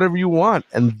 do whatever you want.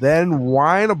 And then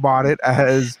whine about it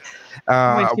as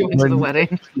when you went to the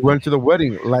wedding. Went to the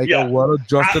wedding like a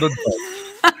well-adjusted adult.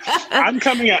 I'm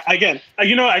coming at again.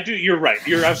 You're right.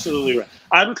 You're absolutely right.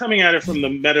 I'm coming at it from the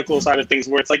medical side of things,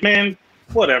 where it's like, man,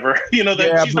 whatever.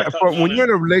 But when you're in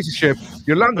a relationship,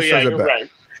 Yolanda says it best. Right.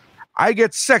 I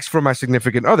get sex from my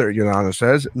significant other. Yolanda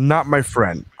says, not my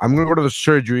friend. I'm gonna go to the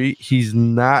surgery. He's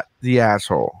not the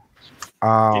asshole.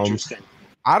 Interesting.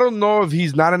 I don't know if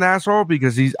he's not an asshole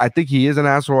because I think he is an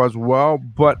asshole as well,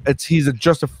 but he's a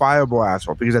justifiable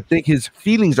asshole because I think his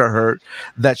feelings are hurt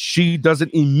that she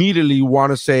doesn't immediately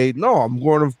want to say, no, I'm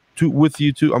going with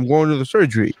you to, I'm going to the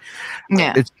surgery.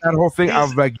 Yeah. It's that whole thing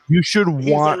of like, you should want.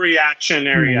 He's a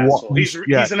reactionary asshole. He's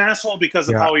an asshole because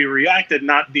of how he reacted,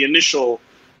 not the initial.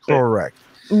 Correct.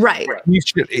 Right.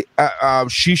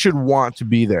 She should want to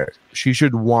be there. She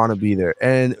should want to be there.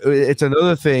 And it's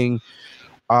another thing.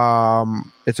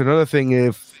 It's another thing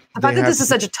if the fact that this is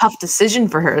such a tough decision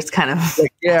for her. It's kind of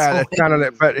that's kind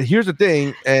of. But here's the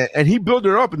thing, and he built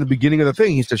her up in the beginning of the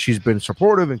thing. He said she's been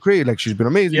supportive and creative, like she's been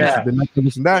amazing. Yeah. She's been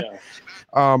this and that.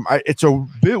 Yeah. It's a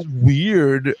bit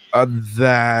weird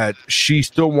that she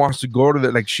still wants to go to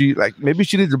that. Like maybe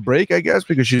she needs a break, I guess,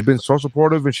 because she's been so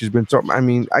supportive and she's been so. I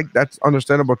mean, that's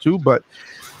understandable too, but.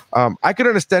 I could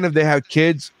understand if they have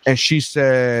kids and she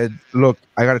said, look,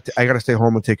 I gotta stay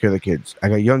home and take care of the kids. I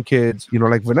got young kids,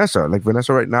 like Vanessa. Like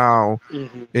Vanessa right now,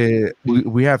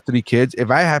 we have 3 kids. If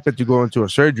I happen to go into a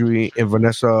surgery and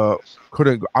Vanessa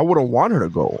couldn't, I wouldn't want her to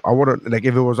go. I wouldn't, like,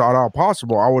 if it was at all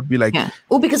possible, I would be like,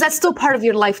 well, because that's still part of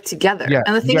your life together. Yeah,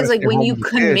 and the thing is, like, when you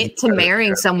commit to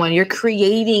marrying someone, you're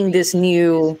creating this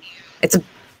new, it's a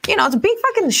big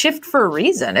fucking shift for a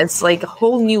reason. It's like a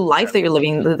whole new life that you're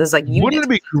living. There's like, wouldn't it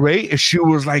be great if she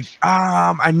was like,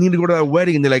 I need to go to that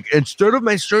wedding, and they're like, instead of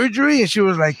my surgery, and she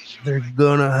was like, they're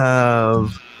gonna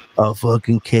have a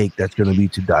fucking cake that's gonna be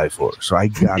to die for. So I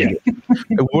gotta get.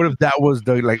 What if that was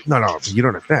the like? No, you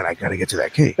don't understand. I gotta get to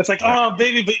that cake. It's like, oh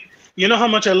baby, but you know how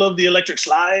much I love the electric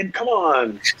slide. Come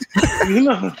on,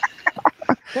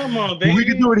 Come on, baby. We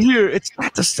can do it here. It's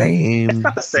not the same. It's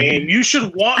not the same. You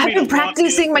should want me I've been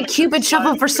practicing my Cupid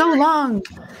shuffle for so long.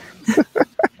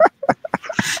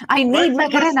 I need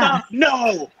Macarena.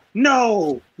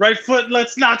 No. Right foot,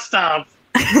 let's not stop.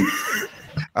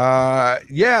 I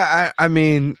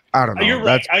mean, I don't know. You're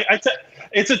right.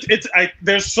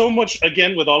 There's so much,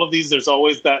 again, with all of these, there's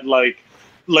always that, like,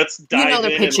 let's dive in.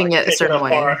 They're pitching it a certain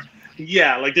way.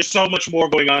 Yeah, like, there's so much more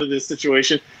going on in this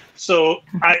situation. So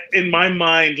in my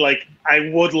mind, like, I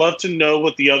would love to know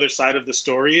what the other side of the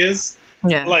story is.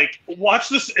 Yeah. Like, watch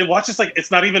this. Like,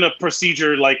 it's not even a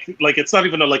procedure. Like it's not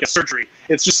even a surgery.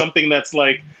 It's just something that's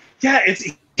like,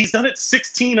 he's done it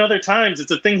 16 other times. It's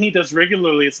a thing he does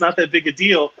regularly. It's not that big a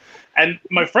deal. And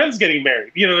my friend's getting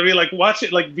married. You know what I mean? Like, watch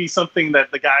it like be something that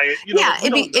the guy.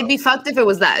 It'd be fucked if it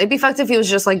was that. It'd be fucked if he was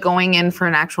just like going in for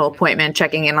an actual appointment,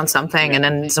 checking in on something, and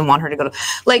then doesn't want her to go to.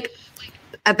 Like,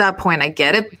 at that point, I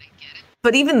get it.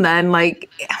 But even then,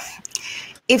 like,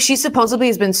 if she supposedly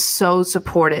has been so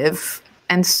supportive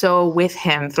and so with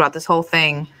him throughout this whole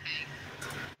thing,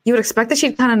 you would expect that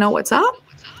she'd kind of know what's up.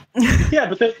 Yeah,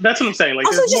 but that's what I'm saying. Like,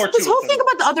 also, there's more to this whole it. thing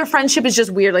about the other friendship is just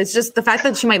weird. Like, it's just the fact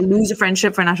that she might lose a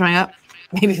friendship for not showing up.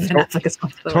 Maybe Ben Affleck is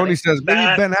going to the Tony wedding. says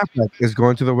maybe Ben Affleck is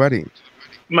going to the wedding.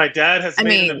 My dad has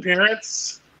made an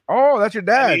appearance. Oh, that's your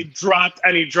dad.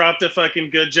 And he dropped a fucking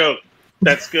good joke.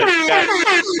 That's good.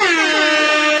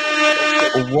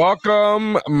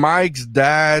 Welcome Mike's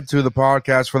dad to the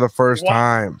podcast for the first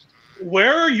time.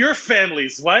 Where are your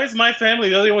families? Why is my family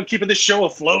the only one keeping this show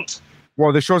afloat?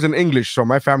 Well, the show's in English, so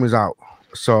my family's out.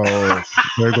 So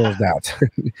there goes that.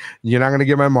 You're not going to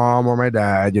get my mom or my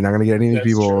dad. You're not going to get any of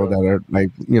these people that are like,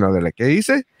 they're like, ¿Qué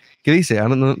dice? ¿Qué dice?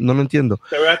 No lo entiendo.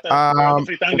 They're at the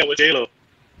fritanga with J-Lo.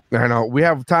 I know. We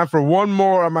have time for one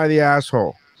more. Am I the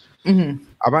asshole? Mm-hmm.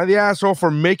 Am I the asshole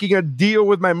for making a deal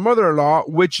with my mother-in-law,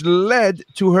 which led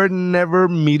to her never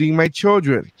meeting my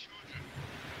children?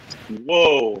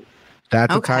 Whoa.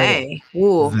 That's a title. Okay.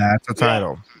 Ooh. That's a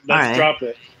title. Let's right. drop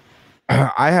it.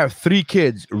 I have 3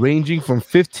 kids ranging from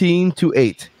 15 to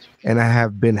 8, and I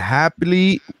have been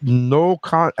happily no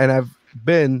contact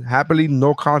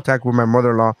with my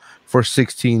mother-in-law for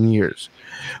 16 years.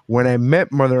 When I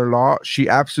met mother-in-law, she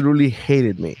absolutely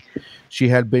hated me. She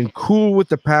had been cool with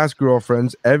the past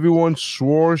girlfriends. Everyone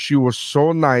swore she was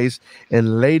so nice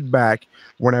and laid back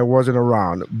when I wasn't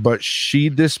around, but she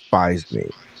despised me.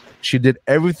 She did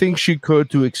everything she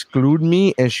could to exclude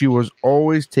me, and she was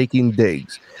always taking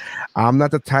digs. I'm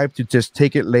not the type to just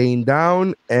take it laying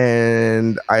down,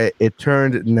 and it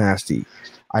turned nasty.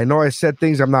 I know I said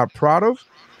things I'm not proud of.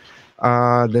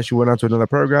 Then she went on to another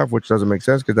paragraph, which doesn't make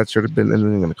sense because that should have been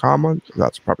ending in a comma.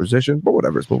 That's a proposition, but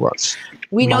whatever. Let's move on.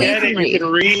 We know you Get can it, read. you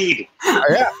can read.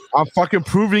 Yeah, I'm fucking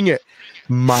proving it.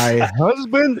 My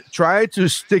husband tried to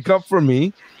stick up for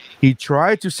me. He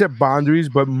tried to set boundaries,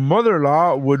 but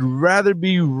mother-in-law would rather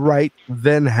be right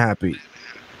than happy.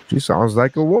 She sounds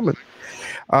like a woman.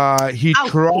 He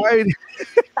tried.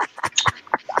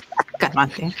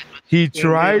 He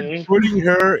tried putting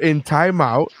her in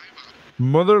timeout.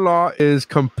 Mother-in-law is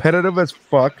competitive as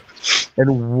fuck,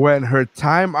 and when her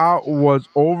timeout was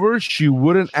over, she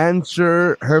wouldn't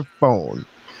answer her phone.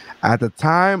 At the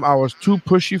time, I was too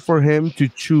pushy for him to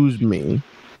choose me.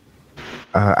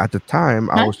 I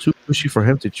was too pushy for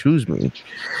him to choose me.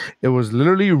 It was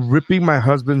literally ripping my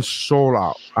husband's soul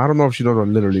out. I don't know if she knows what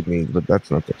literally means, but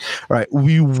that's nothing. All right.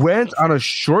 We went on a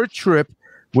short trip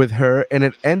with her, and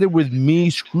it ended with me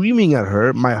screaming at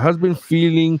her. My husband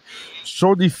feeling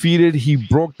so defeated, he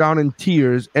broke down in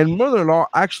tears, and mother-in-law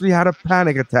actually had a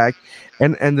panic attack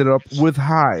and ended up with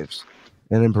hives.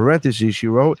 And in parentheses, she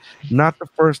wrote, not the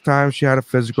first time she had a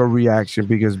physical reaction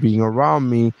because being around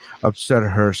me upset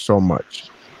her so much.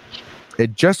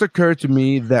 It just occurred to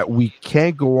me that we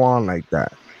can't go on like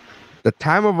that. The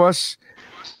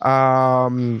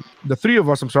three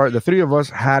of us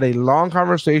had a long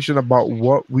conversation about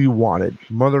what we wanted.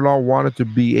 Mother-in-law wanted to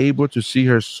be able to see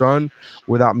her son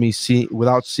without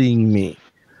seeing me.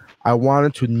 I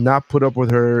wanted to not put up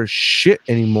with her shit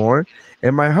anymore,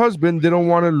 and my husband didn't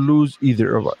want to lose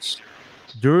either of us.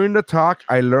 During the talk,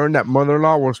 I learned that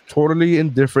mother-in-law was totally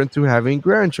indifferent to having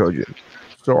grandchildren,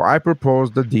 so I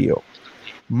proposed the deal.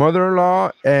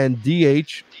 Mother-in-law and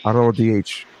DH, I don't know what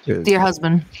DH is. Dear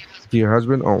husband.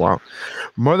 Oh, wow.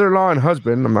 Mother-in-law and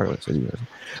husband, I'm not going to say dear husband.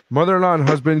 Mother-in-law and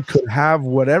husband could have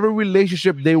whatever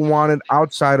relationship they wanted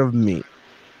outside of me.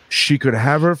 She could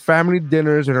have her family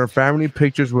dinners and her family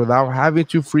pictures without having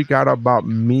to freak out about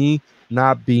me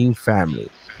not being family.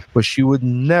 But she would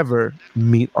never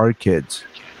meet our kids.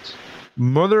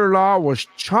 Mother-in-law was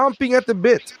chomping at the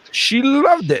bit. She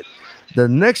loved it. The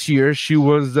next year, she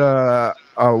was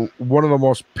one of the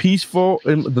most peaceful.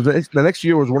 The next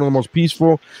year was one of the most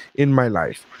peaceful in my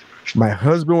life. My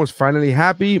husband was finally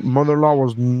happy. Mother-in-law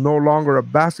was no longer a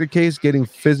basket case, getting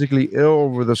physically ill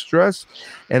over the stress,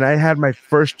 and I had my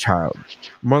first child.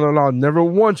 Mother-in-law never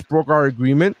once broke our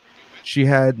agreement. She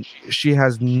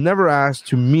has never asked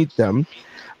to meet them.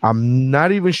 I'm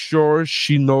not even sure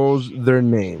she knows their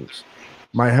names.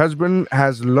 My husband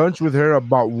has lunch with her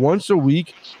about once a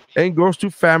week and goes to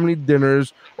family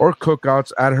dinners or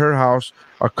cookouts at her house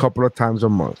a couple of times a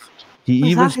month. He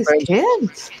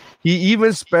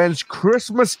even spends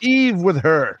Christmas Eve with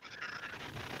her.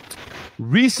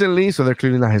 Recently, so they're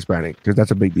clearly not Hispanic because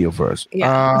that's a big deal for us.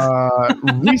 Yeah.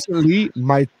 Recently,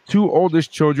 my 2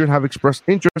 oldest children have expressed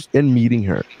interest in meeting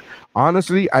her.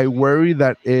 Honestly, I worry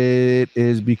that it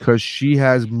is because she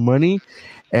has money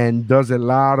and does a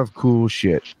lot of cool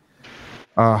shit.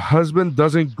 Husband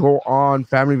doesn't go on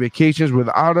family vacations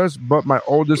without us, but my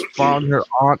oldest found her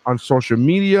aunt on social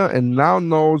media and now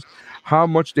knows how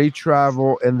much they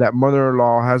travel and that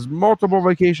mother-in-law has multiple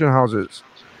vacation houses.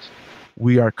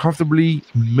 We are comfortably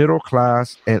middle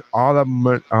class, and all of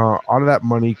that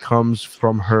money comes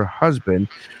from her husband,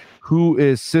 who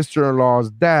is sister-in-law's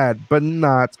dad, but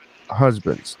not my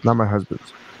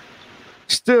husband's.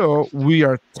 Still, we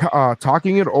are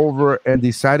talking it over and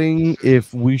deciding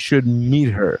if they should meet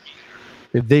her.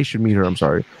 I'm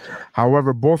sorry.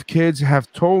 However, both kids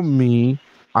have told me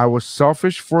I was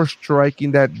selfish for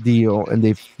striking that deal, and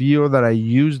they feel that I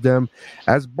used them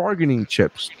as bargaining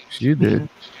chips. You did.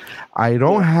 I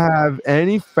don't have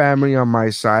any family on my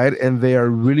side, and they are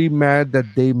really mad that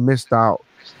they missed out.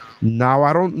 Now,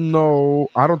 I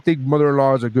don't think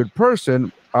mother-in-law is a good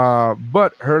person.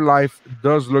 but her life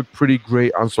does look pretty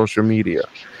great on social media.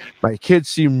 My kids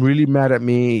seem really mad at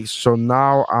me, so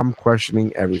now I'm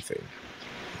questioning everything.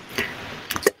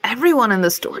 Everyone in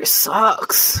this story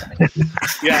sucks.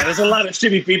 Yeah, there's a lot of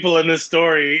shitty people in this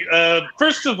story.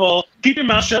 First of all, keep your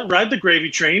mouth shut. Ride the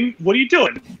gravy train. What are you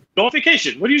doing? Go on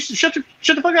vacation. What are you? Shut the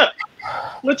fuck up.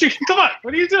 Come on.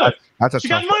 What are you doing? You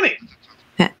got money.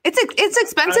 It's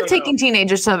expensive taking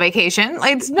teenagers to a vacation.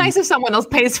 Like, it's nice if someone else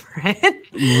pays for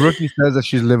it. Rookie says that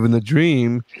she's living the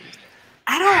dream.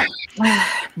 I don't.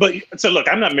 But so look,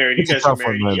 I'm not married. You guys are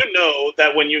married. You know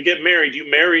that when you get married, you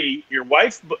marry your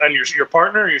wife and your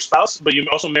partner, your spouse, but you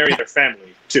also marry their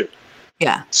family too.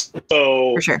 Yeah.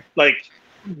 So for sure, like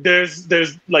there's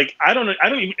like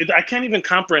I can't even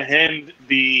comprehend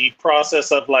the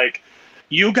process of like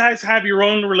you guys have your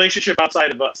own relationship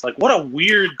outside of us. Like what a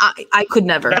weird. I could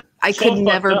never. I could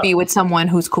never be with someone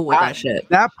who's cool with that shit.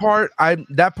 That part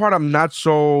I'm not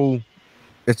so.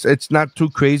 It's not too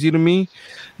crazy to me.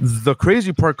 The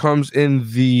crazy part comes in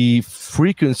the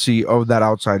frequency of that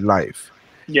outside life.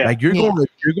 Yeah, like you're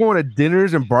going to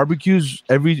dinners and barbecues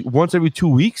once every 2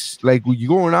 weeks. Like you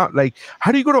going out. Like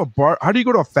how do you go to a bar? How do you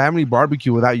go to a family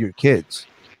barbecue without your kids?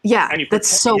 Yeah, that's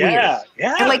so weird.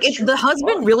 Yeah, and like if the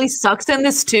husband really sucks in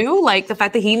this too, like the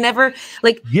fact that he never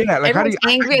everyone's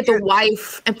angry at the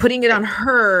wife and putting it on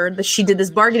her that she did this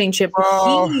bargaining chip.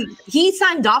 He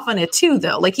signed off on it too,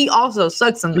 though. Like he also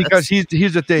sucks in this because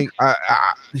here's the thing.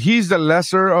 He's the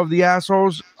lesser of the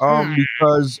assholes.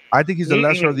 Because I think he's the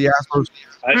lesser of the assholes.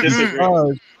 I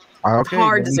disagree.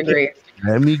 Hard disagree.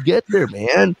 Let me get there,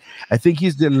 man. I think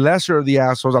he's the lesser of the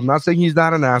assholes. I'm not saying he's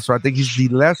not an asshole. I think he's the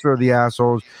lesser of the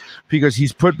assholes because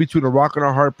he's put between a rock and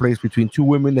a hard place between two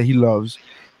women that he loves,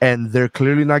 and they're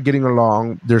clearly not getting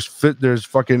along. There's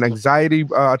fucking anxiety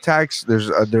attacks.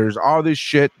 There's all this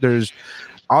shit. There's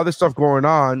all this stuff going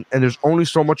on, and there's only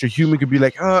so much a human could be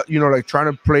like, like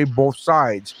trying to play both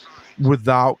sides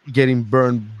without getting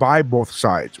burned by both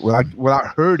sides, without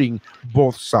hurting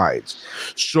both sides.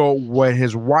 So when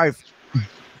his wife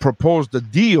proposed the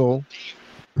deal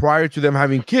prior to them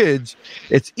having kids,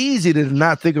 it's easy to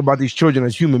not think about these children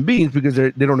as human beings because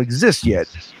they don't exist yet.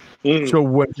 So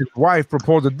when his wife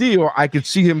proposed a deal, I could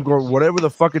see him go whatever the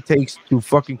fuck it takes to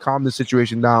fucking calm the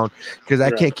situation down because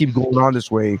I can't keep going on this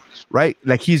way, right?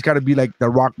 Like he's got to be like the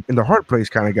rock in the hard place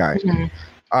kind of guy.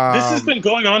 This has been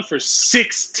going on for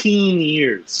 16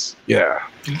 years. Yeah.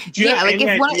 Like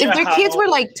if their kids were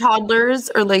like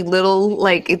toddlers or like little,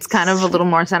 like it's kind of a little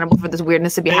more understandable for this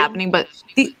weirdness to be happening. But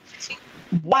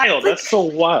wild. That's so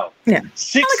wild. Yeah.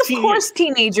 16 like of course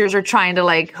teenagers are trying to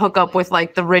like hook up with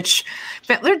like the rich.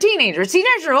 They're teenagers.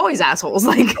 Teenagers are always assholes.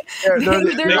 Like they're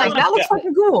like that looks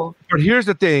fucking cool. But here's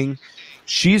the thing.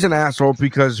 She's an asshole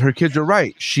because her kids are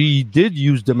right. She did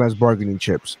use them as bargaining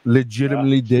chips.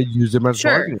 Legitimately did use them as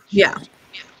bargaining chips. Yeah.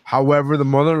 However, the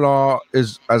mother-in-law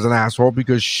is as an asshole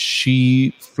because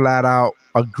she flat out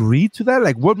agreed to that.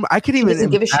 Like what I can even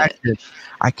imagine.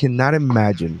 I cannot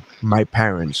imagine my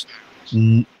parents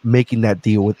making that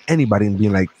deal with anybody and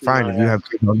being like, fine, if you have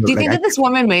kids. Do you think that this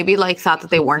woman maybe like thought that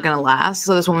they weren't going to last?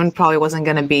 So this woman probably wasn't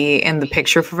going to be in the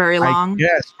picture for very long?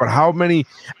 Yes, but how many?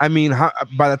 I mean,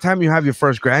 by the time you have your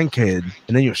first grandkid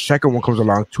and then your second one comes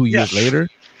along 2 years later,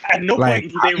 at no point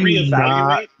do they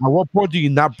reevaluate. At what point do you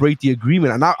not break the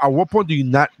agreement? And at what point do you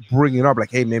not bring it up?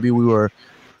 Like, hey, maybe we were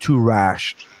too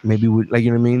rash. Maybe we, like,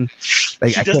 you know what I mean?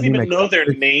 Like, she doesn't even know their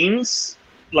names.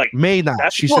 Like may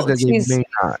not. She said that they may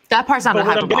not. That part's not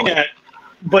hyperbolic.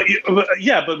 But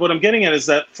what I'm getting at is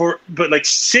that like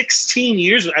 16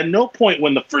 years, at no point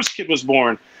when the first kid was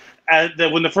born,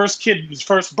 when the first kid's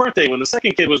first birthday, when the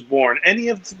second kid was born, any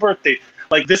of the birthday,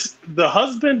 like this, the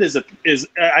husband is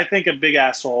I think a big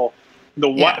asshole.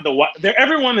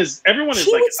 Everyone is he like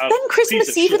would spend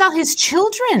Christmas Eve without his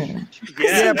children.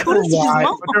 Yeah, but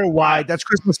they're wide. That's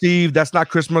Christmas Eve. That's not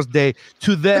Christmas Day.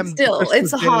 To them, but still,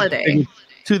 it's a holiday.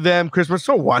 To them, Christmas.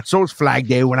 So what? So is Flag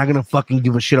Day. We're not gonna fucking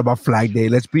give a shit about Flag Day.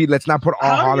 Let's not put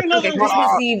all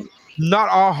holidays. Not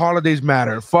all holidays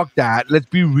matter. Fuck that. Let's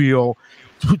be real.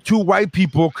 To white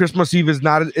people, Christmas Eve is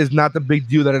not the big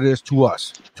deal that it is to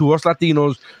us. To us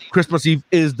Latinos, Christmas Eve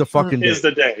is the fucking day. Is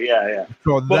the day. Yeah.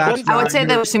 So I would say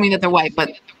they're assuming that they're white,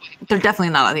 but they're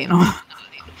definitely not Latino.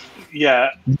 Yeah.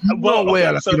 Well,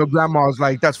 Latino grandma's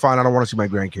like, that's fine. I don't want to see my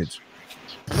grandkids.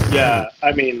 Yeah,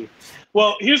 I mean.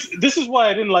 Well, this is why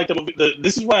I didn't like the movie.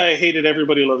 This is why I hated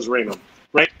Everybody Loves Raymond,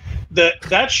 right?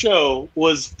 That show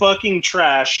was fucking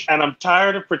trash, and I'm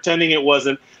tired of pretending it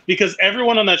wasn't because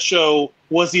everyone on that show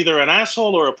was either an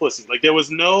asshole or a pussy. Like there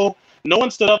was no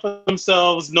one stood up for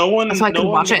themselves. No one. That's why I couldn't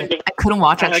watch it. I couldn't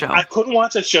watch that show. I couldn't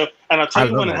watch that show, and I'll tell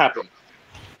you when it happened.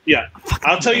 Yeah,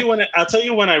 I'll tell you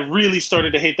when I really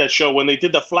started to hate that show, when they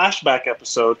did the flashback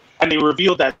episode and they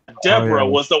revealed that Deborah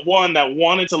was the one that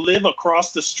wanted to live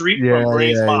across the street from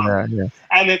Gray's mom. Yeah.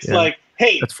 And it's like,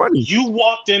 hey, that's funny. You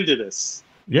walked into this.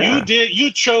 Yeah.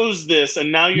 You chose this,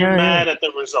 and now you're mad at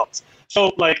the results.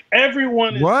 So like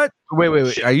everyone is, what?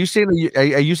 Wait. Are you saying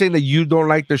that you don't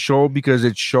like the show because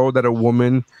it showed that a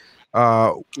woman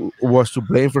was to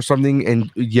blame for something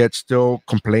and yet still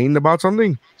complained about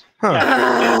something?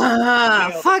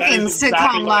 Huh. Fucking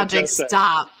sitcom logic,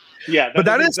 stop. Yeah, but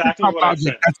that is exactly sitcom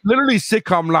logic. That's literally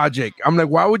sitcom logic. I'm like,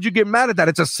 why would you get mad at that?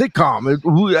 It's a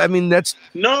sitcom. That's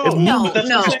no.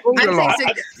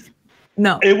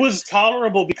 No. It was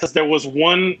tolerable because there was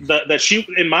one that she,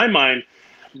 in my mind,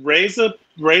 Ray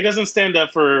doesn't stand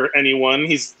up for anyone.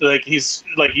 He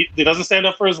doesn't stand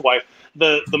up for his wife.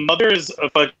 The mother is a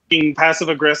fucking passive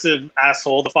aggressive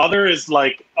asshole. The father is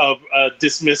like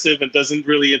dismissive and doesn't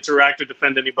really interact or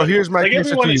defend anybody. So here's my question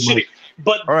everyone to is you, shitty.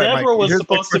 But right, Deborah Mike, was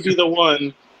supposed to be the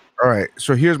one. All right.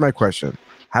 So here's my question: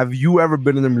 have you ever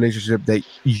been in a relationship that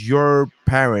your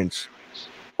parents,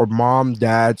 or mom,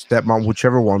 dad, stepmom,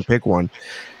 whichever one, pick one,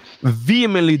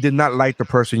 vehemently did not like the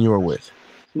person you were with?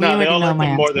 No, they all like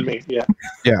him more than me. Yeah.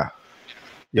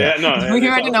 Yeah. No, we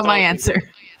already know my answer.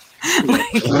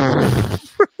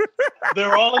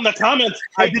 They're all in the comments.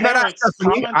 I did not ask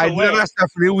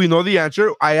Stephanie. We know the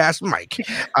answer. I asked Mike.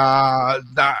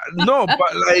 No,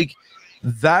 but like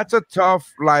that's a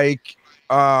tough like.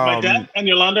 My dad and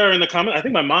Yolanda are in the comment. I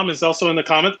think my mom is also in the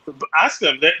comment. Ask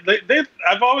them. They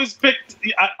I've always picked.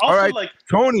 All right, like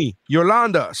Tony,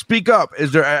 Yolanda, speak up.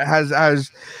 Is there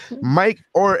has Mike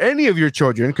or any of your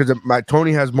children? Because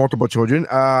Tony has multiple children.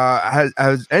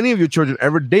 Has any of your children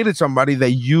ever dated somebody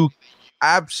that you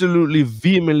absolutely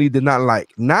vehemently did not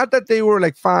like? Not that they were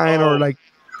like fine or like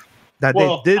that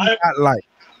they did not like.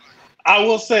 I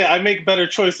will say I make better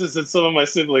choices than some of my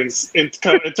siblings in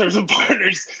terms of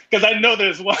partners, because I know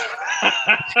there's one.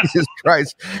 Jesus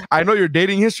Christ. I know your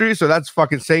dating history, so that's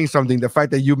fucking saying something. The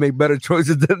fact that you make better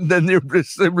choices than your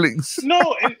siblings.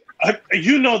 No, and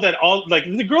you know that all like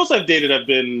the girls I've dated have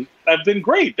been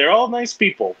great. They're all nice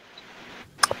people.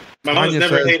 My mom's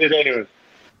never hated anyone.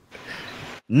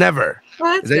 Never.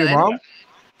 Well, that's Is that good. your mom?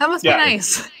 That must be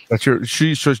nice. That's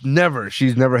she's never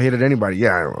hated anybody.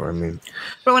 Yeah, I mean.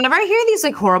 But whenever I hear these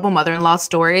like horrible mother-in-law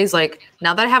stories, like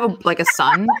now that I have a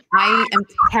son, I am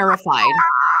terrified.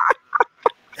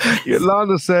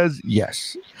 Yolanda says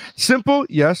yes. Simple,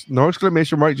 yes. No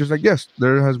exclamation mark. Just like yes.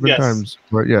 There has been times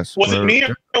where yes. Was it me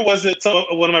or was it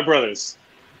one of my brothers?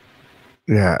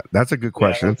 Yeah, that's a good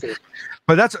question. Yeah,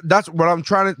 but that's what I'm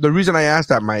trying to. The reason I asked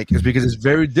that, Mike, is because it's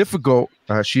very difficult.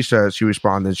 She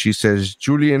responded. She says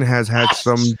Julian has had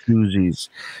some doozies.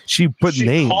 She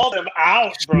names. Called him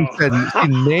out, bro. She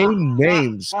named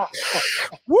names.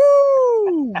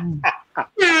 Woo! And I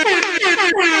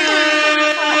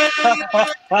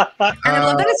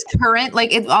love that it's current.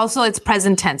 Like it's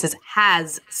present tense. It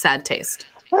has sad taste.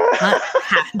 Not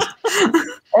had.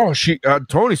 Oh,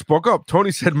 Tony spoke up.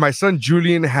 Tony said, "My son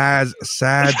Julian has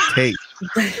sad taste."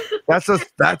 That's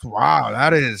wow.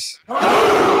 That is.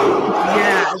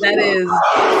 Yeah, that is.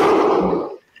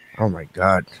 Oh my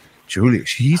God, Julian.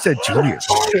 He said Julian.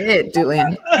 Shit,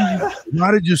 Julian.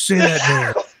 Why did you say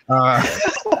that, man?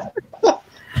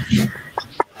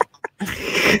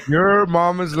 Your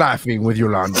mom is laughing with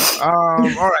Yolanda. All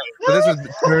right. So this has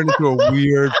turned into a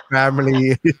weird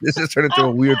family. This has turned into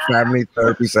a weird family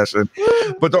therapy session.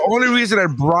 But the only reason I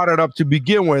brought it up to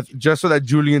begin with, just so that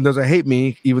Julian doesn't hate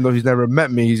me, even though he's never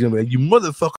met me, he's gonna be like, "You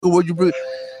motherfucker, what'd you bring?"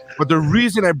 But the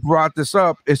reason I brought this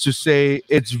up is to say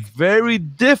it's very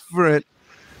different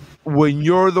when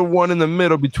you're the one in the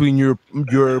middle between your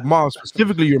mom,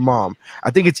 specifically your mom. I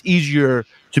think it's easier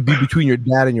to be between your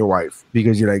dad and your wife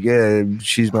because you're like, yeah,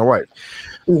 she's my wife.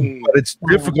 But it's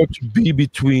difficult to be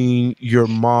between your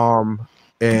mom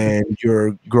and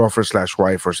your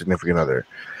girlfriend/wife or significant other.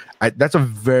 That's a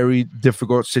very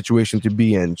difficult situation to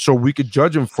be in. So we could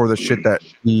judge him for the shit that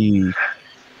he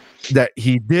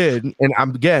did. And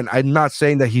I'm not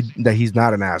saying that he's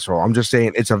not an asshole. I'm just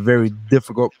saying it's a very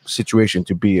difficult situation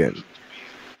to be in.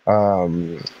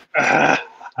 Your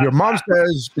mom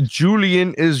says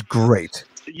Julian is great.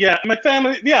 Yeah, my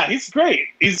family. Yeah, he's great.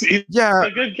 He's a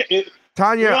good kid.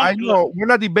 Tanya, I know we're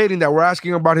not debating that. We're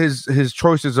asking about his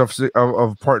choices of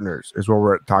partners is what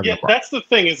we're talking about. That's the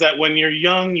thing is that when you're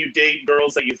young, you date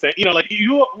girls that you think like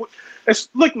you. It's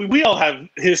like we all have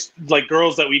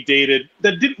girls that we dated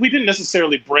that we didn't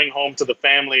necessarily bring home to the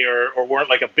family or weren't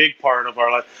like a big part of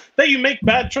our life. That you make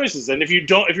bad choices, and if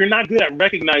you're not good at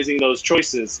recognizing those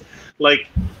choices, like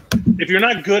if you're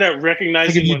not good at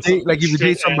recognizing if you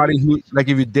date somebody who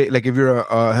if you're a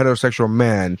heterosexual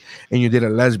man and you date a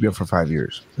lesbian for 5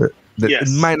 years, it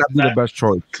might not be the best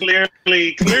choice.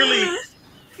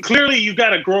 Clearly, you got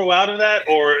to grow out of that,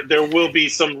 or there will be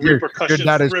some repercussions.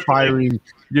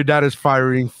 Your dad is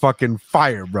firing fucking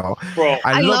fire, bro.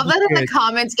 I love that in the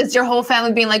comments. It's your whole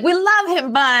family being like, "We love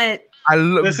him, but."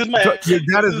 Your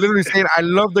dad is literally saying, "I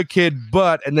love the kid,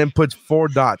 but," and then puts 4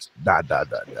 dots. Dot.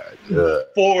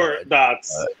 4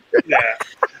 dots. Yeah.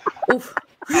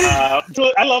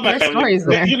 So I love my family.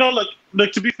 You know,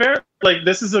 like to be fair, like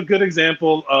this is a good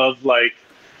example of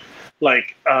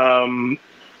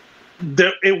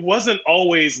it wasn't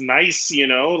always nice, you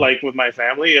know, like with my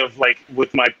family of like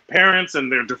with my parents,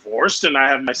 and they're divorced, and I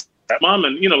have my stepmom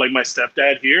and, you know, like my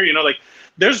stepdad here, you know, like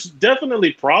there's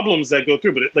definitely problems that go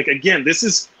through, but like, again,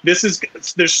 there's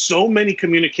so many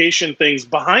communication things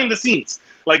behind the scenes.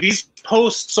 Like these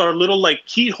posts are little like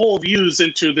keyhole views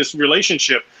into this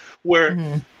relationship where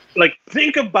like,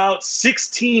 think about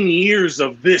 16 years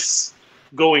of this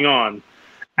going on.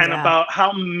 And about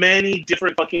how many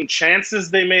different fucking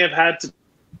chances they may have had to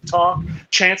talk,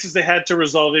 chances they had to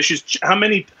resolve issues, how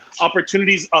many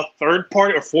opportunities a third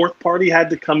party or fourth party had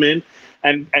to come in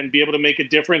and be able to make a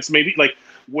difference. Maybe like,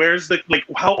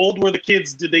 how old were the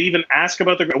kids? Did they even ask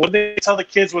about what did they tell the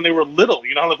kids when they were little?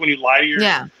 You know, like when you lie to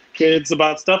your kids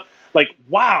about stuff, like,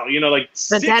 wow, you know, like.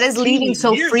 But dad is leaving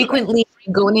so frequently,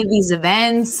 going to these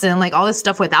events and like all this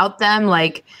stuff without them,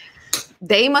 like.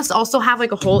 They must also have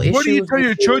like a whole issue. What do you tell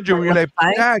your children when you're like,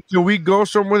 Dad, can we go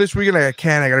somewhere this weekend? Like, I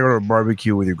can't. I gotta go to a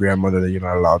barbecue with your grandmother that you're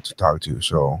not allowed to talk to.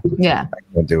 So yeah, I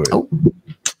can't do it. Oh,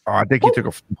 I think he took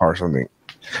a car or something.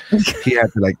 He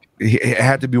had to it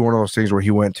had to be one of those things where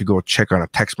he went to go check on a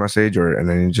text message, and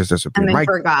then he just disappeared. And then Mike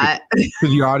forgot. To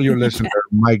the audio listener,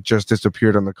 Mike just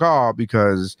disappeared on the call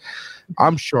because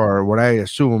I'm sure what I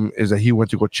assume is that he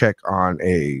went to go check on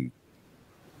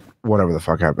whatever the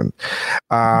fuck happened.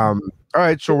 All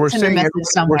right, so we're saying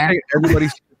everybody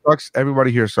sucks.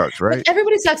 Everybody here sucks, right? Like,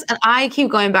 everybody sucks, and I keep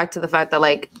going back to the fact that,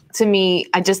 like, to me,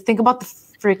 I just think about the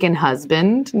freaking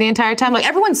husband the entire time. Like,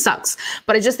 everyone sucks,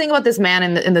 but I just think about this man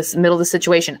in this middle of the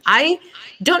situation. I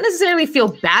don't necessarily feel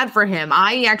bad for him.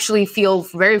 I actually feel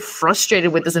very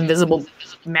frustrated with this invisible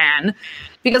man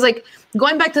because, like,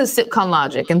 going back to the sitcom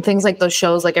logic and things like those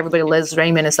shows, like Everybody Lives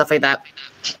Raymond and stuff like that.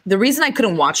 The reason I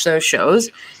couldn't watch those shows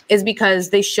is because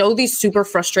they show these super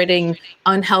frustrating,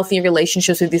 unhealthy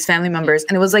relationships with these family members.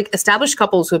 And it was like established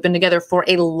couples who have been together for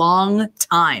a long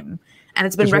time. And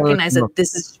it's been recognized that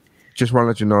this is. Just want to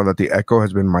let you know that the echo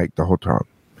has been Mike the whole time.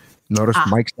 Notice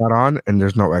Mike's not on and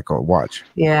there's no echo. Watch.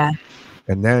 Yeah.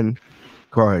 And then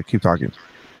go ahead, keep talking.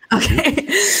 Okay.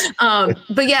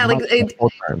 But yeah, like it.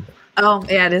 Oh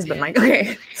yeah, it is been Mike.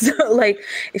 Okay, so like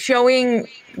showing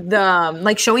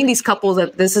these couples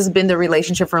that this has been their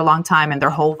relationship for a long time and their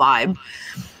whole vibe.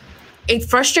 It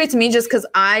frustrates me just because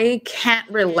I can't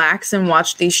relax and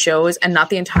watch these shows and not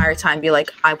the entire time be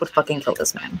like, I would fucking kill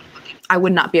this man. I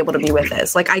would not be able to be with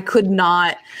this. Like I could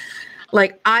not.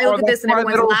 Like I look at this and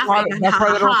everyone's laughing. And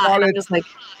and I'm just like.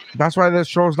 That's why this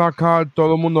show's not called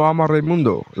Todo Mundo Ama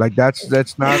Raimundo. Like that's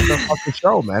not the fucking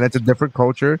show, man. It's a different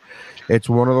culture. It's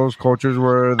one of those cultures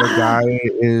where the guy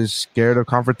is scared of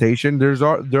confrontation.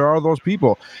 There are those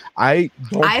people. I've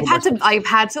had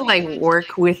to like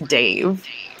work with Dave,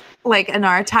 like in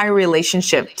our entire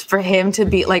relationship, for him to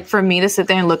be like, for me to sit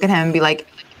there and look at him and be like,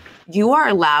 you are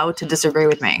allowed to disagree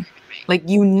with me. Like,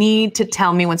 you need to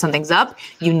tell me when something's up.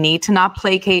 You need to not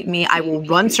placate me. I will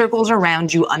run circles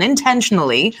around you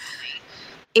unintentionally.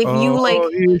 If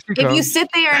you sit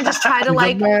there and just try to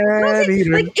if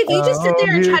you just sit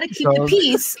there and try to keep the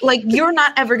peace, like, you're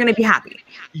not ever going to be happy.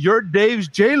 You're Dave's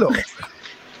J-Lo.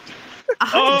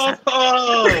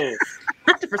 100%.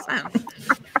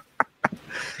 100%.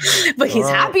 But he's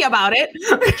happy about it.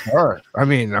 Sure. I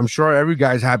mean, I'm sure every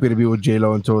guy's happy to be with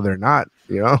J-Lo until they're not,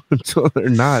 until they're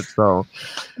not. So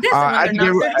I'm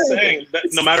saying that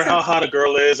no matter how hot a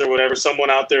girl is or whatever, someone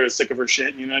out there is sick of her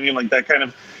shit. You know what I mean? Like that kind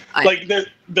of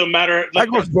no matter. Like,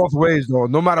 that goes both ways, though.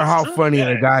 No matter how funny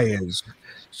a guy is,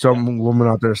 some woman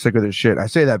out there is sick of their shit. I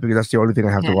say that because that's the only thing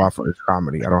I have to offer is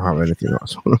comedy. I don't have anything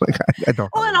else. I don't.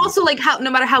 Well, and also like no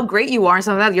matter how great you are and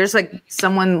something like that, you're just like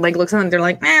someone like looks at them and they're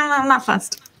like, man, I'm not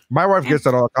fussed. My wife gets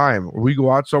that all the time. We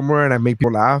go out somewhere and I make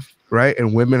people laugh, right?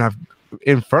 And women have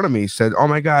in front of me said, "Oh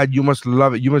my God, you must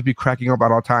love it. You must be cracking up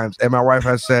at all times." And my wife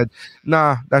has said,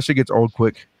 "Nah, that shit gets old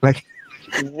quick." Like,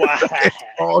 wow,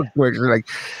 old quick. She's like,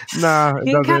 nah.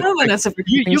 You kind of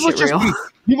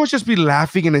you must just be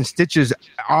laughing and in stitches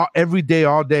every day,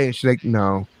 all day. And she's like,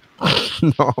 no,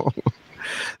 no.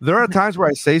 There are times where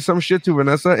I say some shit to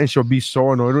Vanessa and she'll be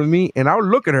so annoyed with me, and I'll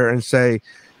look at her and say,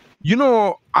 you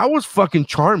know, I was fucking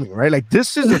charming, right? Like,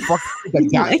 this is a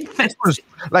fucking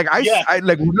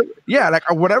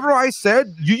whatever I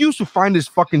said, you used to find this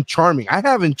fucking charming. I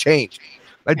haven't changed.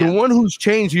 Like, the one who's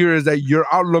changed here is that your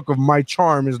outlook of my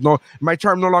charm no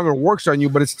longer works on you,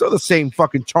 but it's still the same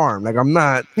fucking charm. Like, I'm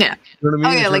not. Yeah. You know what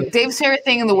I mean? Oh yeah, like Dave's favorite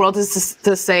thing in the world is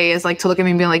to say is like to look at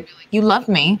me and be like, "You love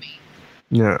me."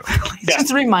 Yeah.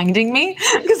 Just reminding me,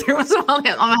 because every once in a while I'm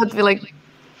gonna have to be like,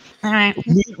 all right.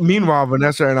 Meanwhile,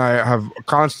 Vanessa and I have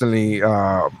constantly,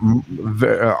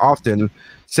 often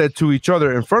said to each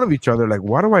other in front of each other, like,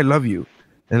 "Why do I love you?"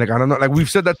 And like, I don't know, like, we've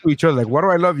said that to each other, like, "Why do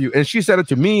I love you?" And she said it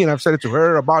to me, and I've said it to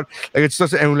her about, like, it's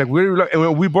just, and like,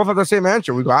 we both have the same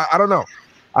answer. We go, I don't know.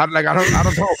 I don't know what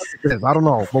it is. I don't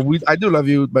know, but I do love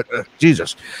you, but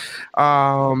Jesus.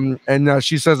 And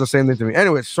she says the same thing to me.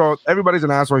 Anyway, so everybody's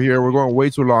an asshole here. We're going way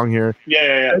too long here.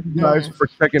 Yeah. Thank you guys for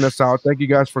checking us out. Thank you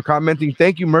guys for commenting.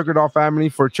 Thank you, Mercadal family,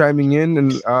 for chiming in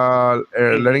and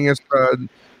letting us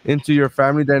into your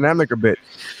family dynamic a bit.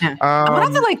 Yeah. I'm gonna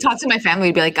have to like talk to my family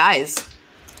and be like, guys,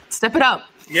 step it up.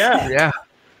 Yeah.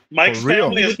 Mike's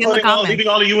family is leaving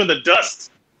all of you in the dust.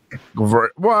 Well,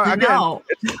 again,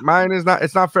 mine is not.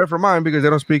 It's not fair for mine because they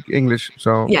don't speak English.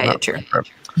 So true.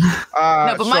 No,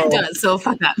 but mine does. So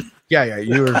fuck that. Yeah,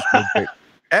 yours.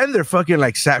 And they're fucking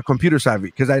like computer savvy,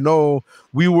 because I know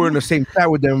we were in the same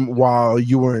chat with them while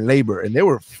you were in labor, and they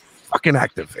were fucking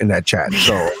active in that chat.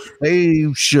 So they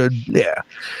should, yeah.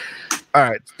 All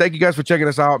right. Thank you guys for checking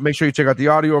us out. Make sure you check out the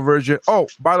audio version. Oh,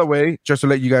 by the way, just to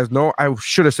let you guys know, I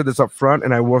should have said this up front,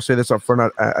 and I will say this up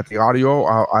front at the audio.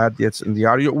 I'll add this in the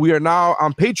audio. We are now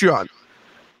on Patreon.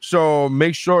 So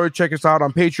make sure to check us out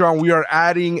on Patreon. We are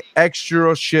adding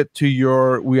extra shit we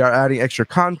are adding extra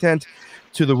content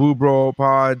to the Woo Bro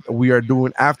Pod. We are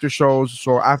doing after shows.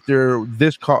 So after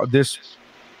this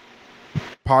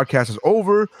podcast is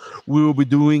over, we will be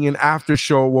doing an after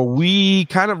show where we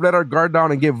kind of let our guard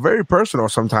down and get very personal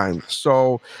sometimes.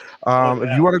 So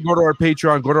if you want to go to our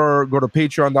Patreon, go to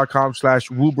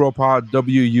patreon.com/WooBroPod,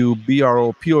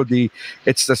 WUBROPOD.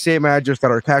 It's the same address that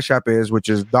our Cash App is, which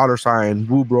is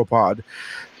 $WooBroPod,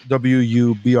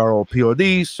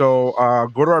 WUBROPOD. So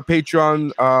go to our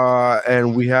Patreon,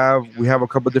 and we have a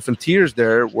couple different tiers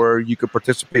there where you could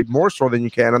participate more so than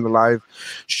you can on the live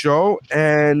show,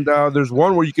 and there's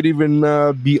one where you could even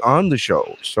be on the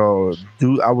show. So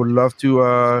I would love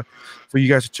to for you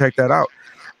guys to check that out.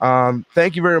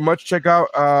 Thank you very much. Check out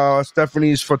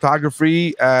Stephanie's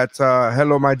photography at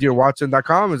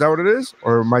hellomydearwatson.com. Is that what it is?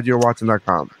 Or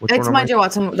mydearwatson.com? It's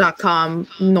mydearwatson.com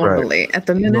normally. Right. At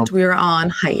the minute, we are on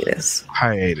hiatus.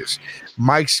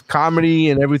 Mike's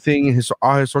comedy and everything,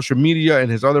 all his social media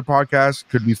and his other podcasts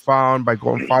could be found by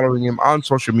going following him on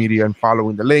social media and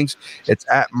following the links. It's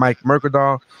at Mike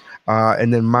Mercadal.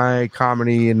 And then my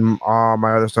comedy and all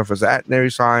my other stuff is at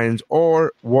Nary Signs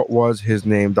or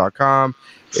whatwashisname.com.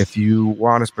 If you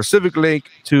want a specific link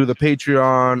to the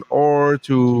Patreon or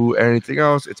to anything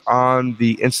else, it's on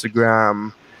the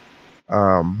Instagram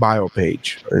bio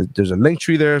page. There's a link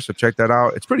tree there, so check that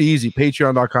out. It's pretty easy.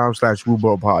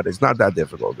 Patreon.com/WooBroPod. It's not that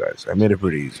difficult, guys. I made it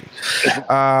pretty easy.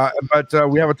 But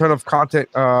we have a ton of content.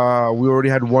 We already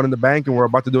had one in the bank, and we're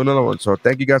about to do another one. So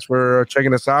thank you guys for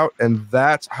checking us out. And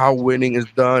that's how winning is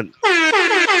done.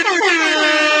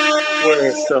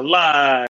 We're still live.